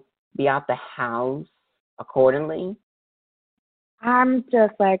to be out the house accordingly. I'm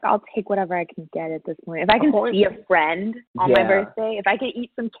just like, I'll take whatever I can get at this point. If I can see a friend on my birthday, if I can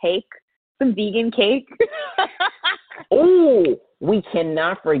eat some cake, some vegan cake. Oh, we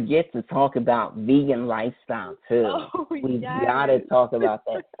cannot forget to talk about vegan lifestyle too. Oh, We yes. gotta talk about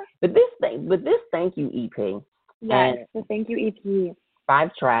that. But this thank you EP. Yes, the thank you EP.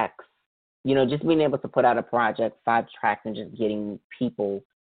 5 tracks. You know, just being able to put out a project, 5 tracks, and just getting people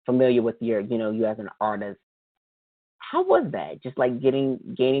familiar with you as an artist. How was that? Just like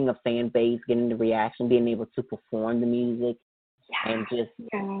gaining a fan base, getting the reaction, being able to perform the music, and just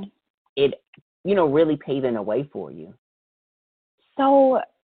it, really paving a way for you. So,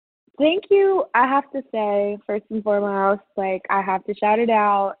 thank you. I have to say, first and foremost, like I have to shout it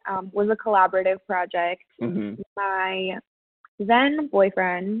out. Was a collaborative project. Mm-hmm. My then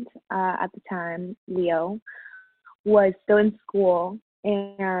boyfriend at the time, Leo, was still in school,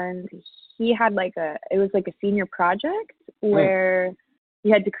 and he had it was like a senior project where he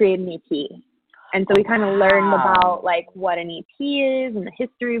had to create an EP. And so we kind of learned about like what an EP is and the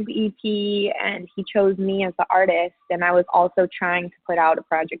history of the EP, and he chose me as the artist, and I was also trying to put out a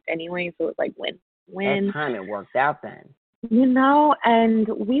project anyway, so it was like win-win. That time it worked out then. And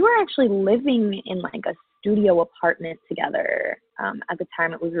we were actually living in like a studio apartment together at the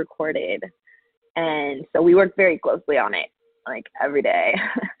time it was recorded. And so we worked very closely on it, like every day.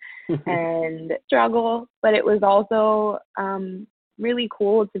 And struggle, but it was also really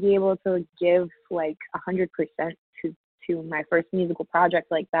cool to be able to give like 100% to my first musical project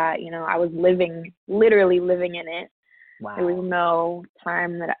like that. I was literally living in it. Wow. There was no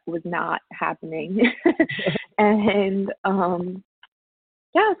time that was not happening. And so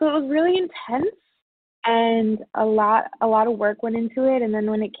it was really intense, and a lot of work went into it. And then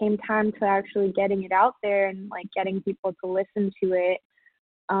when it came time to actually getting it out there and like getting people to listen to it,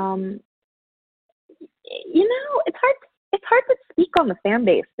 it's hard to speak on the fan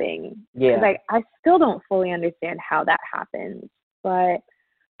base thing. Yeah. Because I still don't fully understand how that happens. But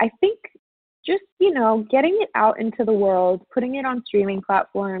I think just, getting it out into the world, putting it on streaming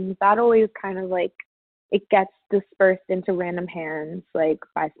platforms, that always kind of like, it gets dispersed into random hands, like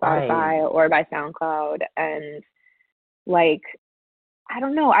by Spotify or by SoundCloud. And like, I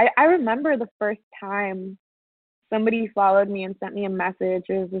don't know. I remember the first time somebody followed me and sent me a message.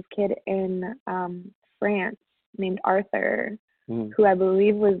 There was this kid in France named Arthur, who I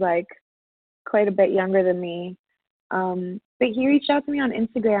believe was like quite a bit younger than me. But he reached out to me on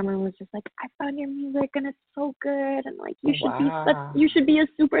Instagram and was just like, I found your music and it's so good, and like you should be a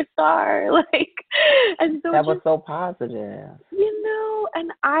superstar. Like, and so that was so positive.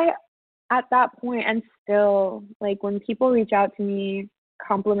 And I at that point, and still, like when people reach out to me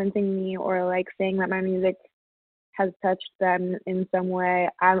complimenting me or like saying that my music has touched them in some way,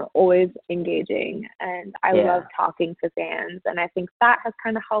 I'm always engaging, and I love talking to fans, and I think that has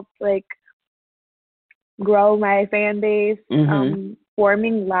kind of helped like grow my fan base.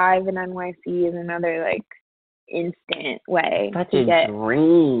 Forming live in NYC is another like instant way such to a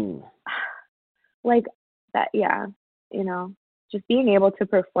dream. Like that, just being able to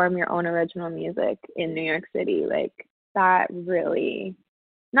perform your own original music in New York City, like that really,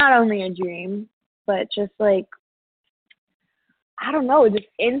 not only a dream, but just like, I don't know, just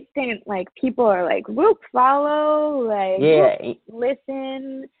instant, like people are like, whoop, follow, like whoop,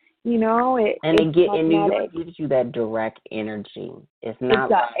 listen, in New York gives you that direct energy. It's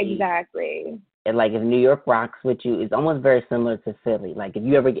not exactly. Like if New York rocks with you, it's almost very similar to Philly. Like have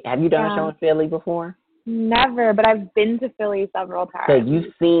you done a show in Philly before? Never, but I've been to Philly several times. So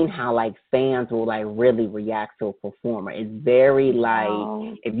you've seen how like fans will like really react to a performer. It's very like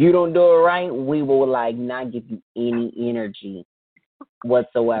if you don't do it right, we will like not give you any energy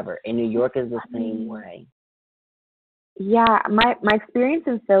whatsoever. And New York is the same way. Yeah, my experience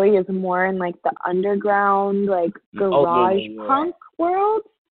in Philly is more in like the underground, like garage punk world.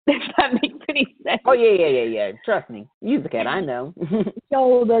 If that makes any sense. Oh yeah. Trust me, music head, I know.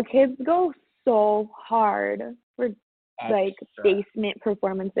 So the kids go so hard for like basement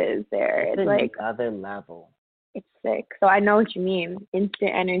performances there. It's like another level. It's sick. So I know what you mean.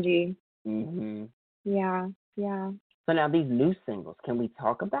 Instant energy. Yeah. So now these new singles, can we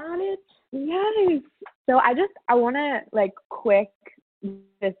talk about it? Yes. So I want to like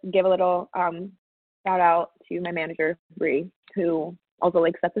just give a little shout out to my manager Bree, who also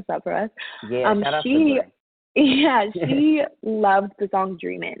like set this up for us. Yeah, shout out to Bree. Yeah, she loved the song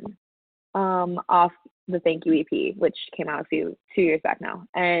Dreamin' off the Thank You EP, which came out 2 years back now.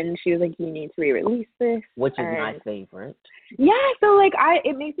 And she was like, you need to re-release this. Which is my favorite. Yeah, so like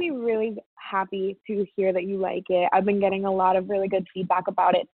it makes me really happy to hear that you like it. I've been getting a lot of really good feedback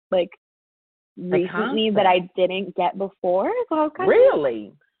about it, like recently that I didn't get before. So I was kind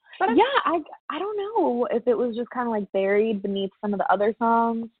really? of I don't know if it was just kind of like buried beneath some of the other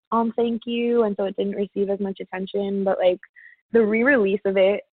songs on Thank You, and so it didn't receive as much attention. But like the re-release of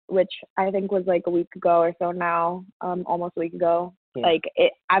it, which I think was like a week ago or so now, almost a week ago. Yeah. Like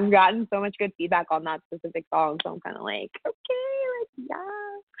I've gotten so much good feedback on that specific song, so I'm kind of like, okay, like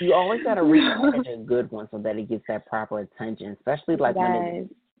You always gotta research a good one so that it gets that proper attention, especially like when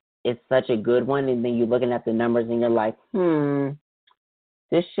it's such a good one, and then you're looking at the numbers and you're like,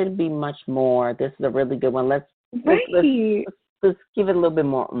 this should be much more. This is a really good one. Let's give it a little bit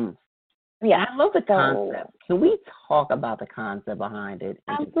more oomph. Yeah, I love the concept. Can we talk about the concept behind it?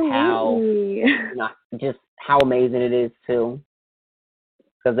 And absolutely. Just how amazing it is too.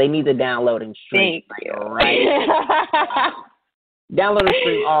 Because they need to download and stream. Right? Download and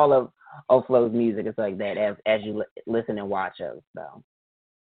stream all of OFLO's music and stuff like that as you listen and watch us. So.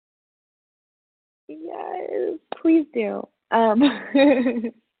 Yes, please do.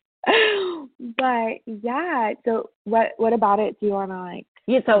 But yeah, so what about it do you want to like?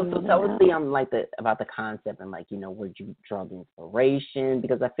 Yeah, so let's see about the concept and like, where'd you draw the inspiration?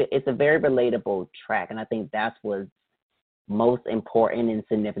 Because I feel it's a very relatable track, and I think that's what's most important and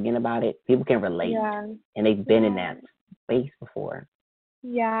significant about it. People can relate, and they've been in that space before.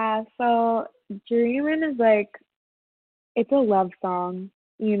 Yeah, so Dreamin' is like, it's a love song.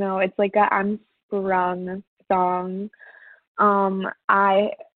 It's like a I'm sprung song.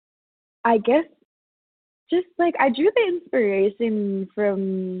 I guess just like I drew the inspiration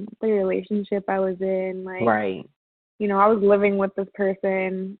from the relationship I was in. Like, right. I was living with this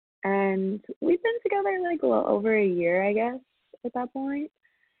person, and we've been together like a little over a year, I guess, at that point.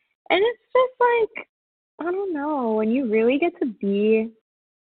 And it's just like, I don't know, when you really get to be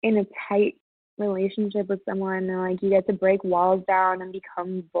in a tight relationship with someone, and like you get to break walls down and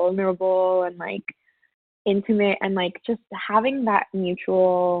become vulnerable and like intimate, and like just having that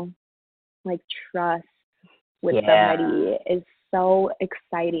mutual like trust with somebody is so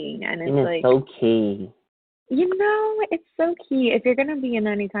exciting, and it's like so key. It's so key. If you're gonna be in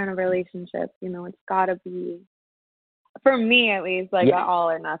any kind of relationship, it's gotta be, for me at least, like an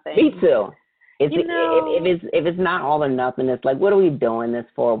all or nothing. Me too. If it's not all or nothing, it's like, what are we doing this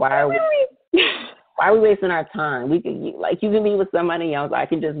for? Why are we wasting our time? We could you can be with somebody else. I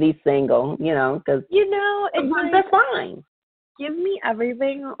can just be single, because that's fine. Give me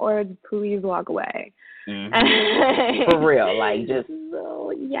everything, or please walk away. Mm-hmm. For real, like just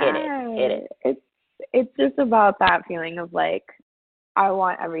hit it. It's just about that feeling of like, I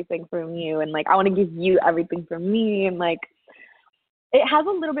want everything from you, and like I want to give you everything from me, and like it has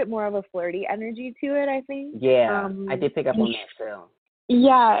a little bit more of a flirty energy to it, I think. Yeah, I did pick up on that too.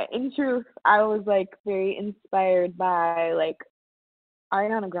 Yeah, in truth, I was like very inspired by like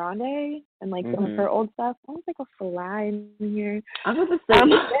Ariana Grande and like some of her old stuff. I was like a fly in here. I was gonna say, I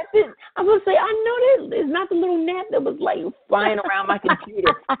know that it's not the little gnat that was like flying around my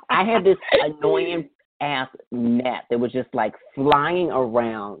computer. I had this annoying ass gnat that was just like flying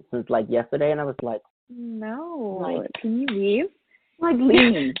around since like yesterday, and I was like, no, can you leave? Like,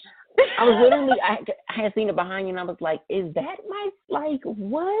 leave. I was literally, I had seen it behind you, and I was like, is that my, like,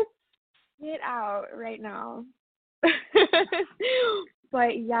 what? Get out right now.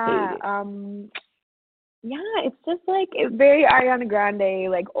 But yeah, it's just like very Ariana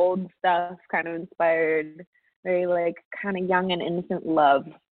Grande, like old stuff kind of inspired, very like kind of young and innocent love.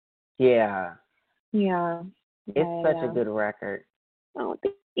 Yeah. Yeah. It's such a good record. Oh,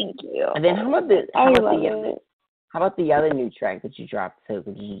 thank you. And then how about the other new track that you dropped too?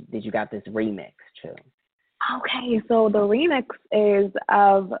 Did you got this remix too? Okay, so the remix is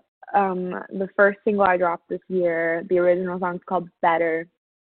of the first single I dropped this year. The original song's called Better.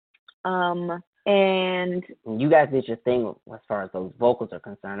 And you guys did your thing as far as those vocals are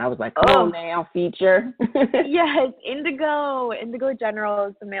concerned. I was like, come on now, feature. Yes, Indigo General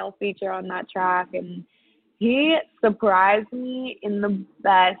is the male feature on that track, and he surprised me in the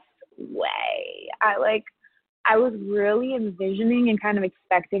best way. I was really envisioning and kind of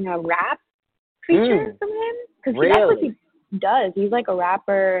expecting a rap feature from him, because that's what he does. He's like a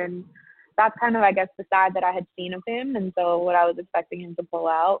rapper, and that's kind of, I guess, the side that I had seen of him, and so what I was expecting him to pull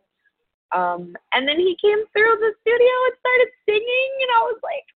out. And then he came through the studio and started singing, and I was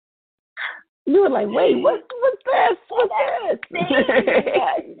like, you were like, wait, what's this? What's this?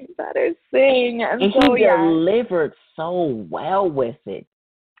 Better sing. And so, he delivered so well with it.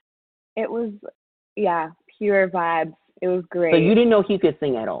 It was, pure vibes. It was great. So you didn't know he could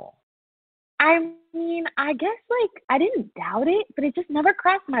sing at all? I mean, I guess, like, I didn't doubt it, but it just never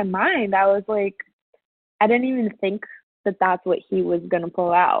crossed my mind. I was like, I didn't even think that that's what he was going to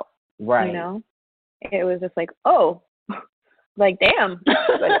pull out. Right. You know, it was just like, oh, like damn,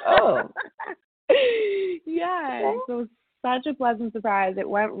 like oh, yeah. So it was such a pleasant surprise. It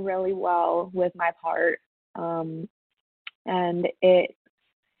went really well with my part, and it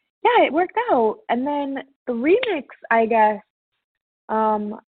worked out. And then the remix, I guess,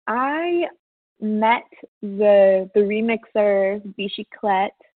 I met the remixer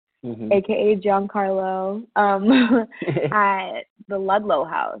Bichiclette, aka Giancarlo, at the Ludlow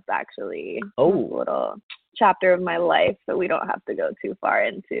House, actually. Oh, a little chapter of my life that we don't have to go too far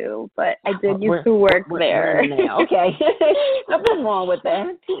into, but I did used to work there. Okay, nothing wrong with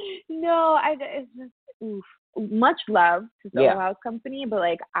that. No, it's just much love to Soho House Company, but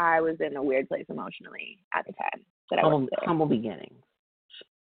like I was in a weird place emotionally at the time that I was there. Humble beginnings.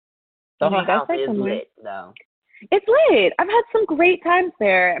 Soho House is lit, though. It's lit. I've had some great times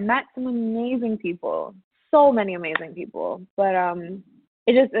there. I met some amazing people. So many amazing people. But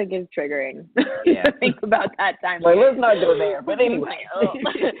it just is triggering to think about that time. Well, let's not go there. But anyway.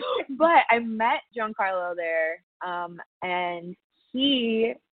 But I met Giancarlo there, and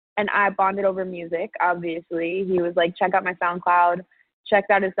he and I bonded over music, obviously. He was like, check out my SoundCloud. Checked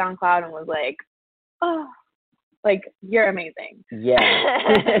out his SoundCloud and was like, oh, like, you're amazing. Yeah.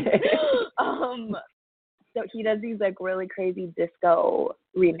 So he does these like really crazy disco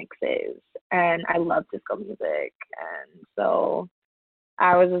remixes, and I love disco music, and so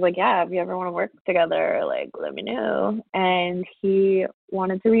I was just like, yeah, if you ever want to work together, like let me know. And he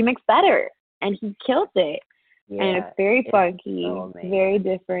wanted to remix Better, and he killed it. Yeah, and it's very funky, very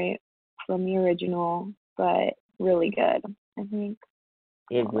different from the original, but really good, I think.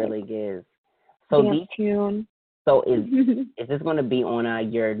 It really is. So dance tune. So is this going to be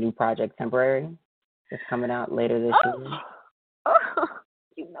on your new project, Temporary? It's coming out later this year. Oh,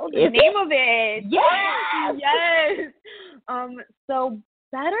 you know the name of it. Yes. Yes. So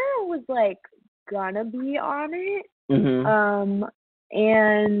Better was like gonna be on it.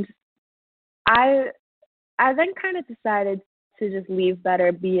 And I then kind of decided to just leave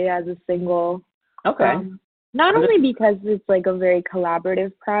Better be as a single. Okay. Not only because it's like a very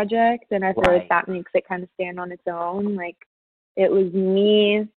collaborative project, and I feel like that makes it kind of stand on its own. Like it was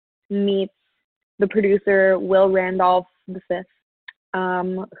me meets the producer Will Randolph V,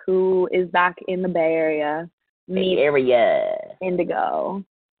 who is back in the Bay Area. Indigo.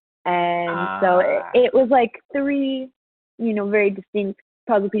 And so it was like three, very distinct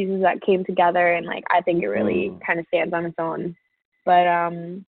puzzle pieces that came together, and like I think it really kind of stands on its own. But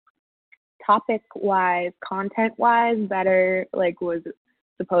topic-wise, content-wise, Better like was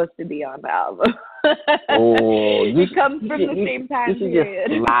supposed to be on the album. It comes from the same time period.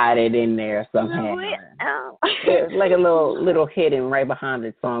 Just slide it in there somehow. It's like a little hidden right behind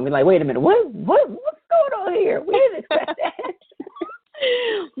the song. We're like, wait a minute, what's going on here? We didn't expect that.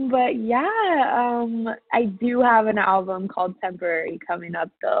 But yeah, I do have an album called Temporary coming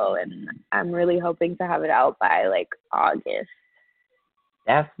up though, and I'm really hoping to have it out by like August.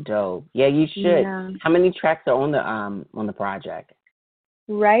 That's dope. Yeah, you should. Yeah. How many tracks are on the project?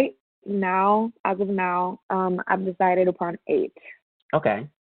 Right now, as of now, I've decided upon 8. Okay.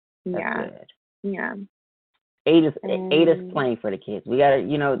 That's good. Yeah. 8 is plenty for the kids. We gotta,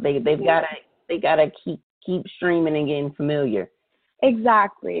 they gotta keep streaming and getting familiar.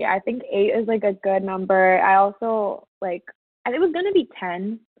 Exactly. I think 8 is like a good number. I also it was gonna be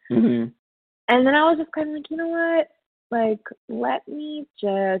 10, and then I was just kind of like, you know what? Like, let me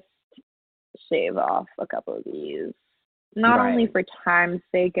just shave off a couple of these. Not only for time's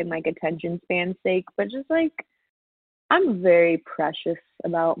sake and like attention span's sake, but just like I'm very precious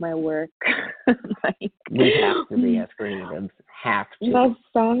about my work. We have to be as creatives. Have to. Those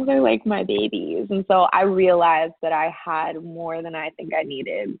songs are like my babies, and so I realized that I had more than I think I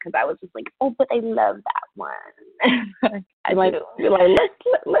needed because I was just like, oh, but I love that one. You're like,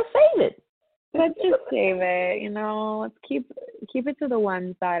 let's save it. Let's just save it. Let's keep it to the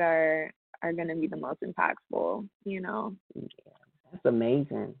ones that are going to be the most impactful. That's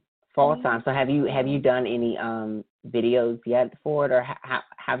amazing. Fall time. So have you done any videos yet for it, or how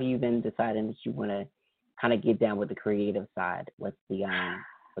have you been deciding that you want to kind of get down with the creative side with the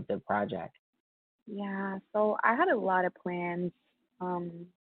project? Yeah, so I had a lot of plans for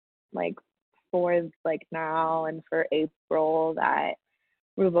now and for April that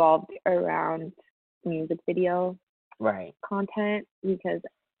revolved around music video content, because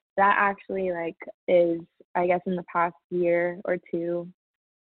that actually is, I guess, in the past year or two,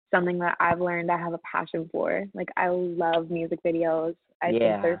 something that I've learned I have a passion for. Like, I love music videos. I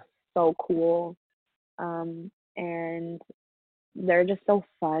think they're so cool. And they're just so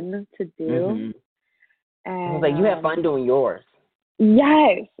fun to do. And you have fun doing yours.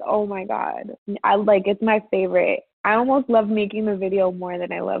 Yes. Oh my God. I like it's my favorite. I almost love making the video more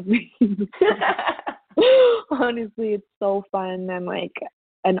than I love making the song. Honestly, it's so fun and like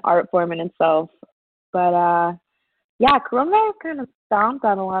an art form in itself. But yeah, coronavirus kind of stomped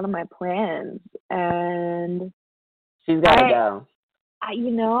on a lot of my plans, and She's gotta go. I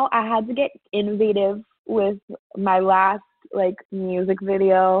had to get innovative with my last like music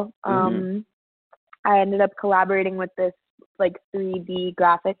video. I ended up collaborating with this like 3D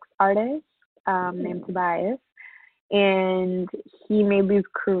graphics artist named Tobias, and he made these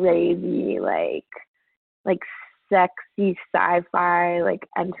crazy like sexy sci-fi like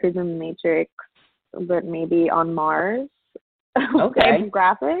Enter the Matrix, but maybe on Mars. Okay.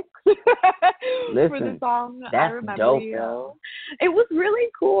 Graphics Listen, for the song that's I Remember dope, You. though. It was really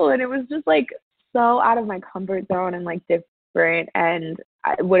cool, and it was just like so out of my comfort zone and like different, and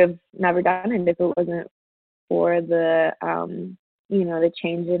I would have never done it if it wasn't for the the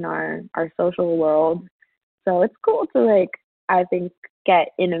change in our social world. So it's cool to like, I think,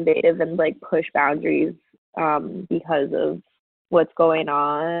 get innovative and like push boundaries because of what's going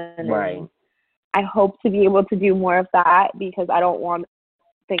on. Right. And I hope to be able to do more of that because I don't want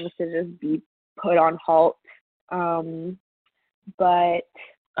things to just be put on halt. But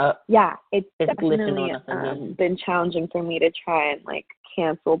yeah, it's definitely been challenging for me to try and like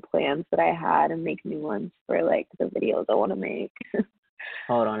cancel plans that I had and make new ones for like the videos I want to make.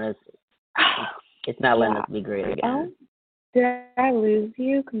 Hold on, it's not letting us be great again. Oh, did I lose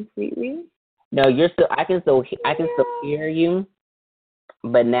you completely? No, you're still. I can still hear you,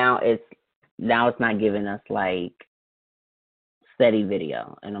 but now it's not giving us like steady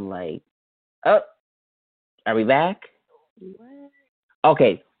video, and I'm like, oh, are we back? What?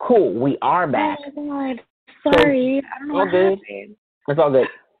 Okay, cool. We are back. Oh my God. Sorry, I don't know what happened. It's all good.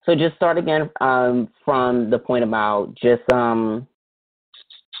 So just start again from the point about just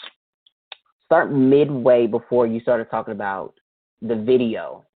start midway before you started talking about the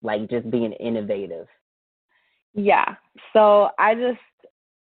video, like just being innovative. Yeah. So I was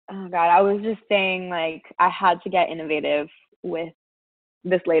just saying like I had to get innovative with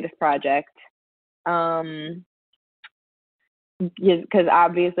this latest project. Because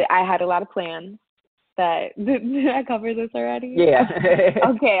obviously I had a lot of plans that did I cover this already? Yeah.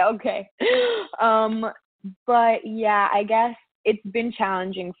 Okay. But yeah, I guess it's been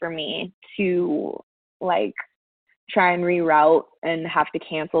challenging for me to like try and reroute and have to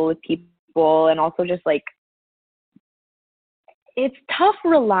cancel with people, and also just like it's tough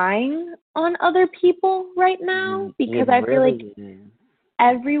relying on other people right now because I feel like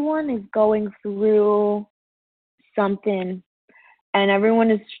everyone is going through something and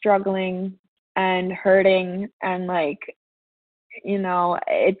everyone is struggling and hurting, and like,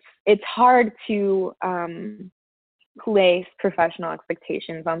 it's hard to place professional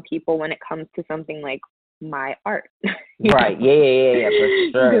expectations on people when it comes to something like my art. Right. Yeah, for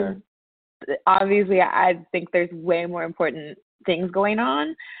sure. Obviously, I think there's way more important things going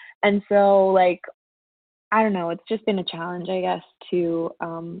on, and so like, I don't know, it's just been a challenge, I guess, to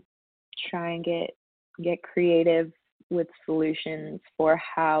try and get creative with solutions for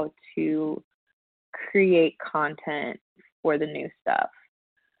how to create content for the new stuff.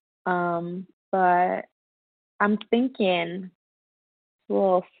 But I'm thinking, a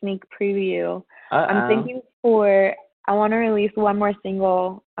little sneak preview. I'm thinking I want to release one more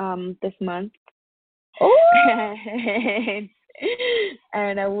single this month.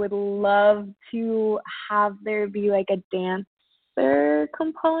 And I would love to have there be like a dancer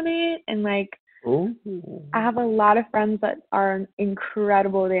component, and like I have a lot of friends that are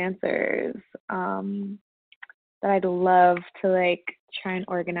incredible dancers that I'd love to like try and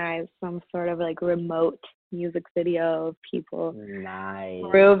organize some sort of like remote music video of people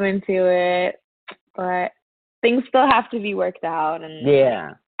groove into it, but things still have to be worked out and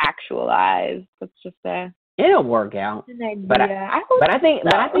like, actualized. It's just it'll work out. But I think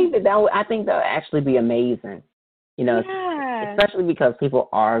that'll actually be amazing. Especially because people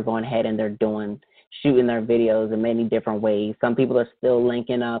are going ahead and they're shooting their videos in many different ways. Some people are still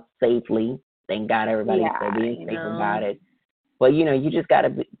linking up safely. Thank God everybody's still being safe about it. But you just got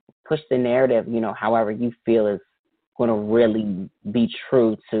to push the narrative. However you feel is going to really be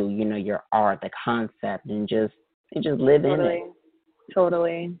true to your art, the concept, and just live in it.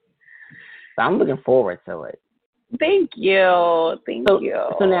 Totally. So I'm looking forward to it. Thank you.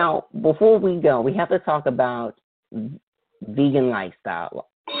 So now, before we go, we have to talk about vegan lifestyle.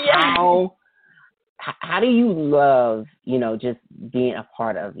 How do you love, just being a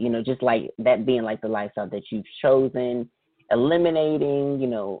part of, just like that being like the lifestyle that you've chosen, eliminating,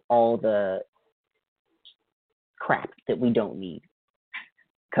 all the crap that we don't need?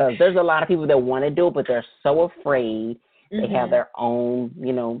 Because there's a lot of people that want to do it, but they're so afraid. They have their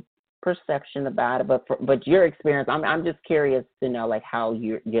own, perception about it. But your experience, I'm just curious to know, like, how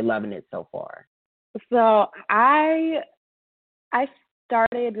you're loving it so far. So I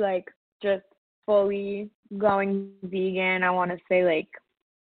started like just fully going vegan. I want to say like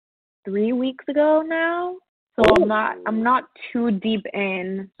 3 weeks ago now. So I'm not too deep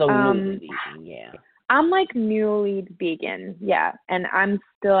in. So newly vegan, yeah. I'm like newly vegan, yeah, and I'm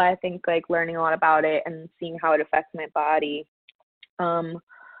still, I think, like learning a lot about it and seeing how it affects my body.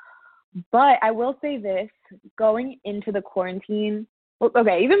 But I will say this: going into the quarantine,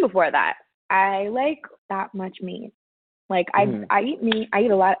 okay, even before that, I like that much meat. Like I eat meat. I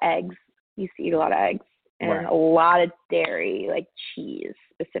eat a lot of eggs. Used to eat a lot of eggs and a lot of dairy, like cheese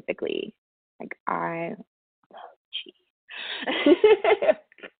specifically. Like I love cheese.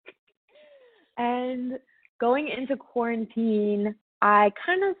 And going into quarantine, I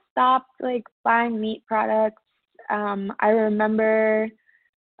kind of stopped like buying meat products. I remember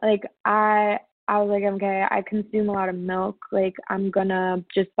like I was like, okay, I consume a lot of milk. Like I'm gonna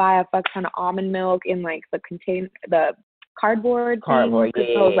just buy a fuck ton of almond milk in like the cardboard thing,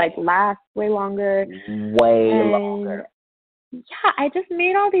 because those like last way longer. Longer. Yeah, I just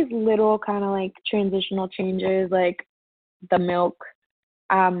made all these little kind of like transitional changes, like the milk.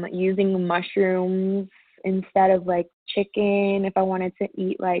 Using mushrooms instead of like chicken. If I wanted to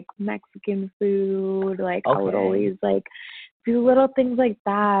eat like Mexican food, like I would always like do little things like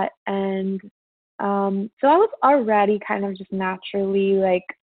that. And so I was already kind of just naturally like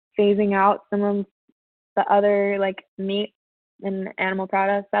phasing out some of the other like meat and animal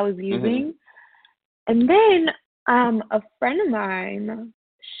products I was using. And then a friend of mine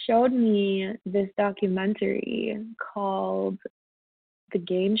showed me this documentary called The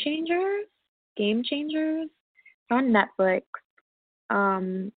Game Changers. It's on Netflix.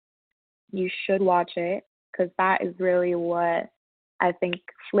 You should watch it, because that is really what I think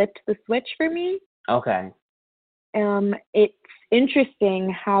flipped the switch for me. Okay. It's interesting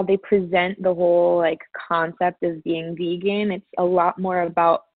how they present the whole like concept of being vegan. It's a lot more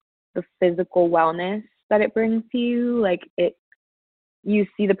about the physical wellness that it brings to you. Like you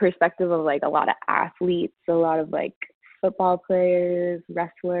see the perspective of like a lot of athletes, a lot of like football players,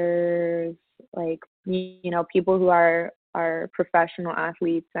 wrestlers, like, people who are professional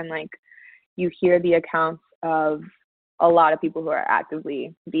athletes, and like you hear the accounts of a lot of people who are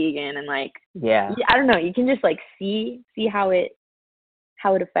actively vegan, and like, I don't know, you can just like see how it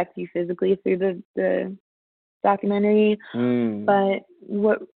affects you physically through the documentary. But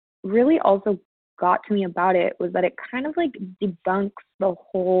what really also got to me about it was that it kind of like debunks the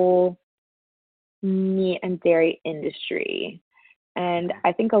whole meat and dairy industry. And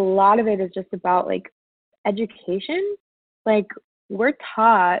I think a lot of it is just about like education. Like we're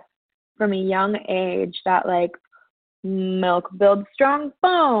taught from a young age that like milk builds strong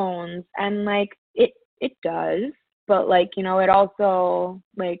bones, and like it does, but like, it also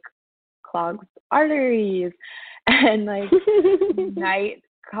like clogs arteries and like might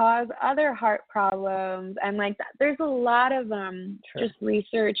cause other heart problems, and like there's a lot of just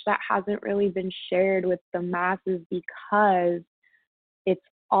research that hasn't really been shared with the masses, because it's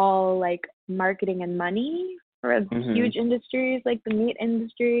all like marketing and money for huge industries like the meat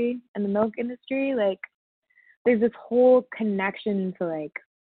industry and the milk industry. Like there's this whole connection to like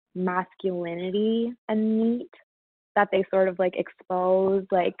masculinity and meat that they sort of like expose,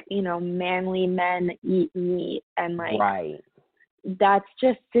 like, manly men eat meat, and like that's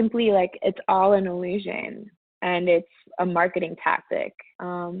just simply like, it's all an illusion, and it's a marketing tactic.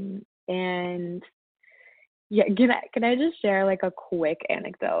 And yeah, can I just share like a quick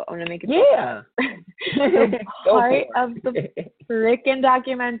anecdote? I want to make it the part of the freaking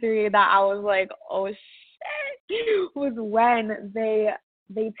documentary that I was like, oh shit, was when they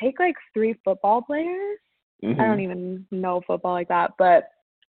take like 3 football players. I don't even know football like that, but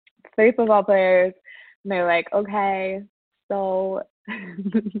 3 football players, and they're like, okay, so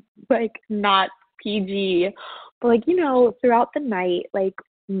like not PG, but like, throughout the night, like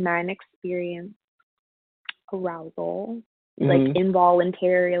men experience arousal, like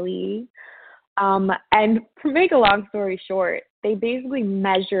involuntarily. And to make a long story short, they basically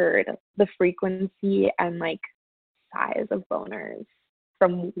measured the frequency and like size of boners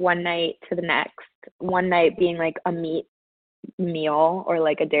from one night to the next. One night being like a meat meal or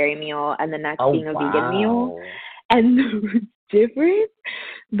like a dairy meal, and the next being a vegan meal. And the difference,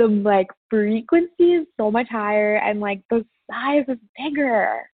 the like frequency is so much higher, and like the size is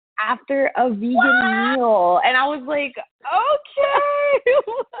bigger after a vegan meal. And I was like, okay,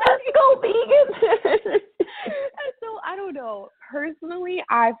 let's go vegan. And so I don't know, personally,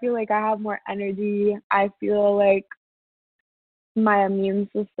 I feel like I have more energy. I feel like my immune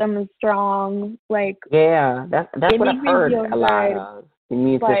system is strong. Like, yeah, that's what I've heard a lot of. The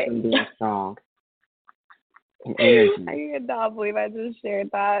immune system being strong and energy. I cannot believe I just shared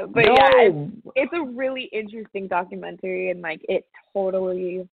that. But no. yeah, it's a really interesting documentary, and like it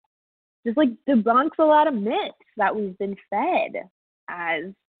totally just like debunks a lot of myths that we've been fed as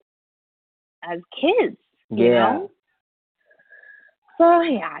kids. You know? So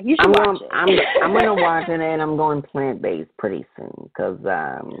yeah, you should watch it. I'm gonna watch it, and I'm going plant-based pretty soon because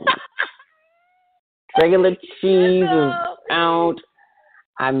regular cheese is out.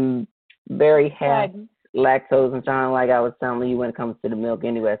 I'm very heavy lactose intolerant, like I was telling you when it comes to the milk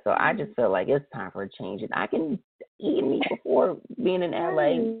anyway. So I just feel like it's time for a change. And I can eat meat before being in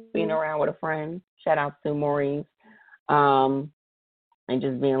LA, being around with a friend. Shout out to Maurice. And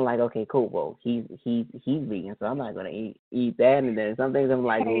just being like, okay, cool. Well, he's vegan, so I'm not gonna eat that. And then some things I'm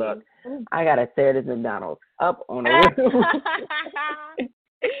like, look, I gotta tear this McDonald's up on the roof.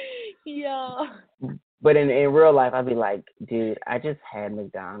 Yeah. But in real life, I'd be like, dude, I just had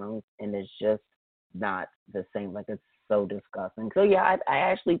McDonald's, and it's just not the same. Like, it's so disgusting. So yeah, I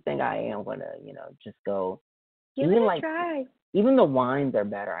actually think I am gonna, just go. Give it a try. Even the wines are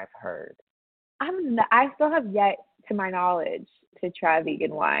better, I've heard. I still have yet, to my knowledge, to try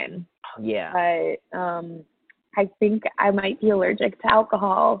vegan wine. Yeah. But I think I might be allergic to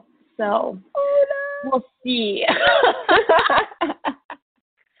alcohol, so we'll see.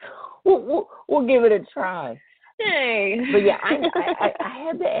 We'll give it a try. Hey. But yeah, I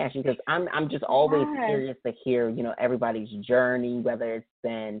had to ask you because I'm just always curious to hear, everybody's journey, whether it's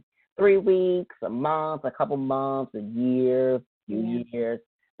been 3 weeks, a month, a couple months, a year, a few years.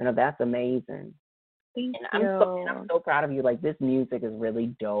 That's amazing. Thank you. I'm so proud of you. Like, this music is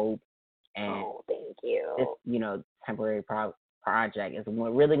really dope. And thank you. This, temporary project is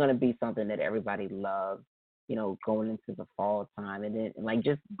really going to be something that everybody loves, going into the fall time and then, like,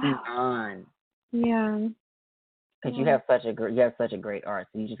 just beyond. Yeah. Because you have such a great art,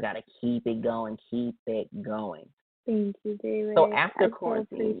 so you just got to keep it going. Thank you, David. So after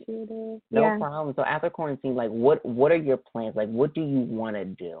quarantine, no problem. So after quarantine, like, what are your plans? Like, what do you want to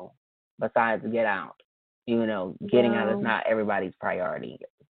do besides get out? Getting out is not everybody's priority.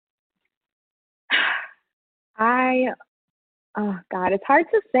 Oh God, it's hard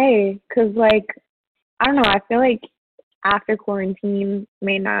to say because, like, I don't know. I feel like after quarantine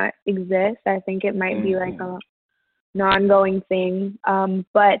may not exist. I think it might be like an ongoing thing.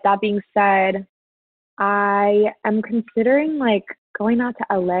 But that being said, I am considering like going out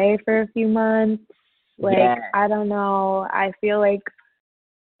to LA for a few months. Like, I don't know. I feel like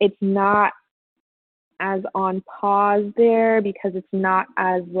it's not as on pause there because it's not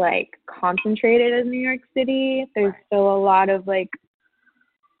as like concentrated as New York City. There's still a lot of like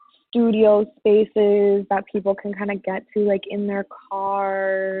studio spaces that people can kind of get to like in their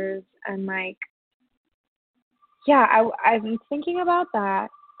cars and like, I'm thinking about that.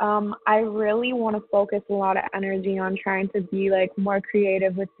 I really want to focus a lot of energy on trying to be like more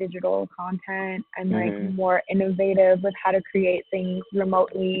creative with digital content and like more innovative with how to create things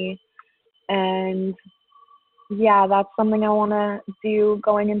remotely. And that's something I want to do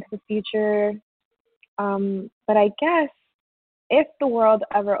going into the future. But I guess if the world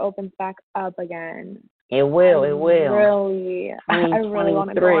ever opens back up again, it will. I really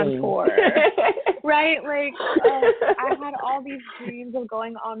want to go on tour. Right? Like, I had all these dreams of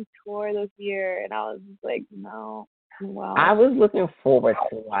going on tour this year, and I was just like, no. Well, I was looking forward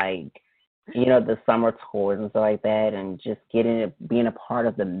to, like, the summer tours and stuff like that, and just being a part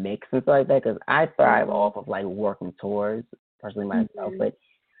of the mix and stuff like that, because I thrive off of, like, working tours, personally myself.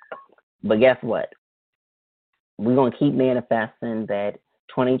 But guess what? We're going to keep manifesting that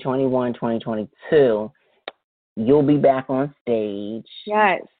 2021, 2022, you'll be back on stage.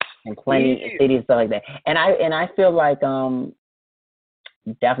 Yes. And plenty of cities and stuff like that. And I feel like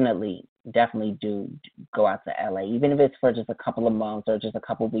definitely do go out to LA, even if it's for just a couple of months or just a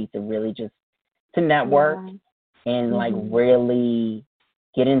couple of weeks, to really just to network and like really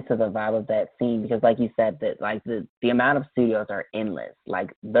get into the vibe of that scene, because like you said, that like the amount of studios are endless.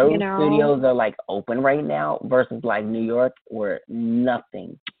 Like those studios are like open right now versus like New York where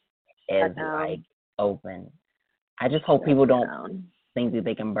nothing is like open. I just hope people don't think that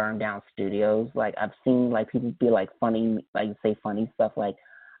they can burn down studios. Like I've seen like people be like funny, like say funny stuff like,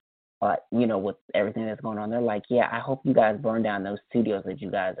 with everything that's going on, they're like, yeah, I hope you guys burn down those studios that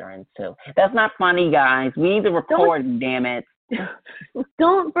you guys are in too. That's not funny, guys. We need to record, damn it.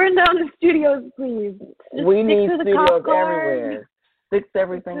 Don't burn down the studios, please. We need studios everywhere. fix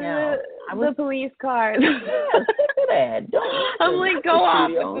everything out. The police car. Look at that. I'm like, go off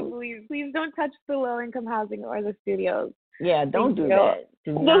with the police. Please don't touch the low-income housing or the studios. Yeah, don't do that.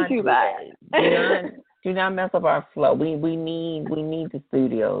 Don't do that. Do not mess up our flow. We need the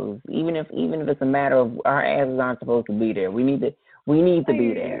studios. Even if it's a matter of our asses aren't supposed to be there. We need to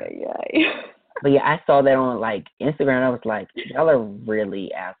be there. Yeah. But yeah, I saw that on like Instagram. I was like, y'all are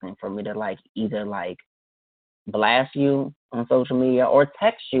really asking for me to like either like blast you on social media or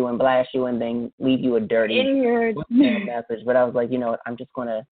text you and blast you and then leave you a dirty message. But I was like, you know what? I'm just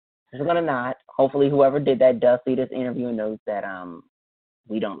gonna not. Hopefully, whoever did that does see this interview and knows that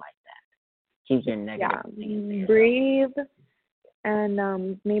we don't like that. Keep your negative. Yeah, breathe,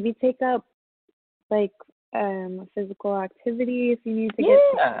 and maybe take up like physical activity if you need to get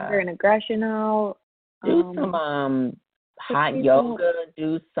anger and aggression out. Do some hot yoga.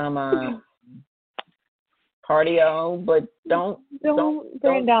 Do some cardio, but don't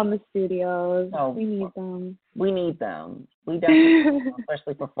burn down the studios. No, we need them. We need them. We definitely, need them,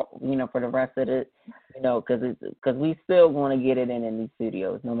 especially for the rest of it, because we still want to get it in these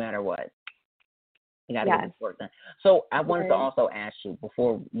studios no matter what. You got to get this work done. So I wanted to also ask you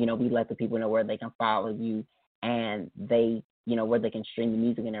before we let the people know where they can follow you and they where they can stream the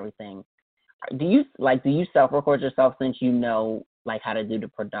music and everything. Do you self-record yourself since you know like how to do the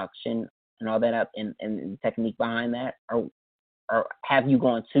production and all that up and the technique behind that, or have you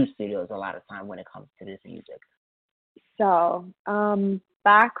gone to studios a lot of time when it comes to this music? So,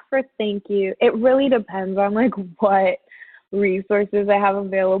 back for thank you. It really depends on like what resources I have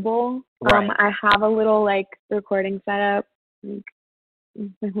available. Right. I have a little like recording setup. My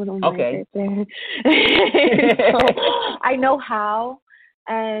little mic right there. So I know how,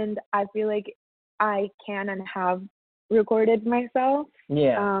 and I feel like I can and have recorded myself.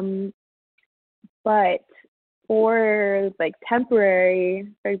 Yeah. But for like temporary,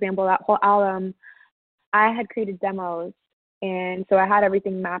 for example, that whole album, I had created demos, and so I had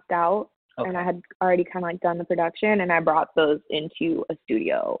everything mapped out, and I had already kind of like done the production, and I brought those into a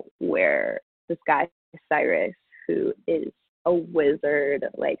studio where this guy Cyrus, who is a wizard,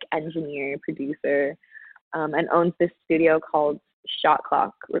 like engineer, producer, and owns this studio called Shot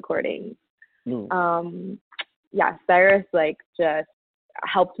Clock Recordings. Cyrus like just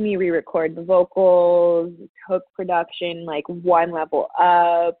helped me re-record the vocals, took production like one level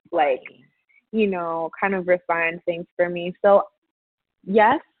up, like, kind of refined things for me. So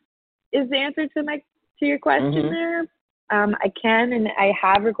yes is the answer to your question there. I can and I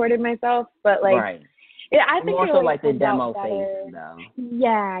have recorded myself, but like I think more it so always like the comes out demo better. phase though.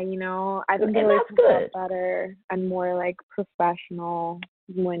 Yeah, I think it always comes out better and more like professional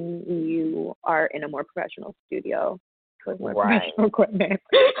when you are in a more professional studio with more professional equipment.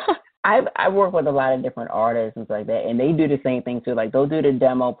 I work with a lot of different artists and stuff like that, and they do the same thing too. Like they'll do the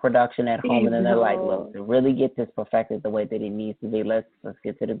demo production at home, and then they're like, "Look, to really get this perfected the way that it needs to be, let's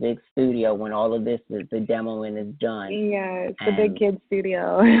get to the big studio when all of this is the demoing is done." Yeah, it's the big kid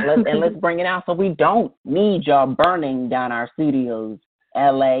studio. let's bring it out so we don't need y'all burning down our studios,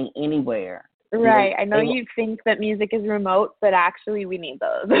 LA, anywhere. Right. I know you think that music is remote, but actually we need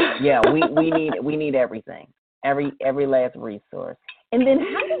those. Yeah, we need everything, every last resource. And then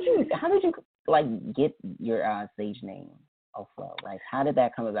how did you like get your stage name, OFLO? Like how did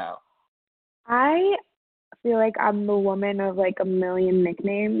that come about? I feel like I'm the woman of like a million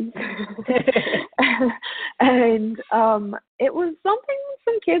nicknames. And it was something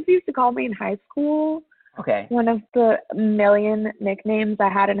some kids used to call me in high school. Okay. One of the million nicknames I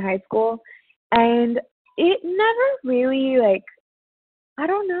had in high school. And it never really I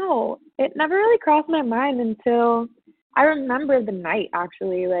don't know. It never really crossed my mind until I remember the night,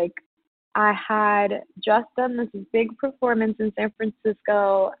 actually. Like, I had just done this big performance in San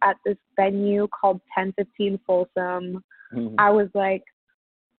Francisco at this venue called 1015 Folsom. Mm-hmm. I was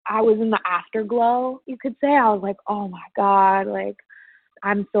in the afterglow, you could say. I was like, oh my God, like,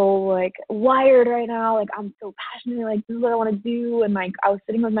 I'm so wired right now. Like, I'm so passionate. Like, this is what I want to do. And I was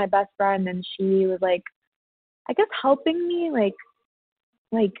sitting with my best friend, and she was I guess helping me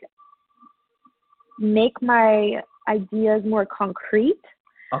make my ideas more concrete.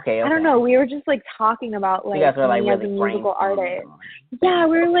 Okay. I don't know. We were just talking about me as a musical artist. Yeah,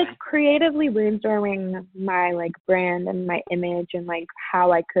 we were creatively brainstorming my brand and my image and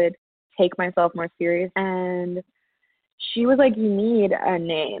how I could take myself more serious. And she was like, you need a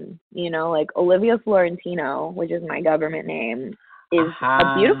name, Olivia Florentino, which is my government name, is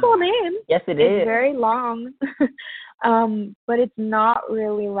a beautiful name. Yes, it is. It's very long. But it's not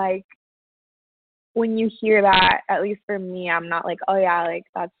really when you hear that, at least for me, I'm not oh yeah,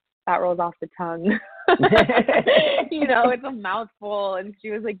 that rolls off the tongue. You know, it's a mouthful. And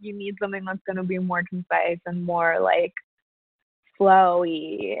she was like, you need something that's going to be more concise and more like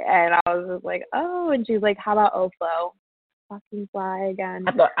flowy. And I was just like, oh. And she's like, how about OFLO? Fucking fly again.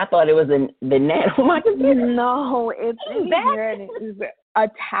 I thought it was the net. Oh my goodness. No, it's in here and it is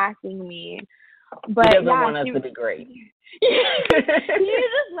attacking me. But he doesn't yeah, want us to be great. Can you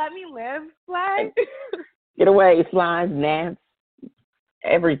just let me live, Fly? Get away, flies, gnats,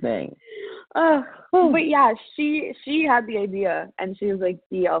 everything. But yeah, she had the idea, and she was like,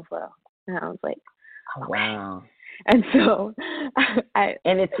 the OFLO. And I was like, oh, wow. And so it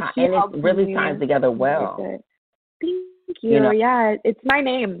really ties together well. Thank you. You know? Yeah, it's my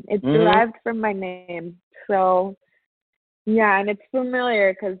name. It's derived from my name. So, yeah, and it's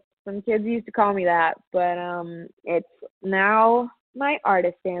familiar because some kids used to call me that, but it's now my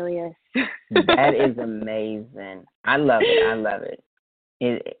artist alias. That is amazing. I love it.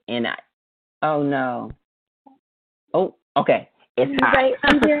 Oh no. Oh, okay. It's hot. Right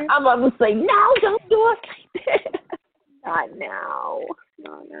under. I'm about to say, no, don't do it. Not now.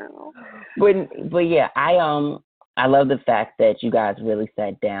 But yeah, I love the fact that you guys really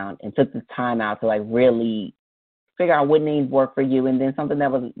sat down and took the time out to like really figure out what names work for you, and then something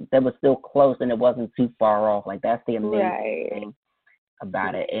that was still close and it wasn't too far off. Like that's the amazing thing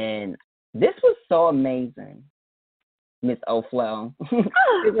about it. And this was so amazing, Miss OFLO.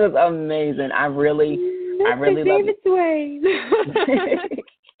 This was amazing. I really love it.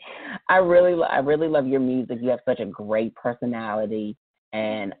 I really love your music. You have such a great personality,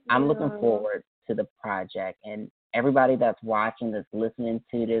 and I'm looking forward to the project. And everybody that's watching, that's listening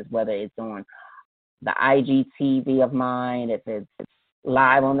to this, whether it's on the IGTV of mine, if it's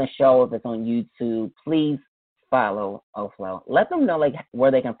live on the show, if it's on YouTube, please follow OFLO. Let them know like where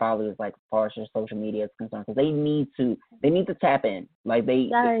they can follow you, like as far as your social media is concerned, because they need to tap in. Like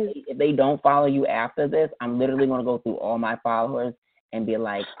if they don't follow you after this, I'm literally going to go through all my followers and be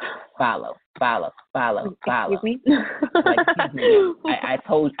like, follow. Excuse me? Like, excuse me.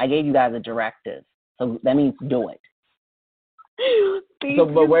 I gave you guys a directive, so that means do it.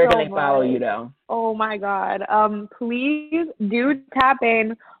 But where can they follow you though? Oh my God. Please do tap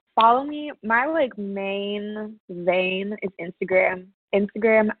in. Follow me. My like main vein is Instagram.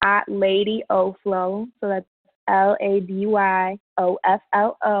 Instagram at Lady OFLO. So that's LadyOFLO.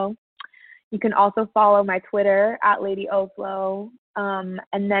 You can also follow my Twitter at Lady OFLO.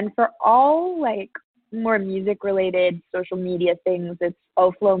 And then for all like more music related social media things, it's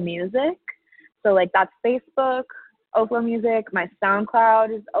OFLO Music. So like that's Facebook, OFLO Music. My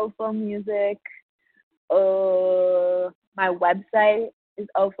SoundCloud is OFLO Music. My website is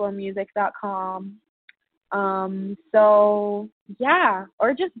oflomusic.com. So yeah,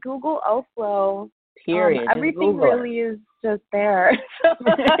 or just Google OFLO. Period. Everything really is just there.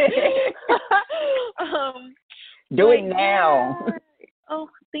 Do it now. Yeah. Oh,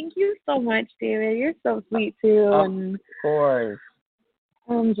 thank you so much, David. You're so sweet too. Of course.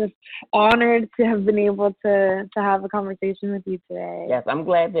 I'm just honored to have been able to have a conversation with you today. Yes, I'm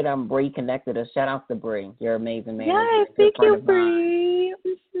glad that Bree connected us. Shout out to Bree. You're amazing, man. Yes, thank you, Bree.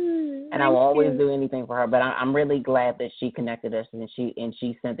 And I will always do anything for her. But I'm really glad that she connected us and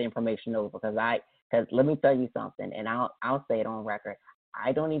she sent the information over because let me tell you something, and I'll say it on record.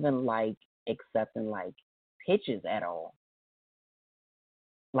 I don't even like accepting like pitches at all,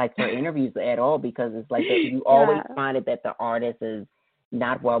 like for interviews at all, because it's like you always find it that the artist is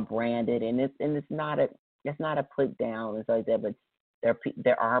not well branded, and it's not a put down and stuff like that. But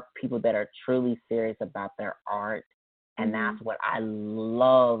there are people that are truly serious about their art, and that's what I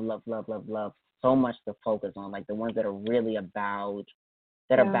love so much to focus on. Like the ones that are really about it,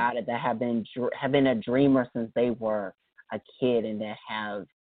 that have been a dreamer since they were a kid, and that have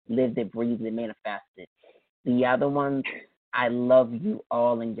lived it, breathed it, manifested. The other ones, I love you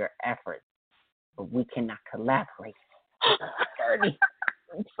all in your efforts, but we cannot collaborate.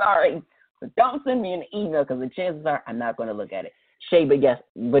 I'm sorry, but don't send me an email because the chances are I'm not going to look at it. Shade, but yes,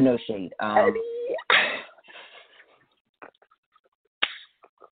 but no shade. I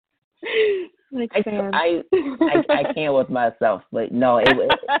can't with myself, but no,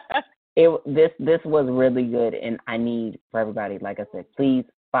 this was really good, and I need for everybody, like I said, please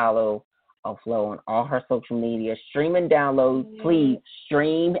follow OFLO on all her social media. Stream and download. Please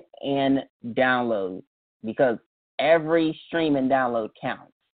stream and download because every stream and download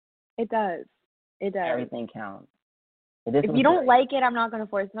counts. It does. Everything counts. If you don't like it, I'm not going to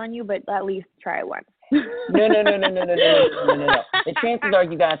force it on you, but at least try it once. No. The chances are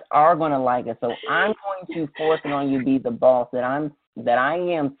you guys are going to like it, so I'm going to force it on you. Be the boss that I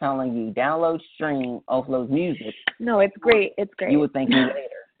am telling you. Download, stream OFLO's music. No, it's great. It's great. You would thank me later.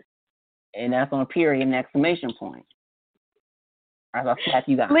 And that's on a period and exclamation point. As I slap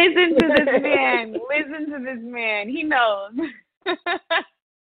you guys. Listen to this man. Listen to this man. He knows.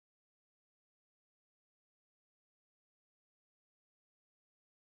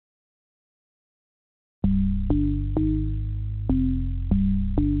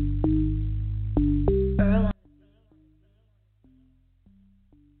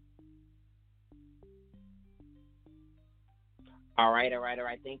 All right.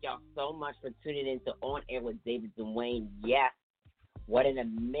 Thank y'all so much for tuning in to On Air with David Dwayne. Yes, what an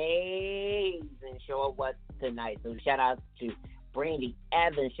amazing show it was tonight. So shout out to Brandee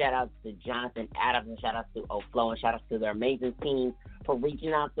Evans, shout out to Jonathan Adams, and shout out to OFLO, and shout out to their amazing team for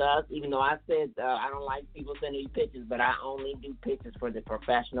reaching out to us. Even though I said I don't like people sending me pictures, but I only do pictures for the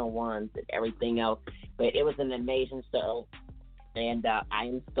professional ones and everything else. But it was an amazing show, and I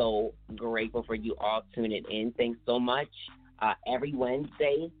am so grateful for you all tuning in. Thanks so much. Every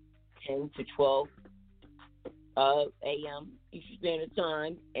Wednesday, 10 to 12 a.m. Eastern Standard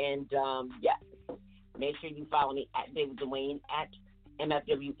Time. And, make sure you follow me at David Dwayne, at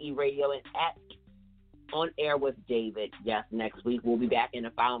MFWE Radio, and at On Air with David. Yes, next week we'll be back, and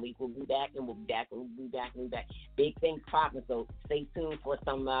the following week we'll be back, and we'll be back, and we'll be back, and we'll be back. Big things popping, so stay tuned for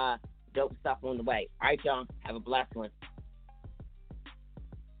some dope stuff on the way. All right, y'all. Have a blessed one.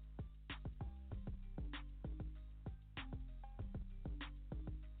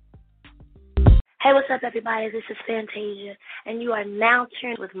 Hey, what's up, everybody? This is Fantasia, and you are now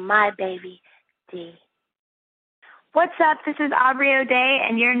tuned with my baby, D. What's up? This is Aubrey O'Day,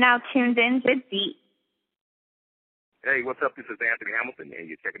 and you're now tuned in with D. Hey, what's up? This is Anthony Hamilton, and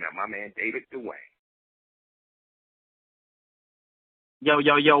you're checking out my man, David Dwayne. Yo,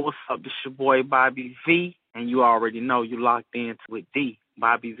 what's up? This your boy, Bobby V, and you already know you locked in with D.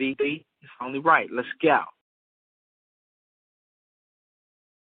 Bobby V, it's only right. Let's go.